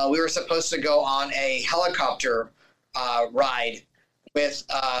 We were supposed to go on a helicopter ride with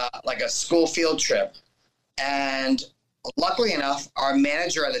like a school field trip. And luckily enough, our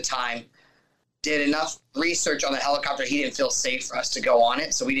manager at the time did enough research on the helicopter. He didn't feel safe for us to go on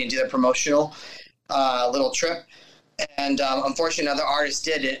it. So we didn't do the promotional little trip. And unfortunately, another artist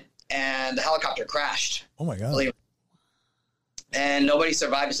did it, and the helicopter crashed. Oh, my God. And nobody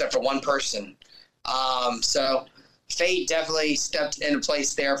survived except for one person. So fate definitely stepped into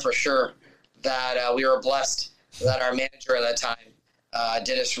place there for sure, that we were blessed that our manager at that time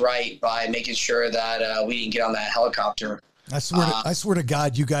did us right by making sure that we didn't get on that helicopter. I swear to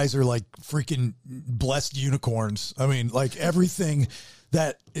God, you guys are like freaking blessed unicorns. I mean, like everything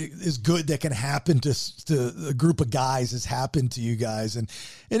that is good that can happen to a group of guys has happened to you guys. And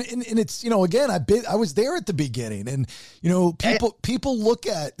it's, again, I was there at the beginning, and, people look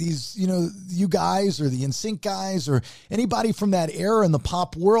at these, you guys or the NSYNC guys or anybody from that era in the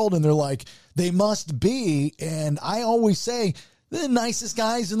pop world, and they're like, they must be. And I always say, they're the nicest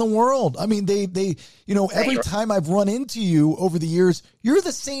guys in the world. I mean, they every time I've run into you over the years, you're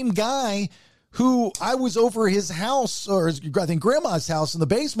the same guy who I was over his house, or I think grandma's house in the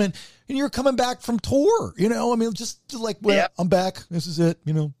basement, and you're coming back from tour, I mean, just like, well, yeah. I'm back. This is it.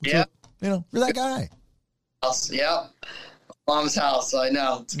 You're that guy. Yeah. Mom's house. I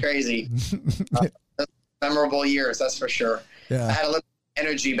know. It's crazy. Memorable years. That's for sure. Yeah. I had a little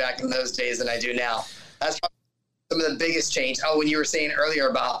energy back in those days than I do now. That's probably some of the biggest change. Oh, when you were saying earlier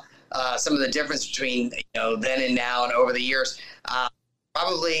about some of the difference between, then and now and over the years,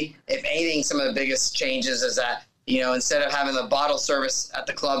 probably, if anything, some of the biggest changes is that, instead of having the bottle service at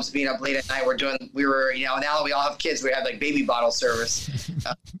the clubs, being up late at night, now that we all have kids, we have like baby bottle service.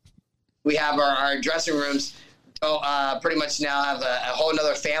 We have our dressing rooms pretty much now have a whole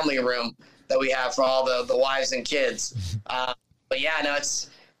nother family room that we have for all the wives and kids. But yeah, no, it's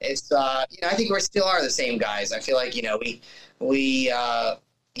I think we still are the same guys. I feel like, we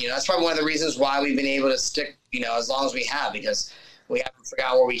that's probably one of the reasons why we've been able to stick, as long as we have, because we haven't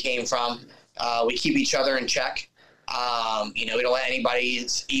forgot where we came from. We keep each other in check. We don't let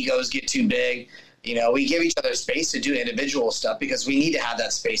anybody's egos get too big. We give each other space to do individual stuff because we need to have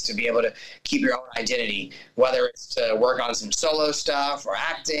that space to be able to keep your own identity, whether it's to work on some solo stuff or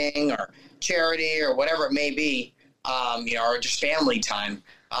acting or charity or whatever it may be, or just family time.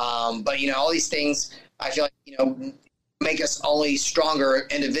 But all these things, I feel like, make us only stronger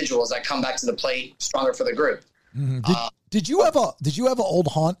individuals that come back to the plate stronger for the group. Mm-hmm. Did you have an old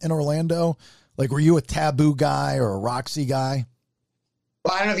haunt in Orlando? Like, were you a Taboo guy or a Roxy guy?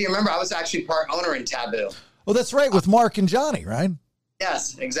 Well, I don't know if you remember, I was actually part owner in Taboo. Oh, that's right, with Mark and Johnny, right?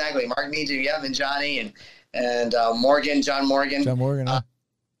 Yes, exactly. Mark Niju, and Johnny, and Morgan, John Morgan. John Morgan,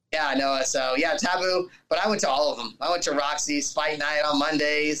 Yeah, I know. So, yeah, Taboo, but I went to all of them. I went to Roxy's Fight Night on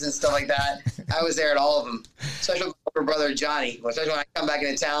Mondays and stuff like that. I was there at all of them, especially with my brother Johnny. Especially when I come back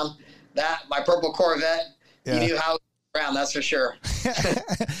into town, my purple Corvette, you knew how around, that's for sure.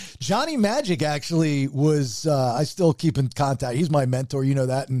 Johnny Magic actually was, I still keep in contact. He's my mentor,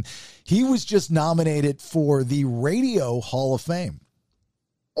 that. And he was just nominated for the Radio Hall of Fame.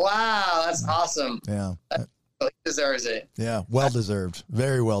 Wow, that's awesome. Yeah. He deserves it. Yeah, well-deserved.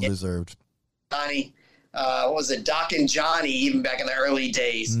 Very well-deserved. Johnny, what was it? Doc and Johnny, even back in the early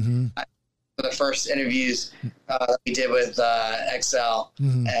days. Mm-hmm. of the first interviews that we did with XL.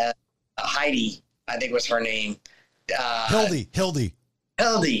 And Heidi, I think was her name. Hildy. Hildy,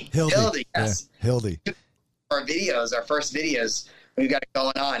 yes. Yeah, Hildy. Our first videos, we've got it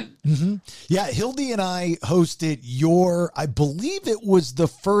going on. Yeah, Hildy and I hosted I believe it was the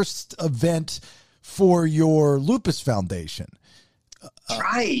first event for your Lupus Foundation.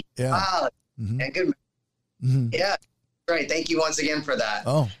 Right. Yeah. Wow. Yeah, good. Yeah. Great. Thank you once again for that.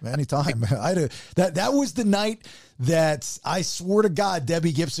 Oh, anytime. That was the night that I swore to God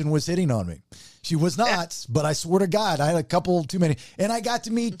Debbie Gibson was hitting on me. She was not, but I swear to God, I had a couple too many. And I got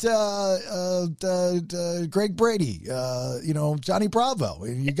to meet Greg Brady, Johnny Bravo.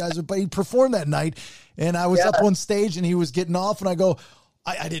 You guys performed that night. And I was up on stage and he was getting off and I go,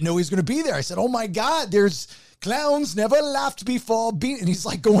 I didn't know he was going to be there. I said, oh my God, there's clowns never laughed before. And he's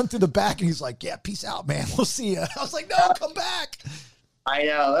like going through the back and he's like, yeah, peace out, man. We'll see you. I was like, no, come back. I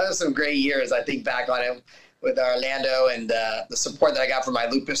know. That was some great years. I think back on it with Orlando and the support that I got from my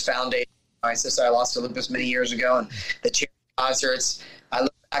Lupus Foundation. My sister, I lost to lupus many years ago, and the charity concerts. I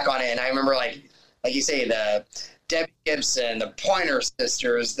look back on it, and I remember, like you say, the Debbie Gibson, the Pointer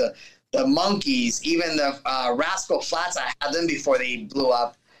Sisters, the Monkees, even the Rascal Flatts. I had them before they blew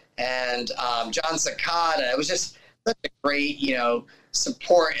up, and John Cicada. It was just such a great,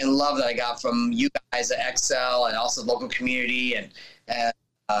 support and love that I got from you guys at XL and also the local community, and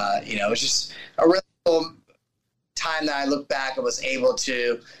it was just a really cool time that I look back and was able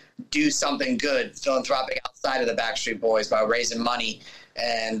to do something good, philanthropic outside of the Backstreet Boys by raising money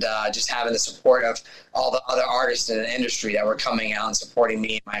and just having the support of all the other artists in the industry that were coming out and supporting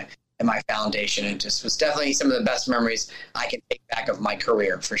me and my foundation. It just was definitely some of the best memories I can take back of my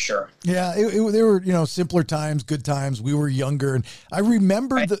career for sure. Yeah, there were, simpler times, good times. We were younger. And I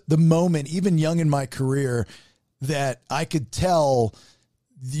remember the moment, even young in my career, that I could tell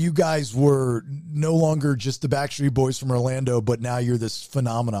you guys were no longer just the Backstreet Boys from Orlando, but now you're this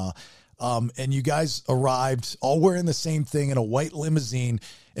phenomena. And you guys arrived all wearing the same thing in a white limousine.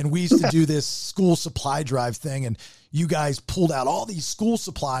 And we used to do this school supply drive thing. And you guys pulled out all these school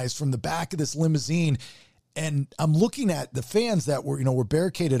supplies from the back of this limousine. And I'm looking at the fans that were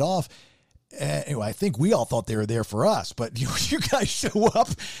barricaded off. Anyway, I think we all thought they were there for us, but you guys show up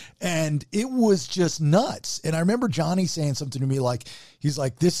and it was just nuts. And I remember Johnny saying something to me he's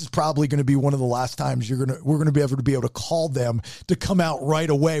like, this is probably going to be one of the last times we're going to be able to call them to come out right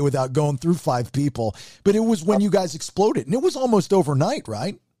away without going through 5 people. But it was when you guys exploded, and it was almost overnight,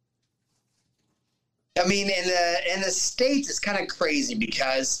 right? I mean, in the States, it's kind of crazy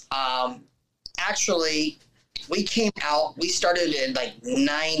because actually we came out, we started in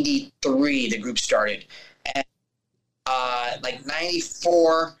 93, the group started. And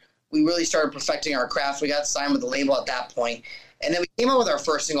 94, we really started perfecting our craft. We got signed with the label at that point. And then we came out with our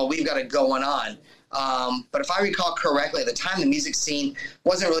first single, We've Got It Going On. But if I recall correctly, at the time, the music scene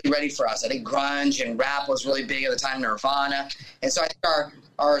wasn't really ready for us. I think grunge and rap was really big at the time, Nirvana. And so I think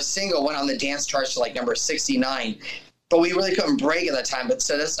our single went on the dance charts to number 69. But we really couldn't break at that time. But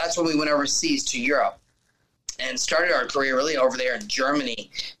so that's when we went overseas to Europe and started our career really over there in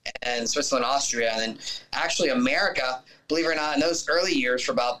Germany and Switzerland, Austria. And then actually America, believe it or not, in those early years,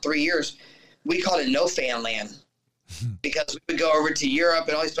 for about 3 years, we called it No Fan Land. Because we would go over to Europe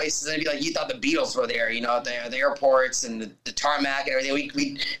and all these places, and it'd be like you thought the Beatles were there, the airports and the tarmac and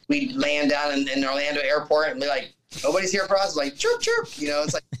everything. We'd land down in Orlando airport and be like, nobody's here for us. Like, chirp, chirp.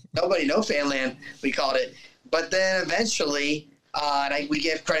 It's like nobody, no fan land, we called it. But then eventually, we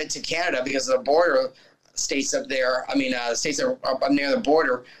give credit to Canada because of the border states up there. I mean, states that are up near the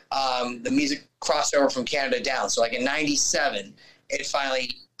border, the music crossed over from Canada down. So in 97, it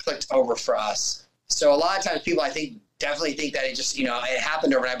finally clicked over for us. So a lot of times people, I think, definitely think that it just, it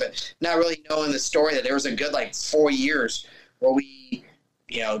happened overnight, but not really knowing the story that there was a good 4 years where we,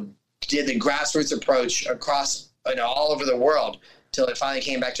 did the grassroots approach across, all over the world till it finally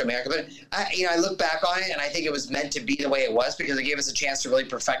came back to America. But I look back on it and I think it was meant to be the way it was because it gave us a chance to really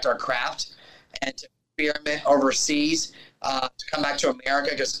perfect our craft and to experiment overseas, to come back to America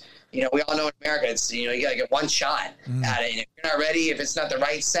because, we all know in America, it's, you got to get one shot at it. And if you're not ready, if it's not the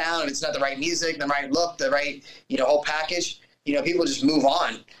right sound, if it's not the right music, the right look, the right, whole package, people just move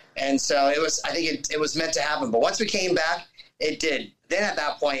on. And so I think it was meant to happen. But once we came back, it did. Then at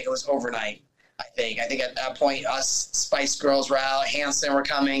that point, it was overnight, I think. I think at that point, us Spice Girls were out, Hanson were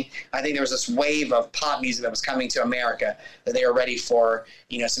coming. I think there was this wave of pop music that was coming to America that they were ready for,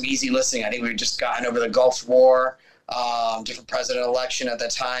 some easy listening. I think we had just gotten over the Gulf War, different president election at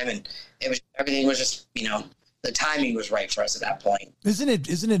that time, and everything was just, the timing was right for us at that point. Isn't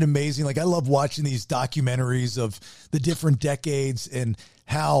it amazing? I love watching these documentaries of the different decades and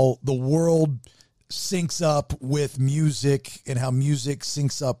how the world syncs up with music and how music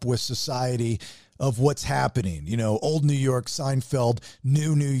syncs up with society of what's happening. You know, old New York, Seinfeld,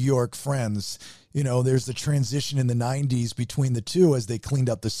 new New York, Friends. You know, there's the transition in the 90s between the two as they cleaned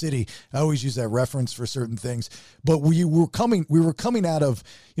up the city. I always use that reference for certain things. But we were coming out of,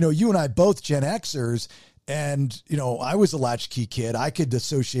 you know, you and I both Gen Xers. And, you know, I was a latchkey kid. I could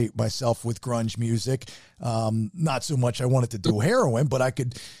associate myself with grunge music. Not so much I wanted to do heroin, but I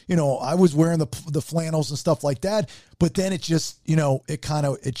could, you know, I was wearing the flannels and stuff like that. But then it just, you know,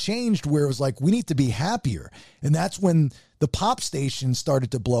 it changed where it was like, we need to be happier. And that's when the pop station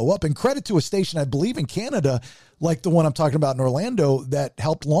started to blow up. And credit to a station, I believe in Canada, like the one I'm talking about in Orlando, that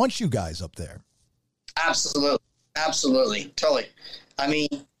helped launch you guys up there. Absolutely. Absolutely. Totally. I mean,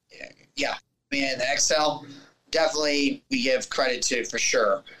 yeah. I mean, the XL, definitely we give credit to for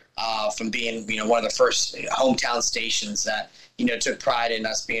sure, from being, you know, one of the first hometown stations that, you know, took pride in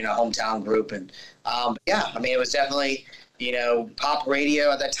us being a hometown group. And yeah, I mean, it was definitely, you know, pop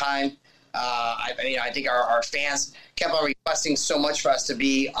radio at that time. I think our fans kept on requesting so much for us to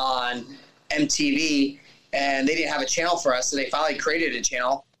be on MTV, and they didn't have a channel for us, so they finally created a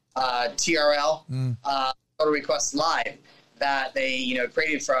channel, TRL, Total Request Live, that they, you know,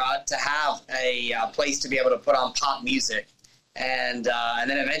 created for to have a place to be able to put on pop music, and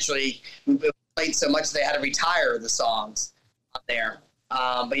then eventually it played so much they had to retire the songs on there.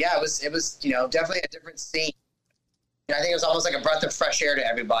 But yeah, it was you know, definitely a different scene. And I think it was almost like a breath of fresh air to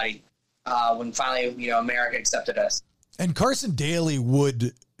everybody when finally, you know, America accepted us. And Carson Daly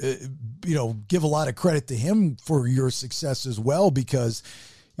would, you know, give a lot of credit to him for your success as well, because,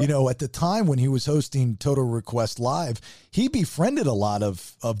 you know, at the time when he was hosting Total Request Live, he befriended a lot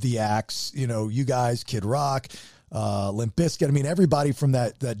of the acts, you know, you guys, Kid Rock, Limp Bizkit. I mean, everybody from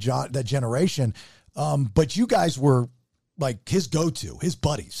that generation. But you guys were like his go-to, his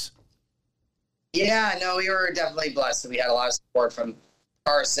buddies. Yeah, no, we were definitely blessed. We had a lot of support from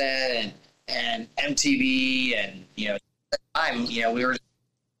Carson and MTV, and, you know, at the time, you know,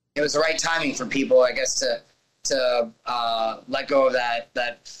 it was the right timing for people, I guess, to let go of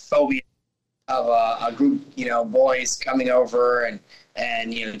that phobia of a group, you know, boys coming over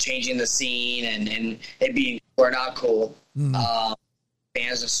and you know, changing the scene and it being cool or not cool.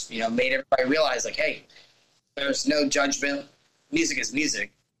 Fans just, you know, made everybody realize, like, hey, there's no judgment. Music is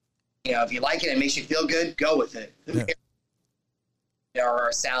music. You know, if you like it and it makes you feel good, go with it. Yeah.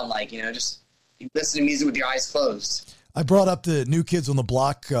 Or sound like, you know, just you listen to music with your eyes closed. I brought up the New Kids on the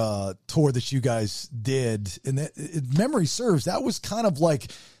Block tour that you guys did, and if memory serves, that was kind of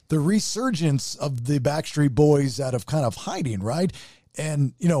like the resurgence of the Backstreet Boys out of kind of hiding, right?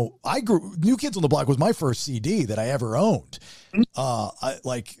 And, you know, New Kids on the Block was my first CD that I ever owned.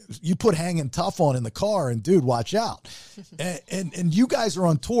 You put Hangin' Tough on in the car and, dude, watch out. and you guys are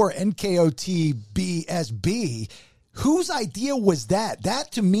on tour, NKOTBSB. Whose idea was that?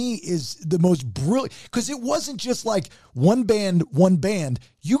 That to me is the most brilliant, because it wasn't just like one band.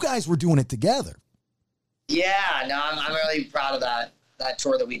 You guys were doing it together. Yeah, no, I'm really proud of that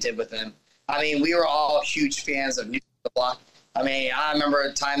tour that we did with them. I mean, we were all huge fans of New Kids on the Block. I mean, I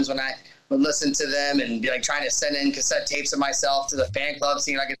remember times when I would listen to them and be like trying to send in cassette tapes of myself to the fan club,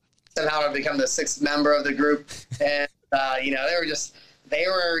 seeing I could somehow become the sixth member of the group. And, you know, they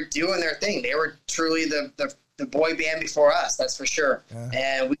were doing their thing. They were truly the boy band before us, that's for sure. Yeah.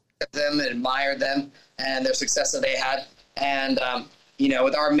 And we looked at them and admired them and their success that they had. And, you know,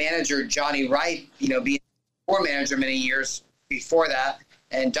 with our manager, Johnny Wright, you know, being a tour manager many years before that,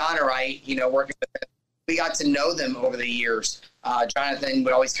 and Donna Wright, you know, working with them, we got to know them over the years. Jonathan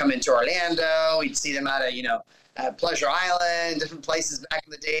would always come into Orlando. We'd see them at at Pleasure Island, different places back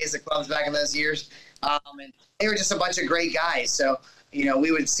in the days, the clubs back in those years. And they were just a bunch of great guys. So, you know,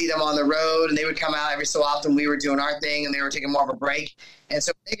 we would see them on the road, and they would come out every so often. We were doing our thing, and they were taking more of a break. And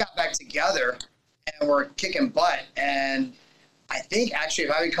so they got back together and were kicking butt. And I think, actually,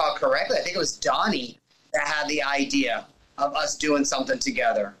 if I recall correctly, I think it was Donnie that had the idea of us doing something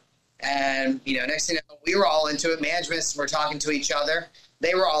together. And, you know, next thing you know, we were all into it. Managements were talking to each other.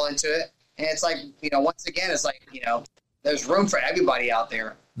 They were all into it. And it's like, you know, once again, it's like, you know, there's room for everybody out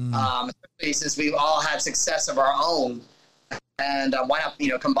there. Especially since we've all had success of our own. And why not, you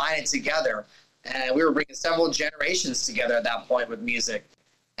know, combine it together? And we were bringing several generations together at that point with music.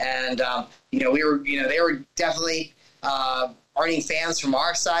 And, you know, they were definitely earning fans from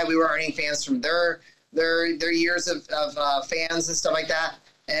our side. We were earning fans from their years of fans and stuff like that.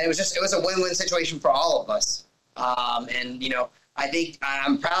 And it was a win-win situation for all of us. And, you know, I think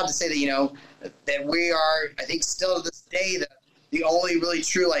I'm proud to say that, you know, that we are, I think still to this day, the only really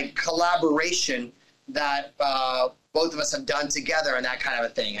true, like, collaboration that both of us have done together and that kind of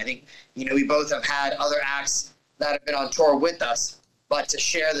a thing. I think, we both have had other acts that have been on tour with us, but to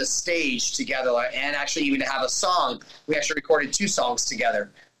share the stage together and actually even to have a song, we actually recorded 2 songs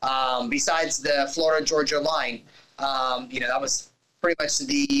together. Besides the Florida-Georgia line, that was pretty much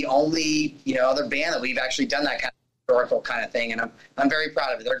the only, other band that we've actually done that kind of historical kind of thing. And I'm very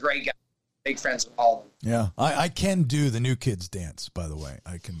proud of it. They're great guys. Big friends with all of them. Yeah, I can do the New Kids dance, by the way.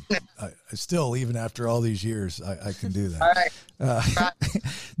 I can. I still, even after all these years, I can do that. All right.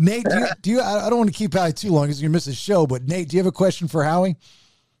 Nate, do you? I don't want to keep Howie too long because you're going to miss his show. But Nate, do you have a question for Howie?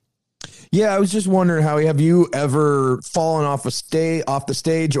 Yeah, I was just wondering, Howie, have you ever fallen off the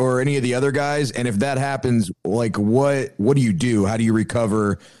stage or any of the other guys? And if that happens, like what do you do? How do you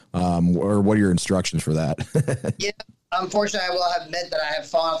recover? Or what are your instructions for that? Yeah, unfortunately, I will admit that I have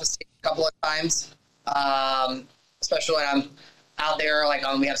fallen off the stage a couple of times, especially when I'm out there. Like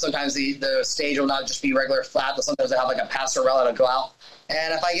we have sometimes the stage will not just be regular flat, but sometimes I have like a passerella to go out.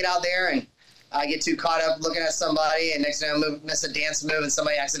 And if I get out there and I get too caught up looking at somebody, and next thing I miss a dance move and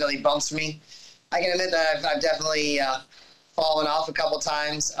somebody accidentally bumps me, I can admit that I've definitely fallen off a couple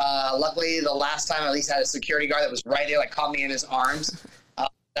times. Luckily, the last time I at least had a security guard that was right there, like caught me in his arms.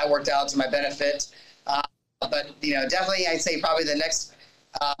 That worked out to my benefit. But, definitely I'd say probably the next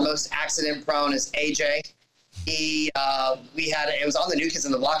most accident prone is AJ. It was on the New Kids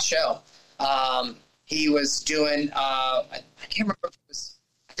on the Block show. He was doing, I can't remember if it was,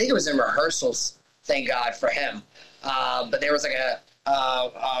 I think it was in rehearsals, thank God for him. But there was like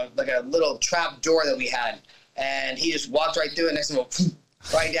a little trap door that we had, and he just walked right through it, next to him,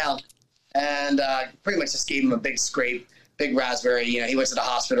 right down, and pretty much just gave him a big scrape, big raspberry. He went to the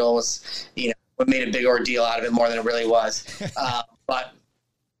hospital, made a big ordeal out of it more than it really was. But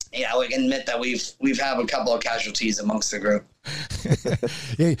yeah, we can admit that we've had a couple of casualties amongst the group.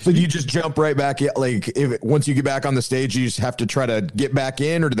 So you just jump right back in, like once you get back on the stage, you just have to try to get back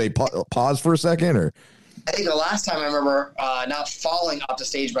in, or do they pause for a second? Or I think the last time I remember not falling off the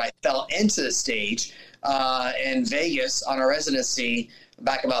stage, but I fell into the stage in Vegas on a residency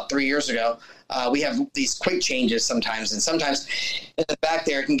back about 3 years ago. We have these quick changes sometimes, and sometimes in the back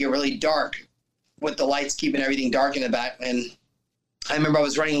there it can get really dark with the lights keeping everything dark in the back. And I remember I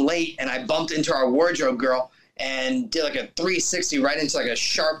was running late and I bumped into our wardrobe girl and did like a 360 right into like a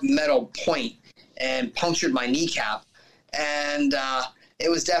sharp metal point and punctured my kneecap. And it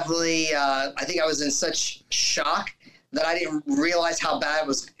was definitely, I think I was in such shock that I didn't realize how bad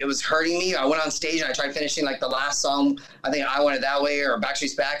it was hurting me. I went on stage and I tried finishing like the last song. I think I Want It That Way or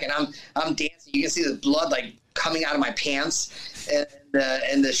Backstreet's Back. And I'm dancing. You can see the blood like coming out of my pants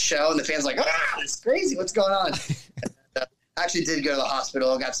in the show. And the fans are like, it's crazy. What's going on? I actually did go to the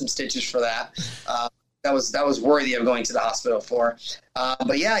hospital. Got some stitches for that. That was worthy of going to the hospital for.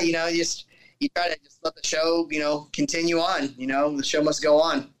 But yeah, you try to just let the show, continue on. The show must go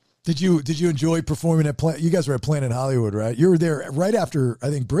on. Did you enjoy performing at You guys were at Planet Hollywood, right? You were there right after, I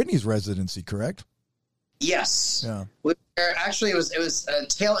think, Britney's residency, correct? Yes. Yeah. Actually, it was a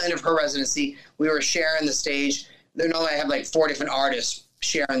tail end of her residency. We were sharing the stage. Normally I have like 4 different artists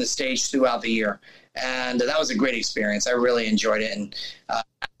sharing the stage throughout the year. And that was a great experience. I really enjoyed it. And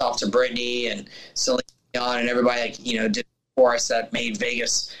off to Brittany and Celine Dion and everybody, did for us that made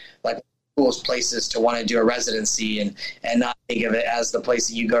Vegas like the coolest places to want to do a residency and not think of it as the place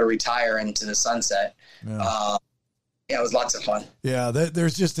that you go to retire into the sunset. Yeah. It was lots of fun. Yeah,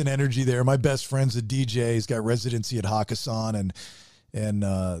 there's just an energy there. My best friend's a DJ. He's got residency at Hakkasan and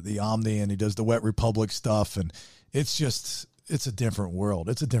the Omni, and he does the Wet Republic stuff. And it's a different world.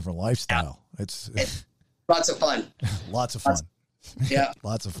 It's a different lifestyle. Yeah. It's lots of fun. Lots of fun. Yeah.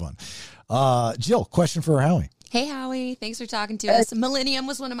 Lots of fun. Jill, question for Howie. Hey, Howie. Thanks for talking to us. Millennium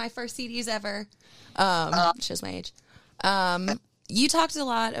was one of my first CDs ever. Shows my age. You talked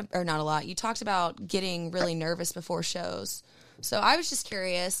you talked about getting really nervous before shows. So I was just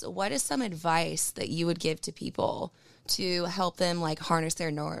curious, what is some advice that you would give to people to help them like harness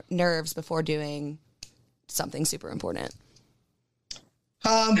their nerves before doing something super important?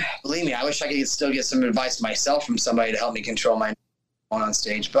 Believe me, I wish I could still get some advice myself from somebody to help me control my on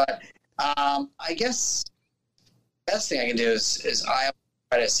stage. But I guess the best thing I can do is I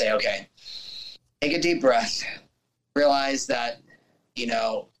try to say, okay, take a deep breath, realize that,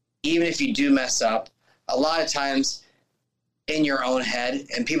 even if you do mess up, a lot of times in your own head,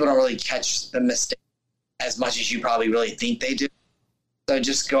 and people don't really catch the mistake as much as you probably really think they do. So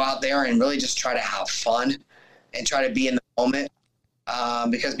just go out there and really just try to have fun and try to be in the moment.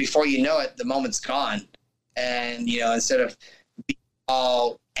 Because before you know it, the moment's gone. And, instead of being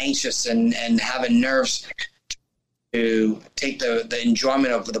all anxious and having nerves to take the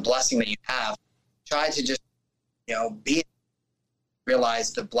enjoyment of the blessing that you have, try to just,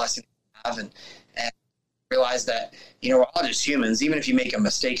 realize the blessing we have and realize that, we're all just humans. Even if you make a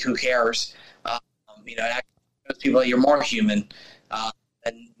mistake, who cares? Those people, you're more human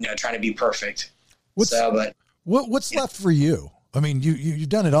than, trying to be perfect. What's left for you? I mean, you've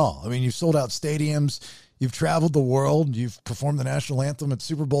done it all. I mean, you've sold out stadiums, you've traveled the world, you've performed the national anthem at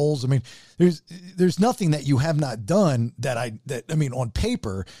Super Bowls. I mean, there's nothing that you have not done that on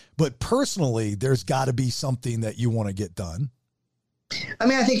paper, but personally, there's got to be something that you want to get done. I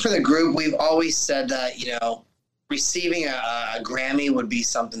mean, I think for the group, we've always said that, receiving a Grammy would be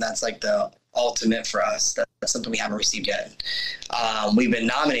something that's like the ultimate for us. That's something we haven't received yet. We've been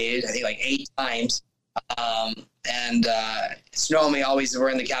nominated, I think, like 8 times. And it's normally always we're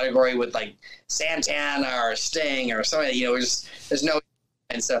in the category with like Santana or Sting or something, there's no,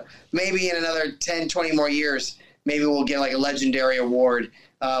 and so maybe in another 10, 20 more years, maybe we'll get like a legendary award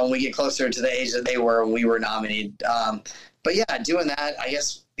when we get closer to the age that they were when we were nominated. But yeah, doing that, I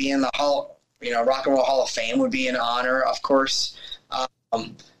guess being in the Rock and Roll Hall of Fame would be an honor, of course. But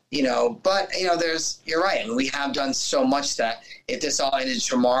you're right. I mean, we have done so much that if this all ended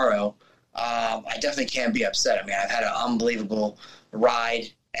tomorrow, I definitely can't be upset. I mean, I've had an unbelievable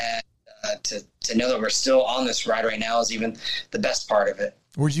ride, and to know that we're still on this ride right now is even the best part of it.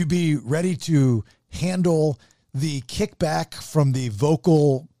 Would you be ready to handle the kickback from the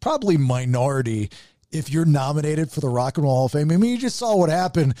vocal, probably minority, if you're nominated for the Rock and Roll Hall of Fame? I mean, you just saw what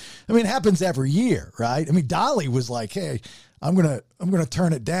happened. I mean, it happens every year, right? I mean, Dolly was like, hey, I'm gonna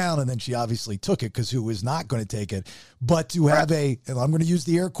turn it down, and then she obviously took it because who was not going to take it? But to have and I'm going to use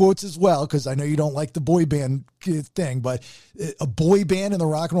the air quotes as well because I know you don't like the boy band thing, but a boy band in the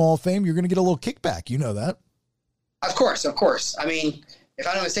Rock and Roll Hall of Fame, you're going to get a little kickback. You know that? Of course. I mean, if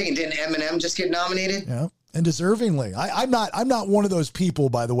I'm not mistaken, didn't Eminem just get nominated? Yeah, and deservingly. I'm not one of those people,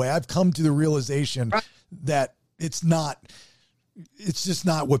 by the way. I've come to the realization that it's just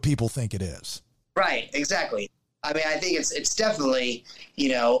not what people think it is. Right. Exactly. I mean, I think it's definitely,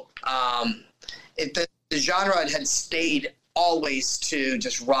 the genre had stayed always to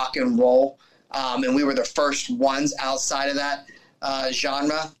just rock and roll. And we were the first ones outside of that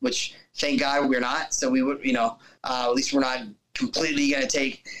genre, which thank God we're not. So we would, at least we're not completely going to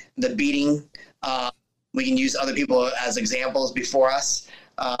take the beating. We can use other people as examples before us.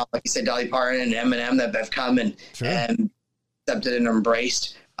 Like you said, Dolly Parton and Eminem that have come and accepted and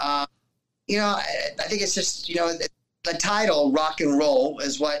embraced. I think it's just, the title rock and roll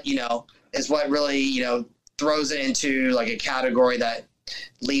is what really, throws it into like a category that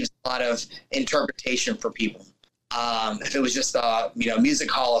leaves a lot of interpretation for people. If it was just Music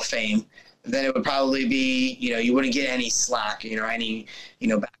Hall of Fame, then it would probably be, you wouldn't get any slack, any,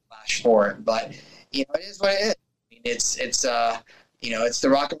 backlash for it. But, it is what it is. I mean, it's the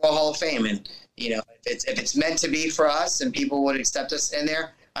Rock and Roll Hall of Fame. And, if it's meant to be for us and people would accept us in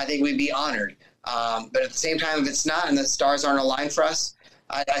there, I think we'd be honored. But at the same time, if it's not and the stars aren't aligned for us,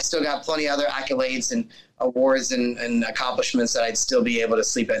 I still got plenty of other accolades and awards and accomplishments that I'd still be able to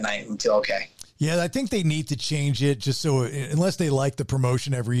sleep at night and feel okay. Yeah, I think they need to change it just so, unless they like the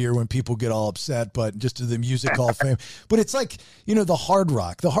promotion every year when people get all upset, but just to the Music Hall of Fame. But it's like, the Hard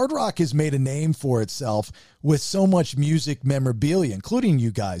Rock. The Hard Rock has made a name for itself with so much music memorabilia, including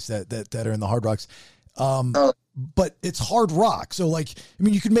you guys that are in the Hard Rocks. But it's hard rock. So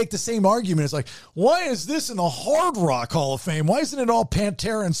you could make the same argument. It's like, why is this in the Hard Rock Hall of Fame? Why isn't it all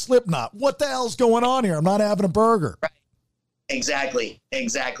Pantera and Slipknot? What the hell's going on here? I'm not having a burger. Right. Exactly.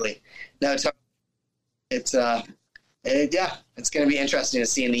 No, it's going to be interesting to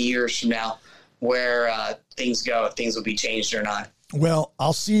see in the years from now where things go, if things will be changed or not. Well,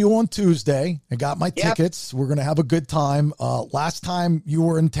 I'll see you on Tuesday. I got my tickets. We're going to have a good time. Last time you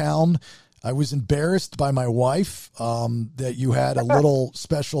were in town, I was embarrassed by my wife that you had a little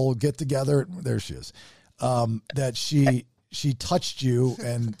special get together. There she is. That she touched you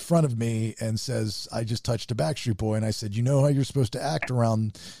in front of me and says, I just touched a Backstreet Boy. And I said, you know how you're supposed to act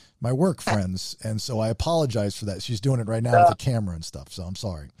around my work friends. And so I apologize for that. She's doing it right now with the camera and stuff. So I'm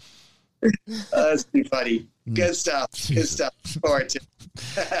sorry. That's too funny. Good stuff. Good stuff. Forward to.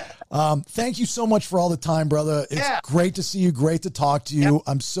 Thank you so much for all the time, brother. It's great to see you. Great to talk to you.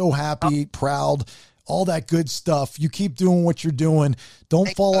 I'm so happy, proud, all that good stuff. You keep doing what you're doing. Don't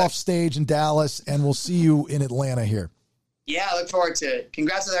fall off stage in Dallas, and we'll see you in Atlanta here. Yeah, I look forward to it.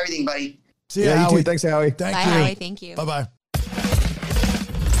 Congrats with everything, buddy. See you, Howie. You too. Thanks, Howie. Thank Bye, you. Howie. Thank you. Bye-bye.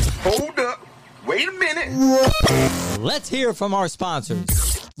 Hold up. Wait a minute. Let's hear from our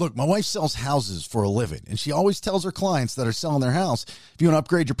sponsors. Look, my wife sells houses for a living, and she always tells her clients that are selling their house, if you want to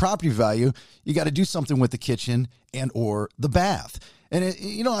upgrade your property value, you got to do something with the kitchen and or the bath. And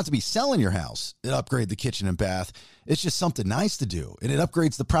you don't have to be selling your house to upgrade the kitchen and bath. It's just something nice to do, and it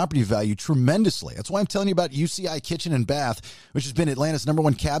upgrades the property value tremendously. That's why I'm telling you about UCI Kitchen and Bath, which has been Atlanta's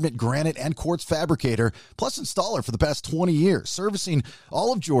 #1 cabinet, granite, and quartz fabricator, plus installer for the past 20 years, servicing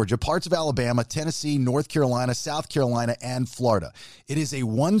all of Georgia, parts of Alabama, Tennessee, North Carolina, South Carolina, and Florida. It is a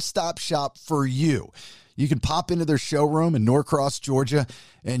one-stop shop for you. You can pop into their showroom in Norcross, Georgia,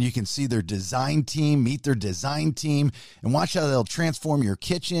 and you can see their design team, meet their design team, and watch how they'll transform your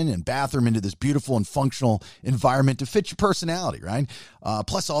kitchen and bathroom into this beautiful and functional environment to fit your personality, right?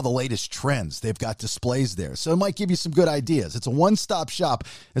 Plus all the latest trends. They've got displays there, so it might give you some good ideas. It's a one-stop shop.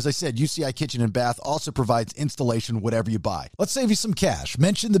 As I said, UCI Kitchen and Bath also provides installation, whatever you buy. Let's save you some cash.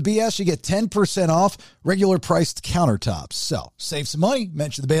 Mention the BS, you get 10% off regular priced countertops. So save some money.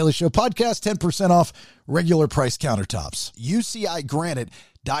 Mention the Bailey Show podcast, 10% off regular price countertops.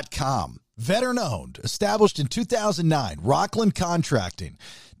 UCIGranite.com. Veteran owned, established in 2009, Rockland Contracting.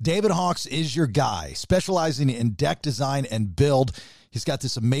 David Hawks is your guy, specializing in deck design and build. He's got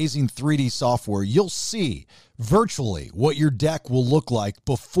this amazing 3D software. You'll see virtually what your deck will look like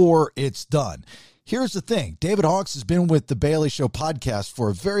before it's done. Here's the thing. David Hawks has been with the Bailey Show podcast for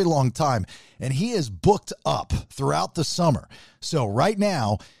a very long time, and he is booked up throughout the summer. So right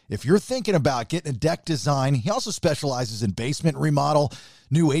now, if you're thinking about getting a deck design, he also specializes in basement remodel,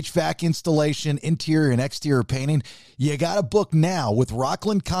 new HVAC installation, interior and exterior painting. You got to book now with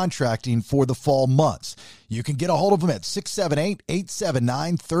Rockland Contracting for the fall months. You can get a hold of him at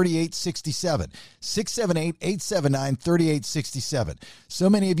 678-879-3867. 678-879-3867. So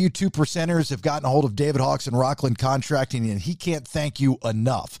many of you 2%ers have gotten a hold of David Hawks and Rockland Contracting, and he can't thank you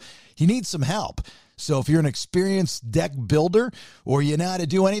enough. He needs some help. So if you're an experienced deck builder or you know how to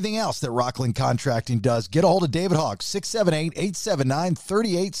do anything else that Rockland Contracting does, get a hold of David Hawks,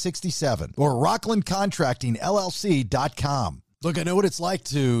 678-879-3867 or rocklandcontractingllc.com. Look, I know what it's like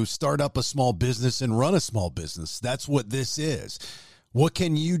to start up a small business and run a small business. That's what this is. What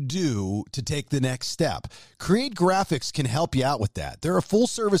can you do to take the next step? Create Graphics can help you out with that. They're a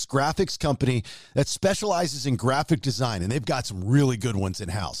full-service graphics company that specializes in graphic design, and they've got some really good ones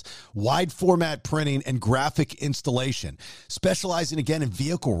in-house. Wide format printing and graphic installation. Specializing, again, in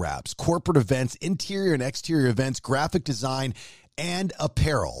vehicle wraps, corporate events, interior and exterior events, graphic design, and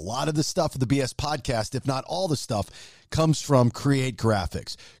apparel. A lot of the stuff of the BS podcast, if not all the stuff, comes from Create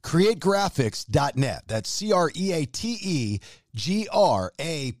Graphics. CreateGraphics.net. That's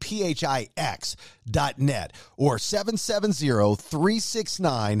CreateGraphics.net or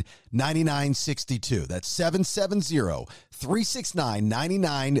 770-369-9962. That's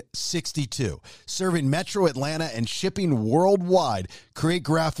 770-369-9962. Serving Metro Atlanta and shipping worldwide. Create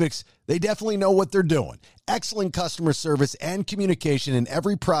Graphics, they definitely know what they're doing. Excellent customer service and communication in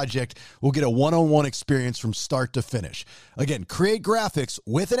every project. Will get a one-on-one experience from start to finish. Again, Create Graphics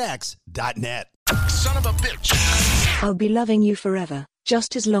with an X.net. Son of a bitch. I'll be loving you forever,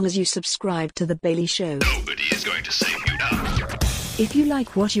 just as long as you subscribe to The Bailey Show. Nobody is going to save you now. If you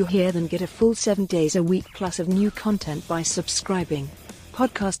like what you hear, then get a full 7 days a week plus of new content by subscribing.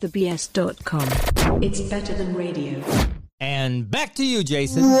 PodcastTheBS.com. It's better than radio. And back to you,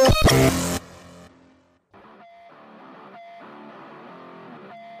 Jason.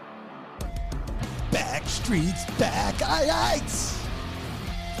 Back streets, back, ice.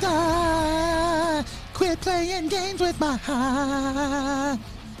 Quit playing games with my heart.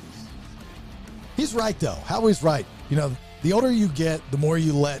 He's right, though. Howie's right. You know, the older you get, the more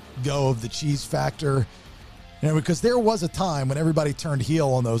you let go of the cheese factor. You know, because there was a time when everybody turned heel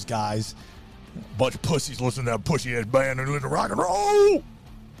on those guys. Bunch of pussies listening to that pussy-ass band and listen to rock and roll. You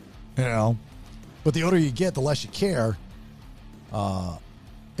know, but the older you get, the less you care. You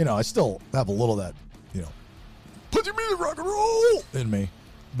know, I still have a little of that, you know, pussy music, rock and roll in me.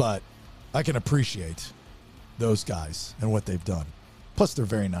 But I can appreciate those guys and what they've done. Plus, they're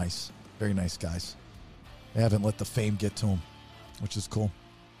very nice guys. They haven't let the fame get to them, which is cool.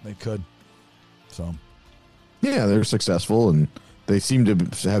 They could. So, yeah, they're successful and they seem to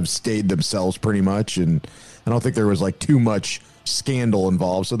have stayed themselves pretty much. And I don't think there was like too much scandal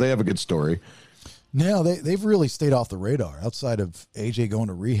involved. So they have a good story. No, they've really stayed off the radar outside of AJ going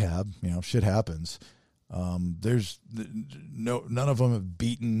to rehab. You know, shit happens. There's none of them have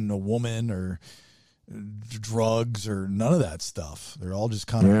beaten a woman or drugs or none of that stuff. They're all just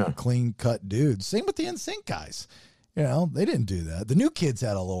kind of clean cut dudes. Same with the NSYNC guys. You know, they didn't do that. The new kids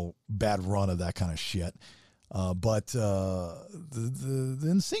had a little bad run of that kind of shit. But the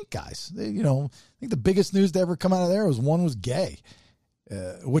NSYNC guys, they, you know, I think the biggest news to ever come out of there was one was gay,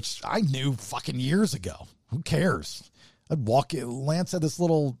 which I knew fucking years ago. Who cares? I'd walk in. Lance had this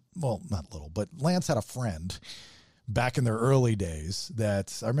little, well, not little, but Lance had a friend back in their early days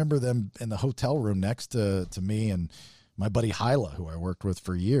that I remember them in the hotel room next to me and my buddy Hyla, who I worked with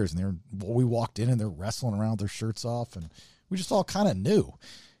for years. And we walked in and they're wrestling around with their shirts off, and we just all kind of knew.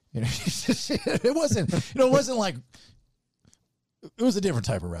 It wasn't like, it was a different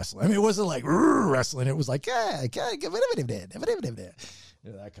type of wrestling. I mean, it wasn't like wrestling. It was like, that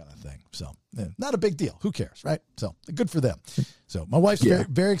kind of thing. So not a big deal. Who cares, right? So good for them. So my wife's very,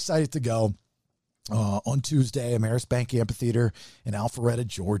 very excited to go on Tuesday, Ameris Bank Amphitheater in Alpharetta,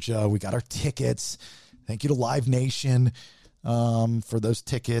 Georgia. We got our tickets. Thank you to Live Nation for those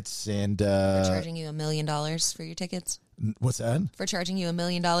tickets. And for charging you $1 million for your tickets. What's that? For charging you $1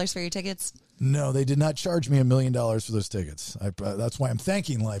 million for your tickets? No, they did not charge me $1 million for those tickets. That's why I'm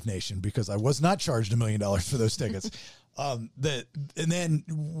thanking Live Nation, because I was not charged $1 million for those tickets. And then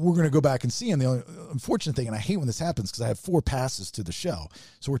we're going to go back and see him. The only unfortunate thing, and I hate when this happens because I have 4 passes to the show.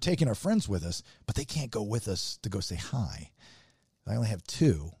 So we're taking our friends with us, but they can't go with us to go say hi. I only have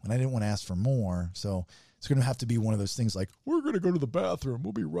 2, and I didn't want to ask for more. So it's going to have to be one of those things like, we're going to go to the bathroom.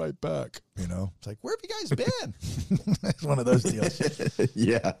 We'll be right back. It's like, where have you guys been? It's one of those deals.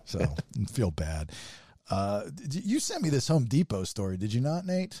 Yeah. So I feel bad. You sent me this Home Depot story. Did you not,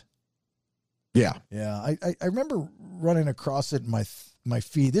 Nate? Yeah. Yeah. I remember running across it in my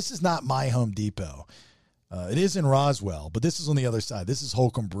feed. This is not my Home Depot. It is in Roswell, but this is on the other side. This is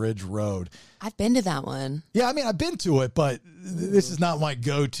Holcomb Bridge Road. I've been to that one. Yeah, I mean, I've been to it, but this is not my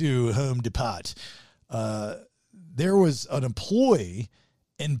go-to Home Depot. There was an employee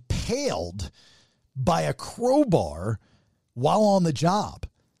impaled by a crowbar while on the job.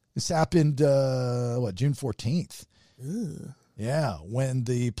 This happened, June 14th. Ooh. Yeah, when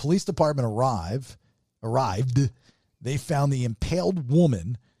the police department arrived, they found the impaled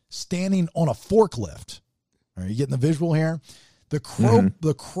woman standing on a forklift. Are you getting the visual here? The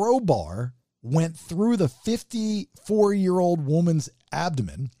crowbar went through the 54-year-old woman's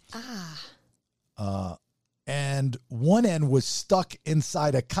abdomen. And one end was stuck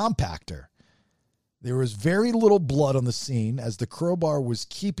inside a compactor. There was very little blood on the scene as the crowbar was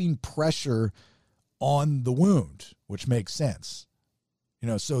keeping pressure on the wound, which makes sense.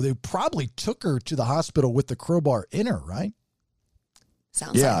 So they probably took her to the hospital with the crowbar in her, right?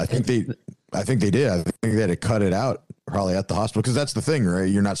 Sounds like I think they did. I think they had to cut it out probably at the hospital, because that's the thing, right?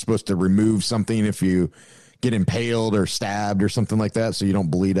 You're not supposed to remove something if you get impaled or stabbed or something like that, so you don't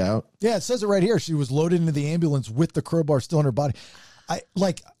bleed out. Yeah, it says it right here. She was loaded into the ambulance with the crowbar still in her body.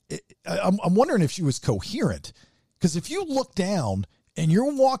 I'm wondering if she was coherent, because if you look down and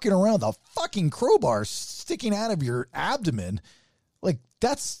you're walking around the fucking crowbar sticking out of your abdomen, like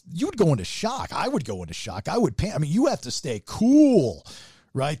you would go into shock. I would go into shock. I would panic. I mean, you have to stay cool,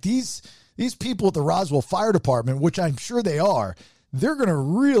 right? These people at the Roswell Fire Department, which I'm sure they are, they're going to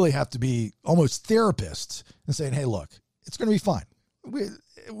really have to be almost therapists and saying, hey, look, it's going to be fine.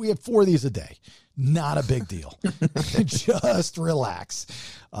 We have 4 of these a day. Not a big deal. Just relax.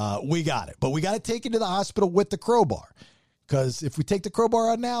 We got it. But we got to take you to the hospital with the crowbar, because if we take the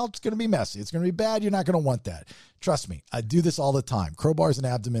crowbar out now, it's going to be messy. It's going to be bad. You're not going to want that. Trust me. I do this all the time. Crowbars and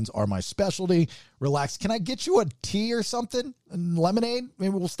abdomens are my specialty. Relax. Can I get you a tea or something? And lemonade? Maybe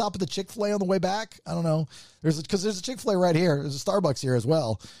we'll stop at the Chick-fil-A on the way back. I don't know. Because there's a Chick-fil-A right here. There's a Starbucks here as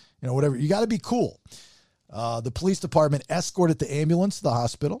well. Whatever. You got to be cool. The police department escorted the ambulance to the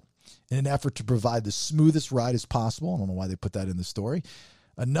hospital in an effort to provide the smoothest ride as possible. I don't know why they put that in the story.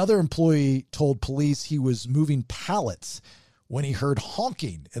 Another employee told police he was moving pallets when he heard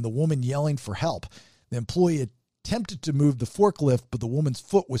honking and the woman yelling for help. The employee attempted to move the forklift, but the woman's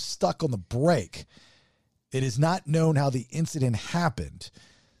foot was stuck on the brake. It is not known how the incident happened.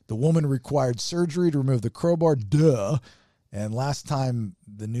 The woman required surgery to remove the crowbar. And last time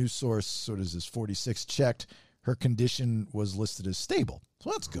the news source, so does this 46, checked, her condition was listed as stable.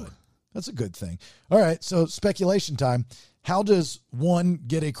 So that's good. That's a good thing. All right, so speculation time. How does one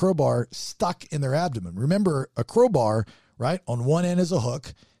get a crowbar stuck in their abdomen? Remember, a crowbar, right, on one end is a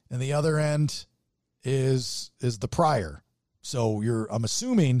hook, and the other end is the prior. So I'm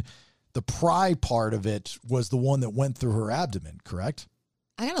assuming the pry part of it was the one that went through her abdomen, correct?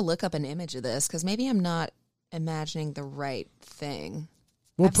 I got to look up an image of this because maybe I'm not imagining the right thing.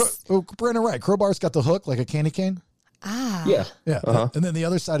 Well, Brandon, right. Crowbar's got the hook like a candy cane. Yeah. Uh-huh. And then the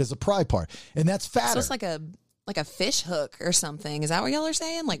other side is the pry part, and that's fatter. So it's like a fish hook or something. Is that what y'all are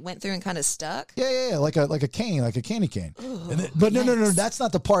saying? Like went through and kind of stuck? Yeah. Like a cane, like a candy cane. Ooh, but no. That's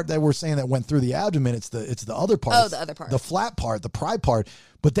not the part that we're saying that went through the abdomen. It's the other part. Oh, the other part. The flat part, the pry part.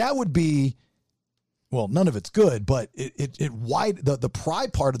 But that would be, well, none of it's good, but the pry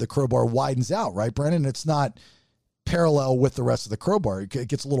part of the crowbar widens out, right, Brandon? It's not parallel with the rest of the crowbar. It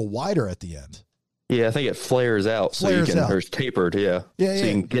gets a little wider at the end. Yeah, I think it flares out so you can, or it's tapered. Yeah. Yeah. So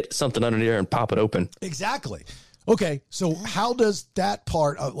you can get something under there and pop it open. Exactly. Okay. So how does that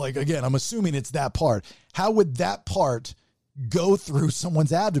part, like, again, I'm assuming it's that part. How would that part go through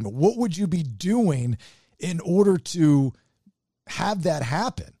someone's abdomen? What would you be doing in order to have that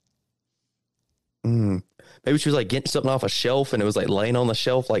happen? Maybe she was like getting something off a shelf and it was like laying on the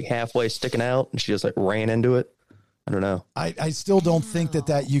shelf, like halfway sticking out, and she just like ran into it. I don't know. I still don't think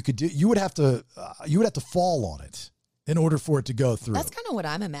that you could do. You would have to fall on it in order for it to go through. That's kind of what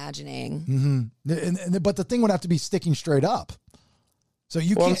I'm imagining. Mm-hmm. But the thing would have to be sticking straight up. So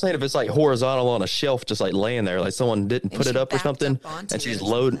you can't. I'm saying if it's like horizontal on a shelf, just like laying there, like someone didn't put it up or something, and she's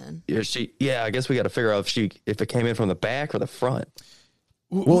loading. I guess we got to figure out if it came in from the back or the front.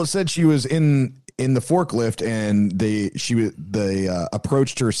 Well, it said she was in the forklift, and they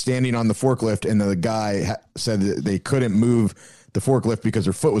approached her standing on the forklift, and the guy said that they couldn't move the forklift because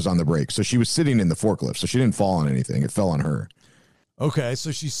her foot was on the brake. So she was sitting in the forklift, so she didn't fall on anything. It fell on her. Okay,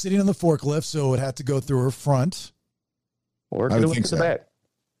 so she's sitting on the forklift, so it had to go through her front. Or it could the back.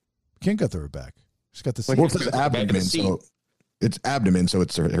 Can't go through her back. She's got the well, it's abdomen, so it's abdomen, so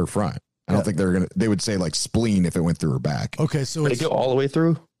it's her front. I don't think they would say like spleen if it went through her back. Okay, so it go all the way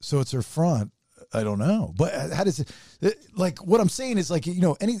through. So it's her front. I don't know, but how does it? Like what I'm saying is like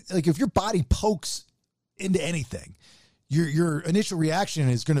if your body pokes into anything, your initial reaction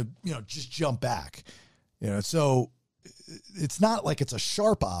is going to just jump back. So it's not like it's a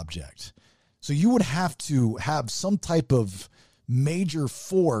sharp object. So you would have to have some type of major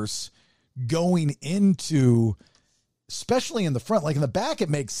force going into, especially in the front. Like in the back, it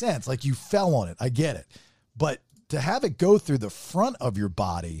makes sense. Like you fell on it. I get it. But to have it go through the front of your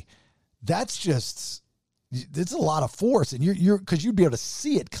body, it's a lot of force. And because you'd be able to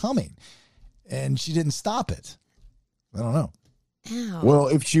see it coming. And she didn't stop it. I don't know. Ow. Well,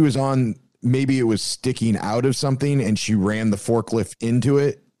 if she was on, maybe it was sticking out of something and she ran the forklift into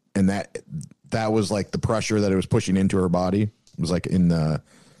it. And that was like the pressure that it was pushing into her body. It was like in the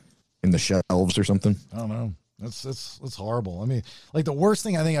shelves or something. I don't know. That's horrible. I mean, like the worst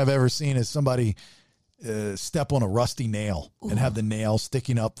thing I think I've ever seen is somebody step on a rusty nail and have the nail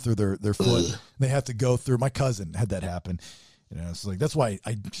sticking up through their foot. They have to go through. My cousin had that happen. It's like that's why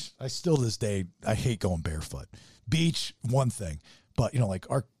I still to this day I hate going barefoot. Beach, one thing, but like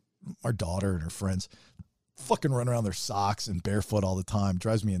our daughter and her friends fucking run around their socks and barefoot all the time.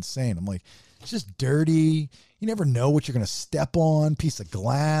 Drives me insane. I'm like, it's just dirty. You never know what you're going to step on. Piece of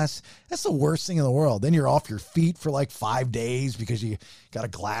glass. That's the worst thing in the world. Then you're off your feet for like 5 days because you got a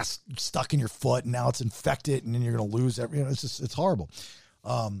glass stuck in your foot and now it's infected and then you're going to lose everything. It's horrible.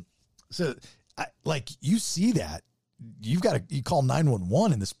 So you see that you call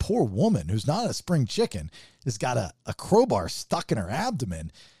 911 and this poor woman who's not a spring chicken has got a crowbar stuck in her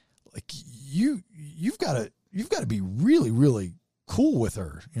abdomen. Like you've got to be really, really cool with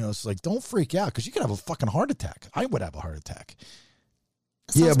her. It's like, don't freak out because you could have a fucking heart attack. I would have a heart attack.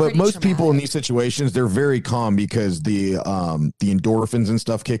 Yeah, but most people in these situations, they're very calm because the endorphins and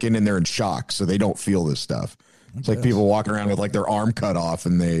stuff kick in and they're in shock. So they don't feel this stuff. It's like people walking around with like their arm cut off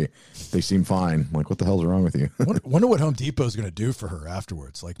and they seem fine. Like, what the hell's wrong with you? Wonder what Home Depot is going to do for her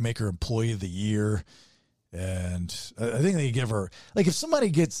afterwards. Like make her employee of the year. And I think they give her, like, if somebody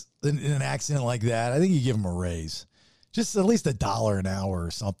gets in an accident like that, I think you give them a raise, just at least $1 an hour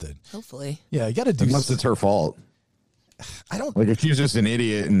or something. Hopefully, yeah, you got to do. Unless it's her fault. I don't like if she's just an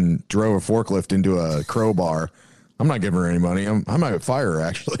idiot and drove a forklift into a crowbar. I'm not giving her any money. I might fire her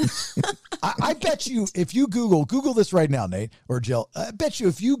actually. I bet you if you Google this right now, Nate or Jill, I bet you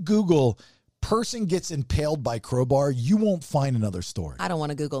if you Google person gets impaled by crowbar, you won't find another story. I don't want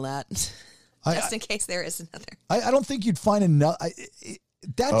to Google that. Just in case there is another. I don't think you'd find another.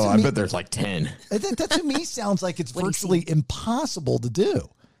 I bet there's like 10. That to me sounds like it's virtually impossible to do.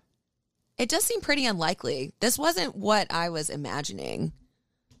 It does seem pretty unlikely. This wasn't what I was imagining.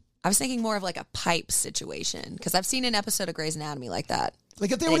 I was thinking more of like a pipe situation because I've seen an episode of Grey's Anatomy like that.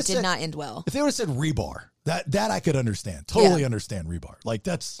 Like if they it did not end well. If they would have said rebar, that I could understand. Totally understand rebar. Like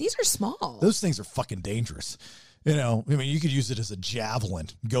these are small. Those things are fucking dangerous. I mean, you could use it as a javelin,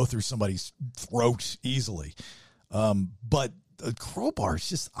 go through somebody's throat easily. But a crowbar is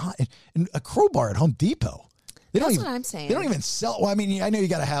just, and a crowbar at Home Depot. That's what I'm saying. They don't even sell. Well, I mean, I know you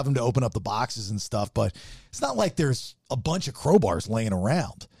got to have them to open up the boxes and stuff, but it's not like there's a bunch of crowbars laying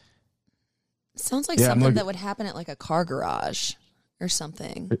around. Sounds like something that would happen at like a car garage or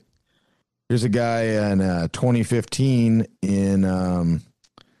something. There's a guy in 2015 in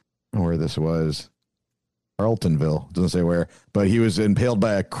where this was. Carltonville, doesn't say where, but he was impaled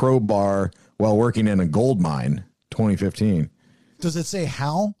by a crowbar while working in a gold mine, 2015. Does it say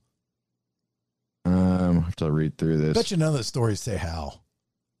how? I have to read through this. Bet you none of the stories say how.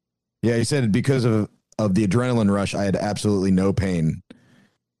 Yeah, he said because of the adrenaline rush, I had absolutely no pain.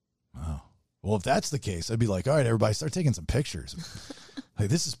 Wow. Well, if that's the case, I'd be like, all right, everybody, start taking some pictures. Like,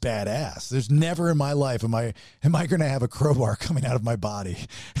 this is badass. There's never in my life am I going to have a crowbar coming out of my body.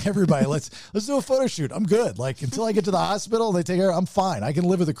 Everybody, let's do a photo shoot. I'm good. Like, until I get to the hospital, they take care. I'm fine. I can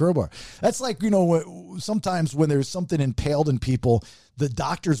live with a crowbar. That's like, sometimes when there's something impaled in people, the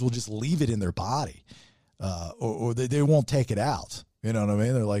doctors will just leave it in their body, or they won't take it out. You know what I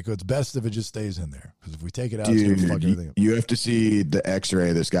mean? They're like, it's best if it just stays in there, because if we take it out, it's going to fuck everything up. You have to see the X-ray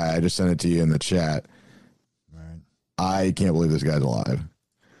of this guy. I just sent it to you in the chat. Right. I can't believe this guy's alive.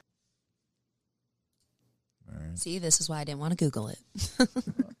 See, this is why I didn't want to Google it.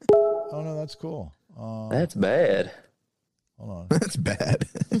 Oh, no, that's cool. That's bad. Hold on. That's bad.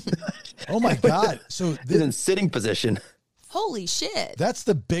 Oh, my God. So He's in sitting position. Holy shit. that's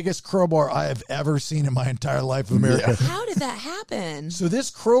the biggest crowbar I have ever seen in my entire life of America. How did that happen? So this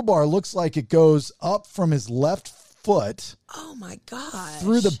crowbar looks like it goes up from his left foot Oh my god.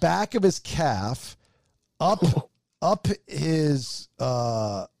 through the back of his calf, up his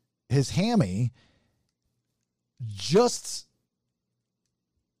hammy, just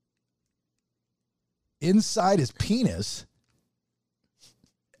inside his penis,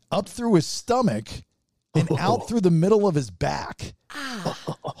 up through his stomach, and out through the middle of his back.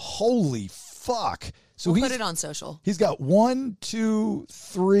 Holy fuck. So We'll put it on social. He's got 1, 2,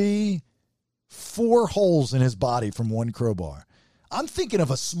 3, 4 holes in his body from one crowbar. I'm thinking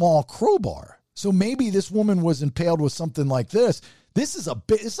of a small crowbar. So maybe this woman was impaled with something like this. This is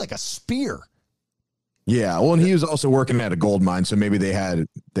it's like a spear. Yeah, well, and he was also working at a gold mine, so maybe they have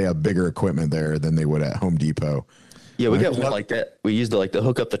bigger equipment there than they would at Home Depot. Yeah, we got one like that. We used to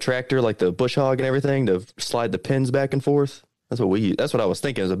hook up the tractor, like the bush hog and everything, to slide the pins back and forth. That's what we use. That's what I was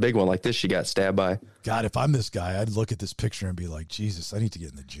thinking. It was a big one like this she got stabbed by. God, if I'm this guy, I'd look at this picture and be like, Jesus, I need to get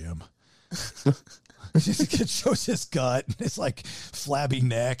in the gym. It shows his gut. It's like flabby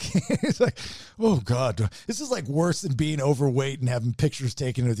neck. It's like, oh God, this is like worse than being overweight and having pictures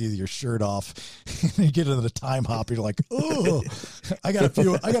taken with your shirt off. And you get into the time hop, you're like, oh, I got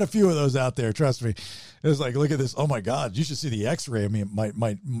a few of those out there. Trust me. It's like, look at this. Oh my God, you should see the X-ray of me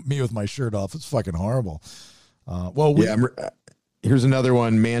with my shirt off. It's fucking horrible. Here's another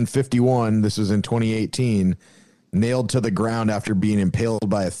one. Man 51. This was in 2018. Nailed to the ground after being impaled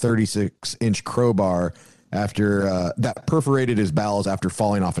by a 36-inch crowbar after that perforated his bowels after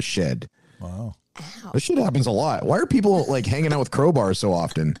falling off a shed. Wow. Ow. This shit happens a lot. Why are people like hanging out with crowbars so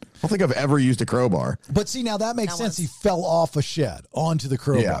often? I don't think I've ever used a crowbar. But see, now that makes sense. He fell off a shed onto the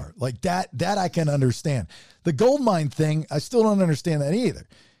crowbar. Yeah. Like that I can understand. The gold mine thing, I still don't understand that either.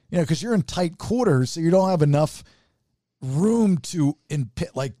 Because you're in tight quarters, so you don't have enough room to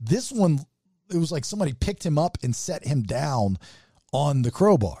like this one. It was like somebody picked him up and set him down on the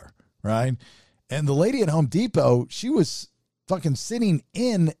crowbar, right? And the lady at Home Depot, she was fucking sitting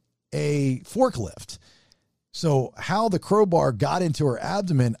in a forklift. So how the crowbar got into her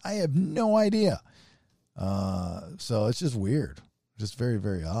abdomen, I have no idea. So it's just weird. Just very,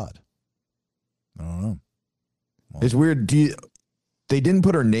 very odd. I don't know. Well, It's weird. They didn't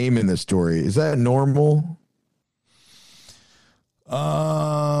put her name in this story. Is that normal?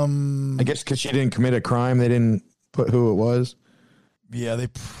 I guess because she didn't commit a crime, they didn't put who it was. Yeah, they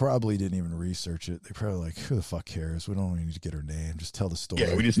probably didn't even research it. They probably like, who the fuck cares? We don't even need to get her name. Just tell the story.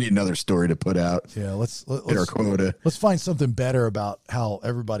 Yeah, we just need another story to put out. Yeah, let's Hit our quota. Let's find something better about how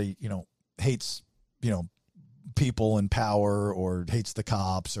everybody, hates, people in power or hates the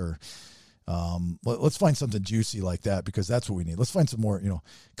cops or let's find something juicy like that, because that's what we need. Let's find some more,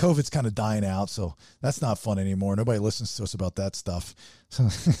 COVID's kind of dying out, so that's not fun anymore. Nobody listens to us about that stuff.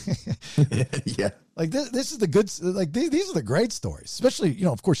 Yeah. Like this is the good, like these are the great stories, especially,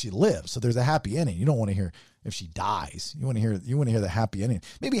 of course she lives. So there's a happy ending. You don't want to hear if she dies. You want to hear the happy ending.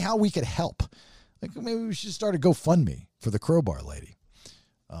 Maybe how we could help. Like maybe we should start a GoFundMe for the crowbar lady.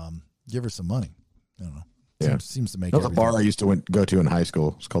 Give her some money. I don't know. Yeah. Seems to make That was a bar I used to go to in high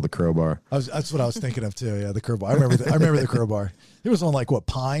school. It's called the Crowbar. That's what I was thinking of too. Yeah, the crowbar. I remember the crowbar. It was on like what,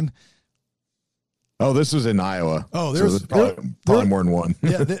 Pine? Oh, this was in Iowa. Oh, there's probably more than one.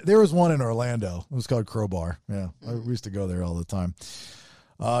 Yeah, there was one in Orlando. It was called Crowbar. Yeah, we used to go there all the time.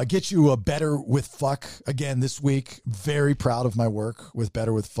 Get you a Better with Fuck again this week. Very proud of my work with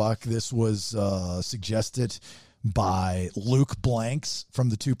Better with Fuck. This was suggested by Luke Blanks from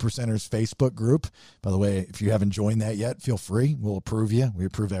the 2%ers Facebook group. By the way, if you haven't joined that yet, feel free. We'll approve you. We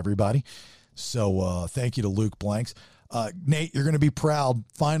approve everybody. So thank you to Luke Blanks. Nate, you're going to be proud.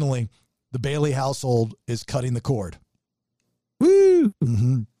 Finally, the Bailey household is cutting the cord. Woo!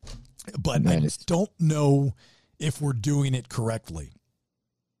 Mm-hmm. but Nice. I don't know if we're doing it correctly.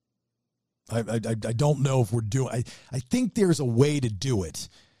 I don't know if we're doing. I think there's a way to do it,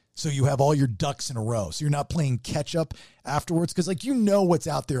 so you have all your ducks in a row, so you're not playing catch up afterwards. Because like what's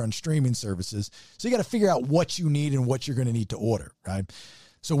out there on streaming services, so you got to figure out what you need and what you're going to need to order, right?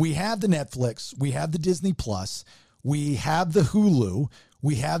 So we have the Netflix, we have the Disney Plus, we have the Hulu,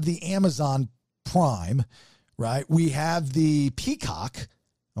 we have the Amazon Prime, right? We have the Peacock,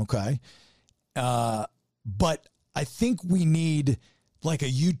 okay? But I think we need like a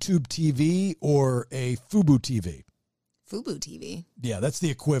YouTube TV or a Fubo TV. Fubo TV. Yeah, that's the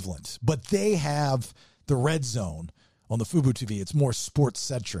equivalent. But they have the Red Zone on the Fubo TV. It's more sports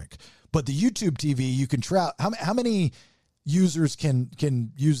centric. But the YouTube TV, you can try. How many users can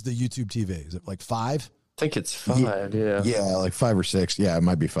use the YouTube TV? Is it like 5? I think it's 5. Yeah. Yeah, like 5 or 6. Yeah, it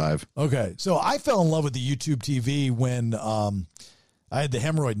might be 5. Okay, so I fell in love with the YouTube TV when I had the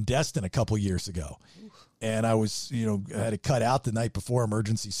hemorrhoid intestine a couple years ago. And I was, I had it cut out the night before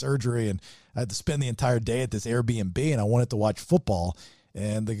emergency surgery, and I had to spend the entire day at this Airbnb, and I wanted to watch football,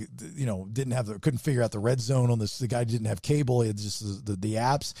 and couldn't figure out the Red Zone on this. The guy didn't have cable; he had just the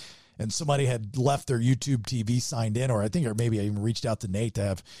apps, and somebody had left their YouTube TV signed in, or maybe I even reached out to Nate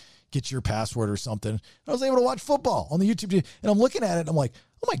to get your password or something. I was able to watch football on the YouTube TV, and I'm looking at it, and I'm like,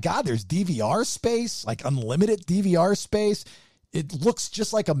 oh my God, there's DVR space, like unlimited DVR space. It looks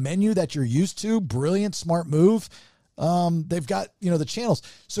just like a menu that you're used to. Brilliant, smart move. They've got, the channels.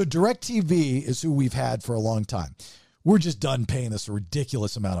 So DirecTV is who we've had for a long time. We're just done paying this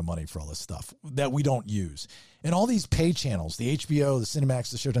ridiculous amount of money for all this stuff that we don't use. And all these pay channels, the HBO, the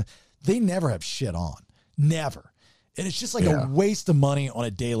Cinemax, the Showtime, they never have shit on. Never. And it's just like a waste of money on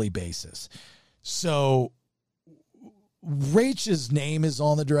a daily basis. So Rachel's name is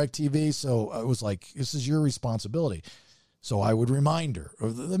on the DirecTV. So I was like, this is your responsibility. So I would remind her.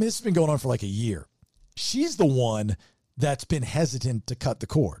 This has been going on for like a year. She's the one that's been hesitant to cut the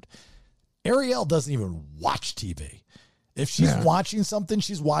cord. Ariel doesn't even watch TV. If she's watching something,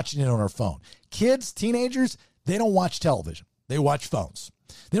 she's watching it on her phone. Kids, teenagers, they don't watch television. They watch phones.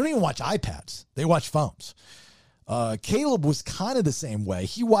 They don't even watch iPads. They watch phones. Caleb was kind of the same way.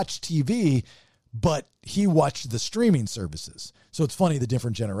 He watched TV, but he watched the streaming services. So it's funny, the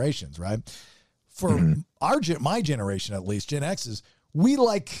different generations, right? For my generation, at least, Gen X's, we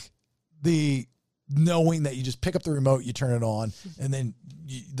like the knowing that you just pick up the remote, you turn it on, and then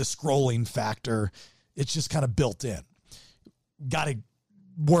the scrolling factor, it's just kind of built in. Got to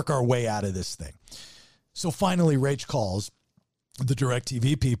work our way out of this thing. So finally, Rach calls the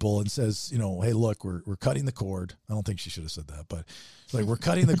DirecTV people and says, hey, look, we're cutting the cord. I don't think she should have said that, but like, we're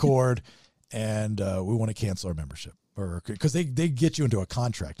cutting the cord, and we want to cancel our membership. Or because they get you into a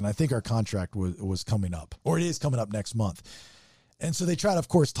contract, and I think our contract was coming up, or it is coming up next month. And so they try to, of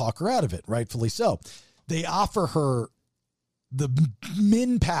course, talk her out of it, rightfully so. They offer her the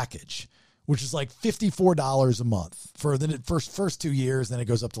min package, which is like $54 a month for the first 2 years. Then it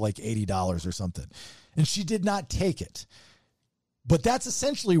goes up to like $80 or something. And she did not take it. But that's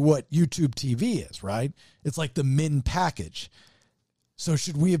essentially what YouTube TV is, right? It's like the min package. So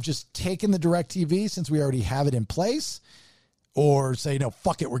should we have just taken the DirecTV since we already have it in place, or say, no,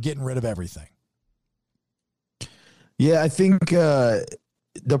 fuck it, we're getting rid of everything? Yeah, I think the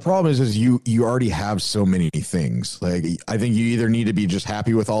problem is you already have so many things. Like, I think you either need to be just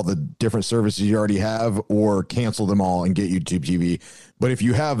happy with all the different services you already have, or cancel them all and get YouTube TV. But if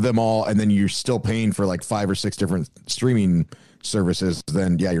you have them all and then you're still paying for like 5 or 6 different streaming services,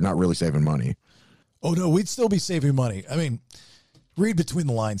 then yeah, you're not really saving money. Oh no, we'd still be saving money. I mean, read between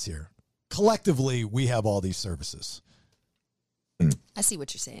the lines here. Collectively, we have all these services. I see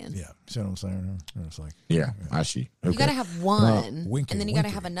what you're saying. Yeah. See what I'm saying? It's like, yeah, I see. Okay. You got to have one, winky, and then you got to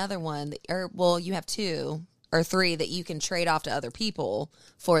have another one. You have 2 or 3 that you can trade off to other people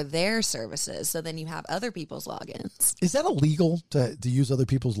for their services. So then you have other people's logins. Is that illegal to use other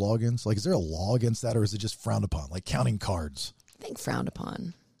people's logins? Like, is there a law against that, or is it just frowned upon? Like counting cards? I think frowned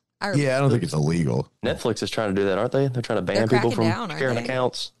upon. I don't think it's illegal. Netflix is trying to do that, aren't they? They're trying to ban people from sharing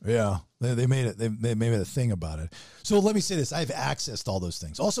accounts. Yeah, they made it. They made a thing about it. So let me say this: I have access to all those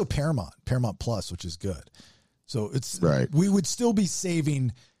things. Also, Paramount Plus, which is good. So it's right. We would still be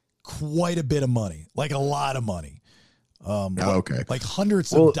saving quite a bit of money, like a lot of money. Okay, like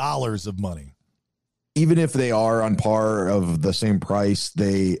hundreds of dollars of money. Even if they are on par of the same price,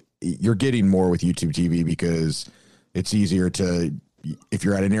 you're getting more with YouTube TV because it's easier to. If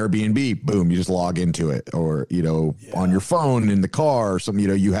you're at an Airbnb, boom, you just log into it, or, on your phone in the car or something,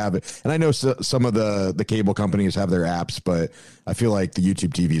 you have it. And I know some of the cable companies have their apps, but I feel like the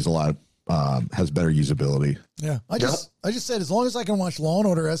YouTube TV is a lot has better usability. Yeah. I just said, as long as I can watch Law and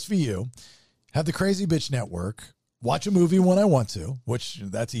Order SVU, have the Crazy Bitch Network, watch a movie when I want to, which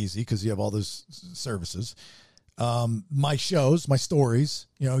that's easy because you have all those services. My shows, my stories,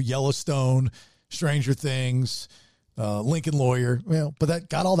 Yellowstone, Stranger Things, Lincoln Lawyer, but that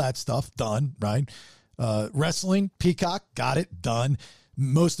got all that stuff done, right? Wrestling, Peacock, got it done.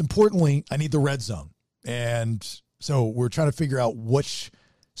 Most importantly, I need the Red Zone. And so we're trying to figure out which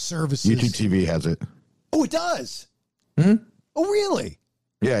services. YouTube TV has it. Oh, it does? Hmm? Oh, really?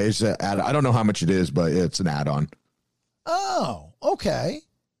 Yeah, it's an add. I don't know how much it is, but it's an add-on. Oh, okay.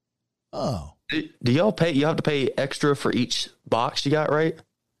 Oh. Do y'all pay? You have to pay extra for each box you got, right?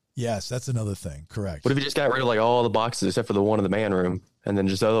 Yes, that's another thing. Correct. What if you just got rid of like all the boxes except for the one in the man room, and then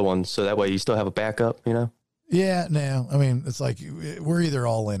just the other ones, so that way you still have a backup, Yeah, no. I mean, it's like we're either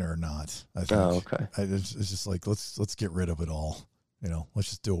all in or not. I think. Oh, okay. It's just like let's get rid of it all. Let's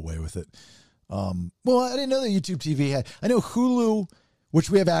just do away with it. Well, I didn't know that YouTube TV had. I know Hulu, which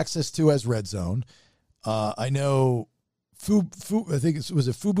we have access to as Red Zone. I know I think was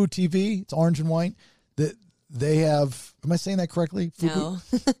it Fubo TV? It's orange and white. That they have. Am I saying that correctly? Fubo?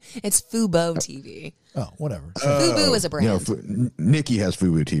 No, it's Fubo TV. Oh, whatever. Fubo is a brand. Nikki has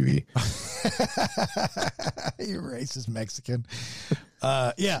Fubo TV. You racist Mexican.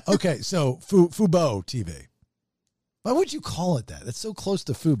 Yeah. Okay. So Fubo TV. Why would you call it that? It's so close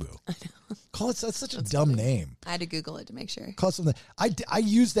to Fubu. I know. That's such a dumb name. I had to Google it to make sure. Call it something. I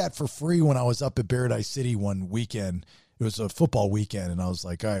used that for free when I was up at Paradise City one weekend. It was a football weekend, and I was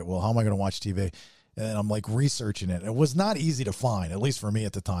like, all right, well, how am I going to watch TV? And I'm like researching it. It was not easy to find, at least for me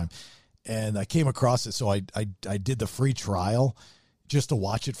at the time. And I came across it, so I did the free trial just to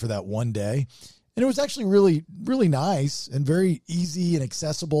watch it for that one day. And it was actually really, really nice and very easy and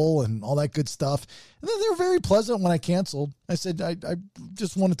accessible and all that good stuff. And then they were very pleasant when I canceled. I said, I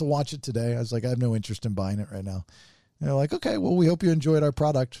just wanted to watch it today. I was like, I have no interest in buying it right now. And they're like, okay, well, we hope you enjoyed our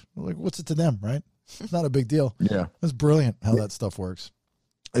product. I'm like, what's it to them, right? It's not a big deal. Yeah. That's brilliant how that stuff works.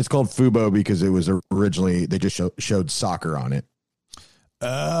 It's called Fubo because it was originally, they just showed soccer on it.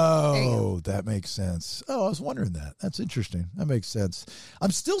 Oh, that makes sense. Oh, I was wondering that. That's interesting. That makes sense.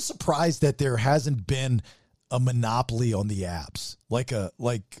 I'm still surprised that there hasn't been a monopoly on the apps. Like a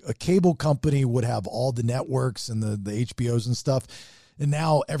cable company would have all the networks and the HBOs and stuff. And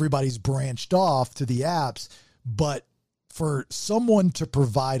now everybody's branched off to the apps. But for someone to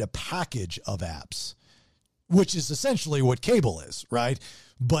provide a package of apps, which is essentially what cable is, right?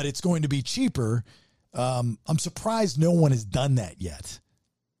 But it's going to be cheaper. I'm surprised no one has done that yet.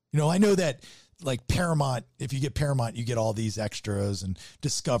 I know that like Paramount, if you get Paramount, you get all these extras, and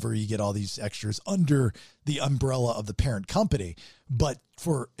Discovery, you get all these extras under the umbrella of the parent company. But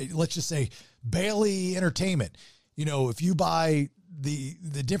for, let's just say, Bailey Entertainment, if you buy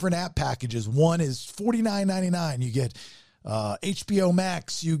the different app packages, one is $49.99. You get HBO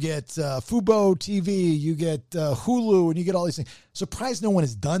Max, you get Fubo TV, you get Hulu, and you get all these things. Surprised no one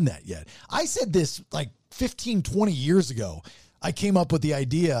has done that yet. I said this like 15, 20 years ago. I came up with the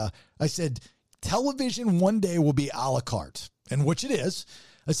idea. I said, television one day will be a la carte, and which it is.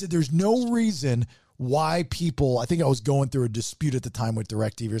 I said, there's no reason why people, I think I was going through a dispute at the time with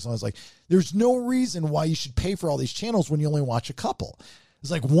DirecTV or something. I was like, there's no reason why you should pay for all these channels when you only watch a couple.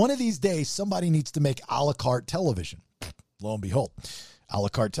 It's like one of these days, somebody needs to make a la carte television. Lo and behold, a la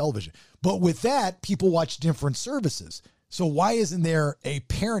carte television. But with that, people watch different services. So why isn't there a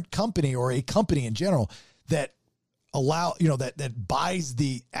parent company or a company in general that that buys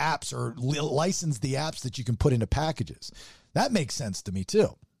the apps or license the apps that you can put into packages? That makes sense to me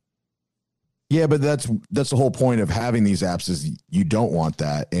too. Yeah, but that's the whole point of having these apps is you don't want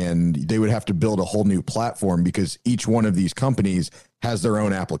that. And they would have to build a whole new platform because each one of these companies has their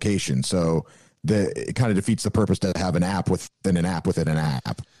own application. So it kind of defeats the purpose to have an app within an app within an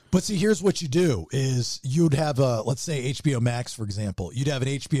app. But see, here's what you do is you'd have let's say HBO Max, for example, you'd have an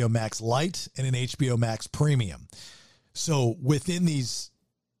HBO Max Lite and an HBO Max Premium. So within these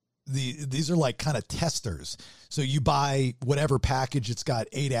are like kind of testers. So you buy whatever package, it's got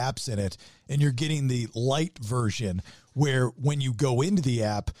 8 apps in it, and you're getting the light version where when you go into the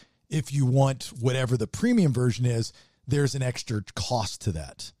app, if you want whatever the premium version is, there's an extra cost to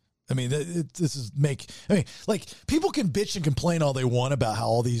that. I mean, like people can bitch and complain all they want about how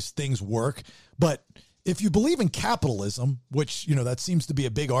all these things work. But if you believe in capitalism, which, that seems to be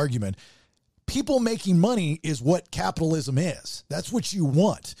a big argument, people making money is what capitalism is. That's what you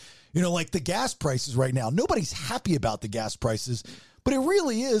want. Like the gas prices right now, nobody's happy about the gas prices, but it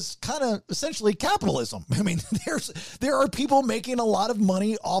really is kind of essentially capitalism. I mean, there are people making a lot of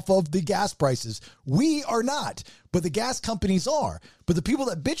money off of the gas prices. We are not, but the gas companies are. But the people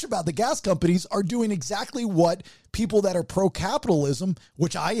that bitch about the gas companies are doing exactly what people that are pro-capitalism,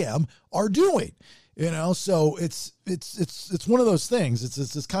 which I am, are doing. So it's one of those things.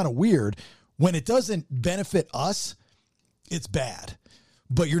 It's kind of weird. When it doesn't benefit us, it's bad.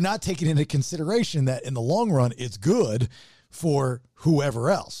 But you're not taking into consideration that in the long run, it's good for whoever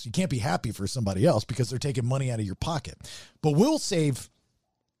else. You can't be happy for somebody else because they're taking money out of your pocket. But we'll save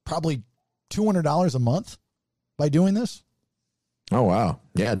probably $200 a month by doing this. Oh, wow.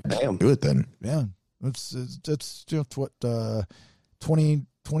 Yeah, damn. Do it then. Yeah. That's what,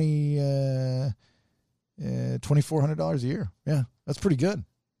 $2,400 a year. Yeah. That's pretty good.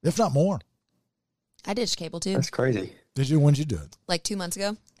 If not more. I ditched cable too. That's crazy. Did you? When did you do it? Like 2 months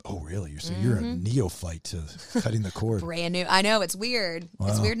ago. Oh, really? You're a neophyte to cutting the cord. Brand new. I know, it's weird. Wow.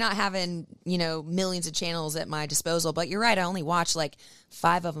 It's weird not having, millions of channels at my disposal. But you're right. I only watch like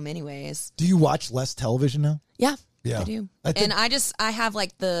 5 of them anyways. Do you watch less television now? Yeah, Yeah. I do. And I have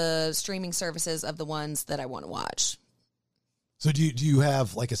like the streaming services of the ones that I want to watch. So do you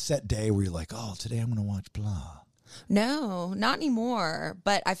have like a set day where you're like, oh, today I'm going to watch blah? No, not anymore.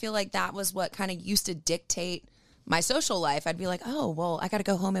 But I feel like that was what kind of used to dictate my social life. I'd be like, oh, well, I got to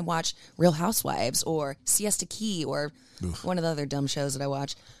go home and watch Real Housewives or Siesta Key or one of the other dumb shows that I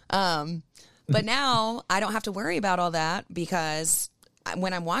watch. But now I don't have to worry about all that because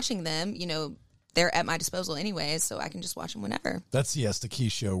when I'm watching them, they're at my disposal anyways, so I can just watch them whenever. That Siesta Key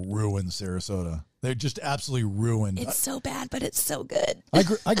show ruined Sarasota. They just absolutely ruined. It's so bad, but it's so good.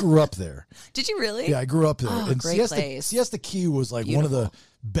 I grew up there. Did you really? Yeah, I grew up there. Oh, and great place. Siesta Key was like one of the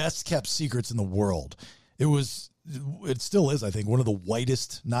best kept secrets in the world. It still is, I think, one of the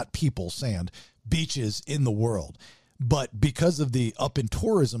whitest, not people, sand, beaches in the world. But because of the up in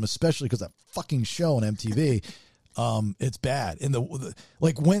tourism, especially because that fucking show on MTV, it's bad. And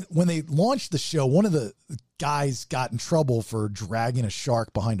when they launched the show, one of the guys got in trouble for dragging a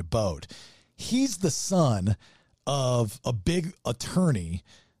shark behind a boat. He's the son of a big attorney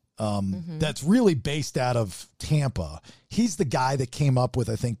that's really based out of Tampa. He's the guy that came up with,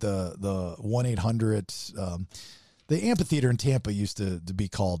 I think, the 1-800, the amphitheater in Tampa used to be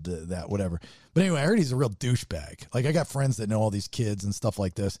called that, whatever. But anyway, I heard he's a real douchebag. Like, I got friends that know all these kids and stuff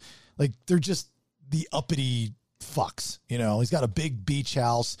like this. Like, they're just the uppity fucks. He's got a big beach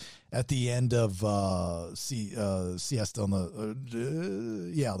house at the end of Siesta on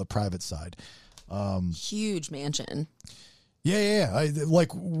the private side. Huge mansion. Yeah.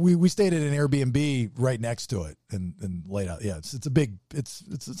 We stayed at an Airbnb right next to it and laid out. Yeah, it's a big, it's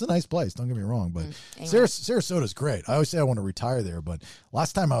a nice place. Don't get me wrong, but Sarasota's great. I always say I want to retire there, but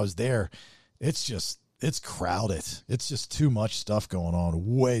last time I was there, it's crowded. It's just too much stuff going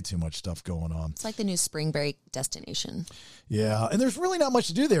on. Way too much stuff going on. It's like the new spring break destination. Yeah, and there's really not much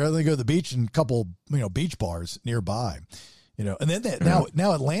to do there other than go to the beach and a couple, beach bars nearby. And then now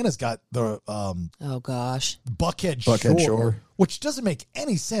Atlanta's got the Buckhead Shore, which doesn't make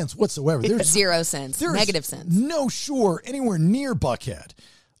any sense whatsoever. There's 0 sense, there's negative sense. No shore anywhere near Buckhead.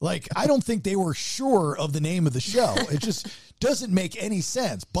 Like, I don't think they were sure of the name of the show. It just doesn't make any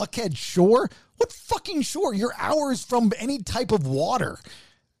sense. Buckhead Shore? What fucking shore? You're hours from any type of water.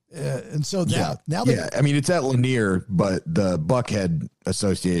 And so now I mean, it's at Lanier, but the Buckhead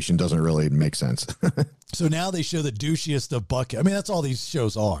Association doesn't really make sense. So now they show the douchiest of Buckhead. I mean, that's all these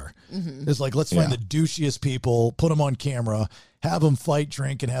shows are. Mm-hmm. It's like, let's find the douchiest people, put them on camera, have them fight,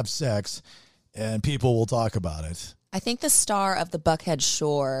 drink, and have sex, and people will talk about it. I think the star of the Buckhead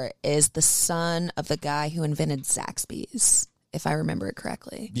Shore is the son of the guy who invented Zaxby's, if I remember it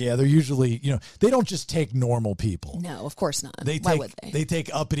correctly. Yeah, they're usually, they don't just take normal people. No, of course not. Why would they? They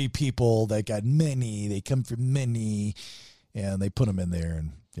take uppity people that got money, they come from money, and they put them in there,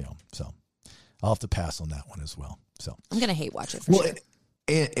 and, so I'll have to pass on that one as well. So I'm going to hate watch it for sure.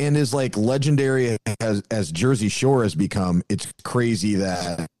 And as like legendary as Jersey Shore has become, it's crazy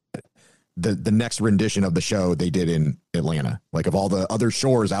that the next rendition of the show they did in Atlanta, like of all the other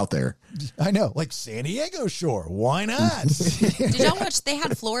shores out there. I know, like San Diego Shore. Why not? Did y'all watch? They had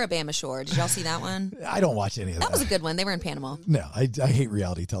Floribama Shore. Did y'all see that one? I don't watch any of that. That was a good one. They were in Panama. No, I hate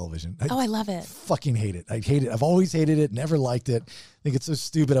reality television. I love it. Fucking hate it. I hate it. I've always hated it. Never liked it. I think it's so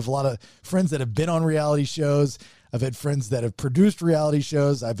stupid. I have a lot of friends that have been on reality shows. I've had friends that have produced reality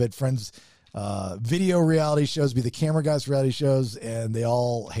shows. I've had friends video reality shows, be the camera guys for reality shows, and they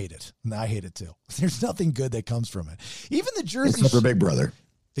all hate it. And I hate it too. There's nothing good that comes from it. Even the Jersey Except for Big Brother.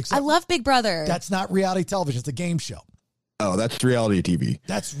 I love Big Brother. That's not reality television. It's a game show. No, that's reality TV.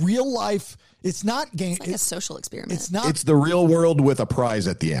 That's real life. It's not game. It's like a social experiment. It's not. It's the real world with a prize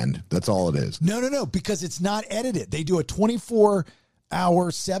at the end. That's all it is. No, because it's not edited. They do a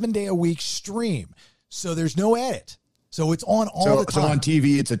 24-hour, 7-day-a-week stream, so there's no edit. So it's on all the time. So on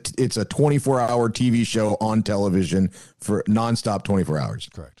TV, it's a 24-hour TV show on television for nonstop 24 hours.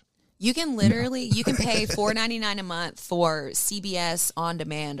 Correct. You can literally, you can pay $4.99 a month for CBS On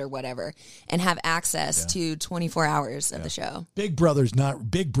Demand or whatever and have access to 24 hours of the show. Big Brother's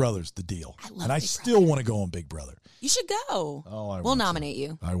the deal. I still want to go on Big Brother. You should go. Oh, we'll nominate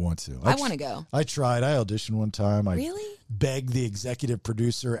you. I want to. I want to go. I tried. I auditioned one time. I really begged the executive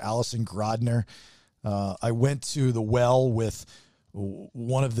producer, Allison Grodner. I went to the well with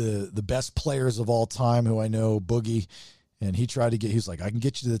one of the best players of all time who I know, Boogie. And he tried to he's like, I can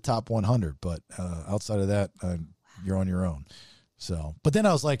get you to the top 100, but outside of that, you're on your own. So, but then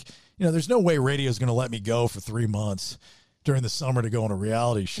I was like, there's no way radio is going to let me go for 3 months during the summer to go on a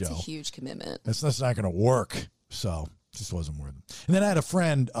reality show. It's a huge commitment. That's not going to work. So, just wasn't worth it. And then I had a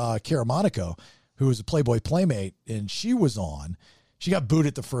friend, Kara Monaco, who was a Playboy Playmate, and she was on. She got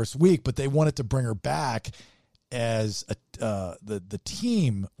booted the first week, but they wanted to bring her back as the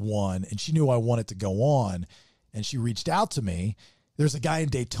team won, and she knew I wanted to go on. And she reached out to me. There's a guy in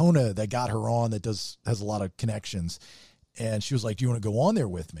Daytona that got her on that has a lot of connections. And she was like, do you want to go on there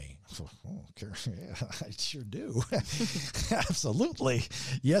with me? I was like, oh, okay. Yeah, I sure do. Absolutely.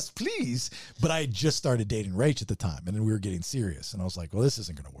 Yes, please. But I had just started dating Rach at the time, and then we were getting serious. And I was like, well, this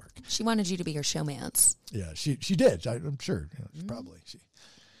isn't going to work. She wanted you to be her showmance. Yeah, she did. I'm sure. Probably. She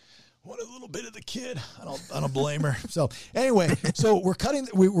wanted a little bit of the kid. I don't blame her. So anyway, so we're cutting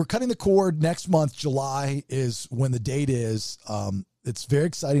the cord next month. July is when the date is. It's very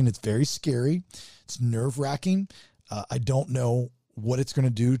exciting. It's very scary. It's nerve-wracking. I don't know what it's going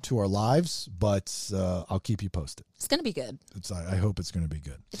to do to our lives, but I'll keep you posted. It's going to be good. I hope it's going to be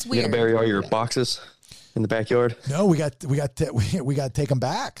good. It's You weird. gonna bury all your boxes in the backyard? No, we got to take them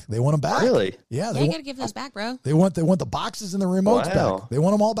back. They want them back. Really? Yeah. You got to give those back, bro. They want the boxes and the remotes Wow. back. They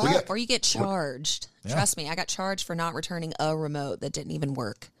want them all back. Or you get charged. Yeah. Trust me, I got charged for not returning a remote that didn't even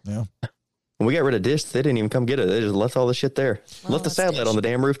work. Yeah. When we got rid of Dish, they didn't even come get it. They just left all the shit there. Well, left the that's satellite Dish. on the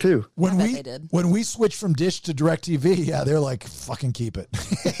damn roof too. When they did. we switched from Dish to DirecTV, yeah, they're like, fucking keep it.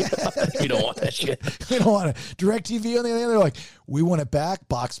 You don't want that shit. We don't want it. DirecTV on the other hand, they're like, we want it back,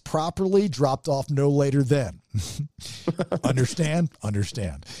 boxed properly, dropped off no later than. Understand?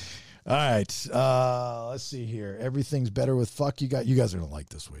 Understand. All right. Let's see here. Everything's better with fuck. You guys are gonna like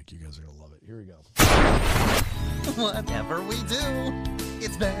this week. You guys are gonna love it. Here we go. Whatever we do,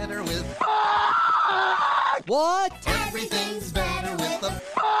 it's better with What? everything's better with the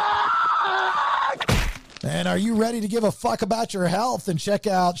And are you ready to give a fuck about your health and check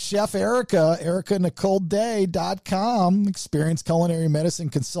out Chef Erica, EricaNicoleDay.com, experienced culinary medicine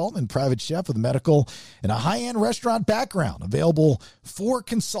consultant, private chef with a medical and a high-end restaurant background, available for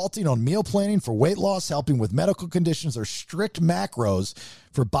consulting on meal planning for weight loss, helping with medical conditions or strict macros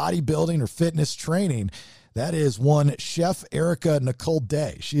for bodybuilding or fitness training. That is one Chef Erica Nicole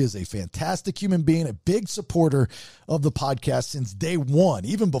Day. She is a fantastic human being, a big supporter of the podcast since day one.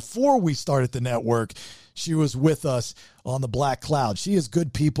 Even before we started the network, she was with us on the Black Cloud. She is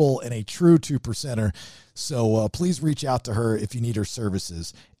good people and a true 2%er. So please reach out to her if you need her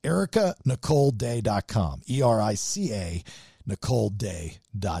services. EricaNicoleDay.com. ERICA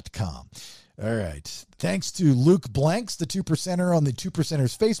NicoleDay.com. All right. Thanks to Luke Blanks, the 2%er on the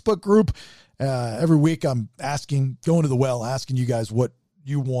 2%ers Facebook group. Every week I'm going to the well, asking you guys what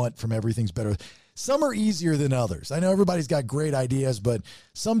you want from Everything's Better. Some are easier than others. I know everybody's got great ideas, but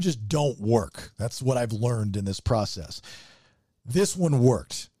some just don't work. That's what I've learned in this process. This one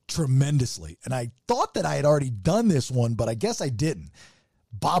worked tremendously. And I thought that I had already done this one, but I guess I didn't.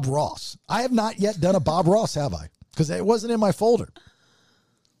 Bob Ross. I have not yet done a Bob Ross, have I? Because it wasn't in my folder.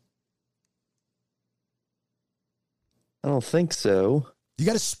 I don't think so. You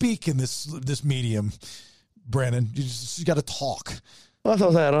got to speak in this medium, Brandon. You just got to talk.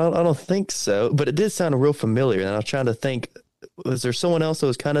 Well, I don't think so, but it did sound real familiar. And I was trying to think, was there someone else that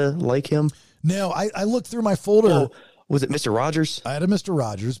was kind of like him? No, I looked through my folder. Oh, was it Mr. Rogers? I had a Mr.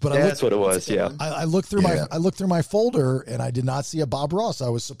 Rogers, but that's what it was. Yeah, I looked through my folder and I did not see a Bob Ross. I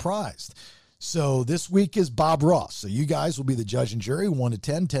was surprised. So this week is Bob Ross. So you guys will be the judge and jury, 1 to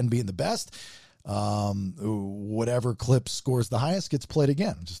 10, 10 being the best. Whatever clip scores the highest gets played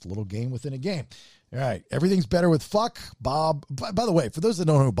again. Just a little game within a game. All right. Everything's better with fuck. Bob. By the way, for those that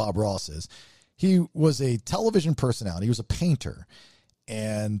don't know who Bob Ross is, he was a television personality. He was a painter,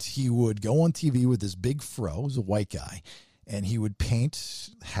 and he would go on TV with this big fro. He was a white guy, and he would paint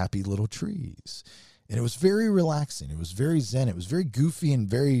happy little trees. And it was very relaxing. It was very zen. It was very goofy and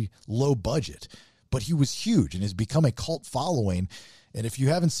very low budget. But he was huge and has become a cult following. And if you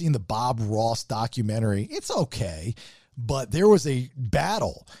haven't seen the Bob Ross documentary, it's okay. But there was a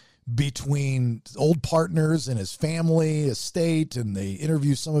battle between old partners and his family estate, and they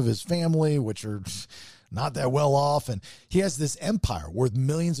interview some of his family, which are not that well off. And he has this empire worth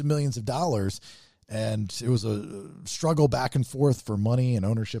millions and millions of dollars. And it was a struggle back and forth for money and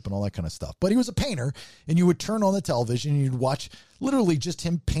ownership and all that kind of stuff. But he was a painter, and you would turn on the television and you'd watch literally just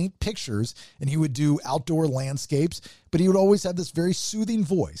him paint pictures, and he would do outdoor landscapes, but he would always have this very soothing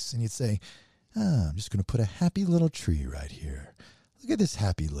voice. And he'd say, I'm just going to put a happy little tree right here. Look at this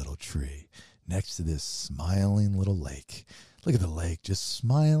happy little tree next to this smiling little lake. Look at the lake just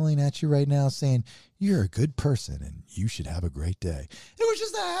smiling at you right now, saying, you're a good person and you should have a great day. It was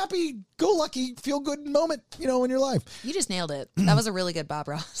just a happy-go-lucky, feel-good moment, in your life. You just nailed it. That was a really good Bob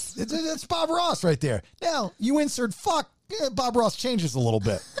Ross. That's Bob Ross right there. Now, you insert fuck, Bob Ross changes a little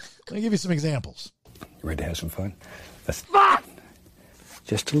bit. Let me give you some examples. You ready to have some fun? Let's fuck!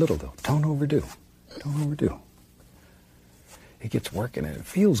 Just a little, though. Don't overdo. Don't overdo. It gets working and it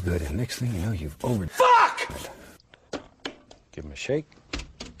feels good, and next thing you know, you've overdone. Fuck! Give him a shake.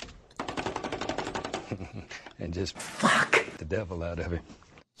 And just fuck the devil out of him.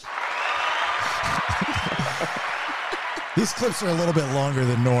 These clips are a little bit longer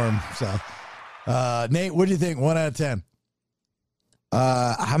than norm. So, Nate, what do you think? 1 out of 10.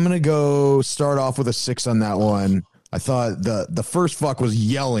 I'm going to go start off with a 6 on that one. I thought the first fuck was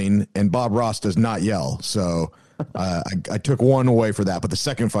yelling, and Bob Ross does not yell. So I took 1 away for that, but the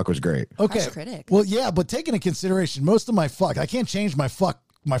second fuck was great. Okay. Well, yeah, but taking into consideration most of my fuck, I can't change my fucks.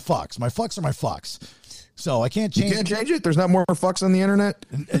 My fucks are my fucks. So I can't change. You can't change it? There's not more fucks on the internet?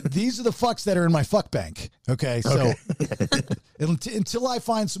 These are the fucks that are in my fuck bank. Okay. So until I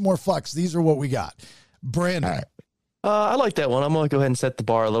find some more fucks, these are what we got. Brandon. All right. I like that one. I'm going to go ahead and set the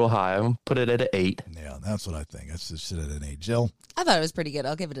bar a little high. I'm going to put it at an 8. Yeah, that's what I think. Let's just sit at an 8. Jill? I thought it was pretty good.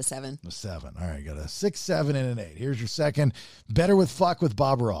 I'll give it a 7. A 7. All right, got a 6, 7, and an 8. Here's your second. Better with fuck with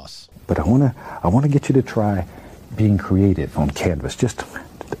Bob Ross. But I want to get you to try being creative on canvas. Just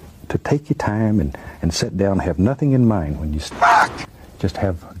to take your time and sit down and have nothing in mind when you fuck. Just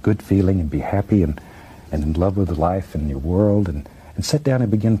have a good feeling and be happy and in love with life and your world and sit down and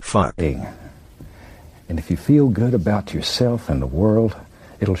begin fucking. And if you feel good about yourself and the world,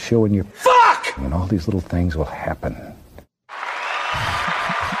 it'll show in your fuck, and all these little things will happen.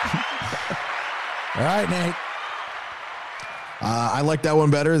 All right, Nate. I like that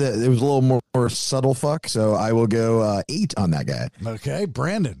one better. It was a little more subtle fuck, so I will go 8 on that guy. Okay,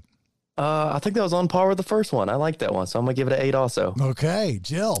 Brandon. I think that was on par with the first one. I like that one, so I'm going to give it an 8 also. Okay,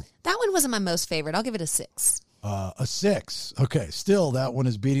 Jill. That one wasn't my most favorite. I'll give it a 6. A 6. Okay, still that one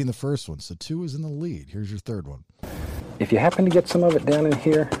is beating the first one, so 2 is in the lead. Here's your third one. If you happen to get some of it down in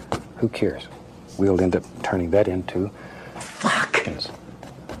here, who cares? We'll end up turning that into fuckins.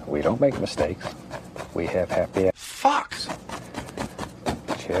 We don't make mistakes. We have happy fucks.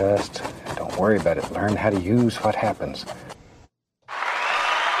 Just don't worry about it. Learn how to use what happens.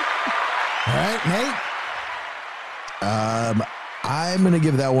 All right, Nate. I'm going to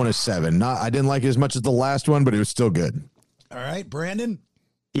give that one a 7. I didn't like it as much as the last one, but it was still good. All right, Brandon.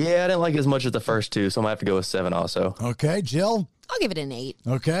 Yeah, I didn't like it as much as the first two, so I'm going to have to go with 7 also. Okay, Jill. I'll give it an 8.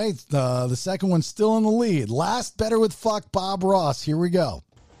 Okay, the second one's still in the lead. Last Better with Fuck, Bob Ross. Here we go.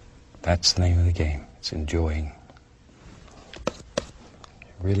 That's the name of the game. It's enjoying. You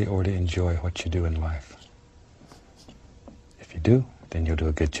really ought to enjoy what you do in life. If you do, then you'll do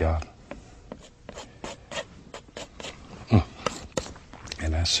a good job.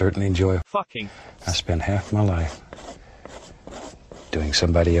 And I certainly enjoy fucking. I spend half my life doing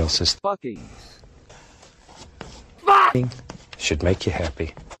somebody else's fucking. Fucking should make you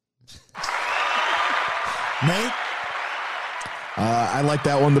happy. Nate? I like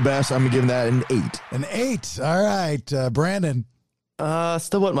that one the best. I'm going to give that an 8. An 8. All right, Brandon.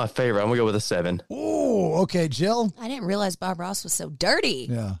 Still wasn't my favorite. I'm going to go with a 7. Oh, okay, Jill. I didn't realize Bob Ross was so dirty.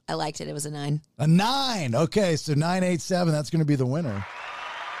 Yeah. I liked it. It was a 9. A 9. Okay, so 9, 8, 7. That's going to be the winner.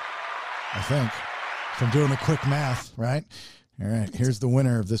 I think. If I'm doing the quick math, right? All right, here's the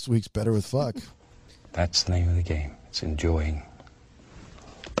winner of this week's Better with Fuck. That's the name of the game. It's enjoying.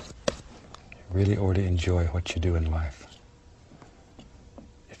 You really ought to enjoy what you do in life.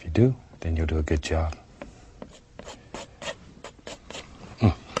 If you do, then you'll do a good job.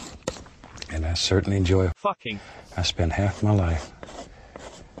 And I certainly enjoy fucking. I spend half my life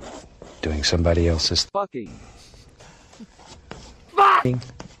doing somebody else's fucking. Fucking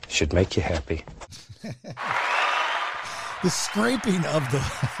should make you happy. the scraping of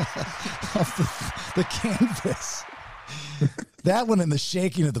the canvas. That one and the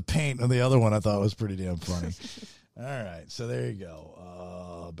shaking of the paint on the other one I thought was pretty damn funny. All right, so there you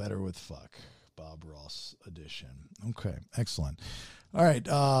go. Better with fuck, Bob Ross edition. Okay, excellent. All right,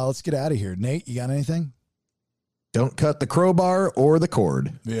 let's get out of here. Nate, you got anything? Don't cut the crowbar or the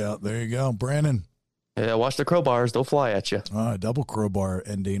cord. Yeah, there you go. Brandon. Yeah, watch the crowbars. They'll fly at you. Double crowbar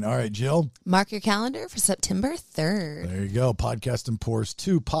ending. All right, Jill. Mark your calendar for September 3rd. There you go. Podcast and Pours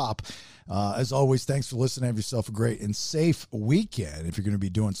 2 pop. As always, thanks for listening. Have yourself a great and safe weekend. If you're going to be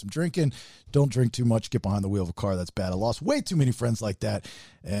doing some drinking, don't drink too much. Get behind the wheel of a car. That's bad. I lost way too many friends like that.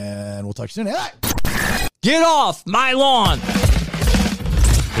 And we'll talk to you soon. Hey! Get off my lawn!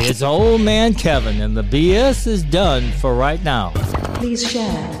 It's old man Kevin, and the BS is done for right now. Please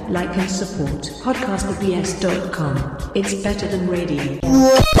share, like, and support podcastthebs.com. It's better than radio.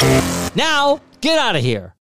 Now, get out of here.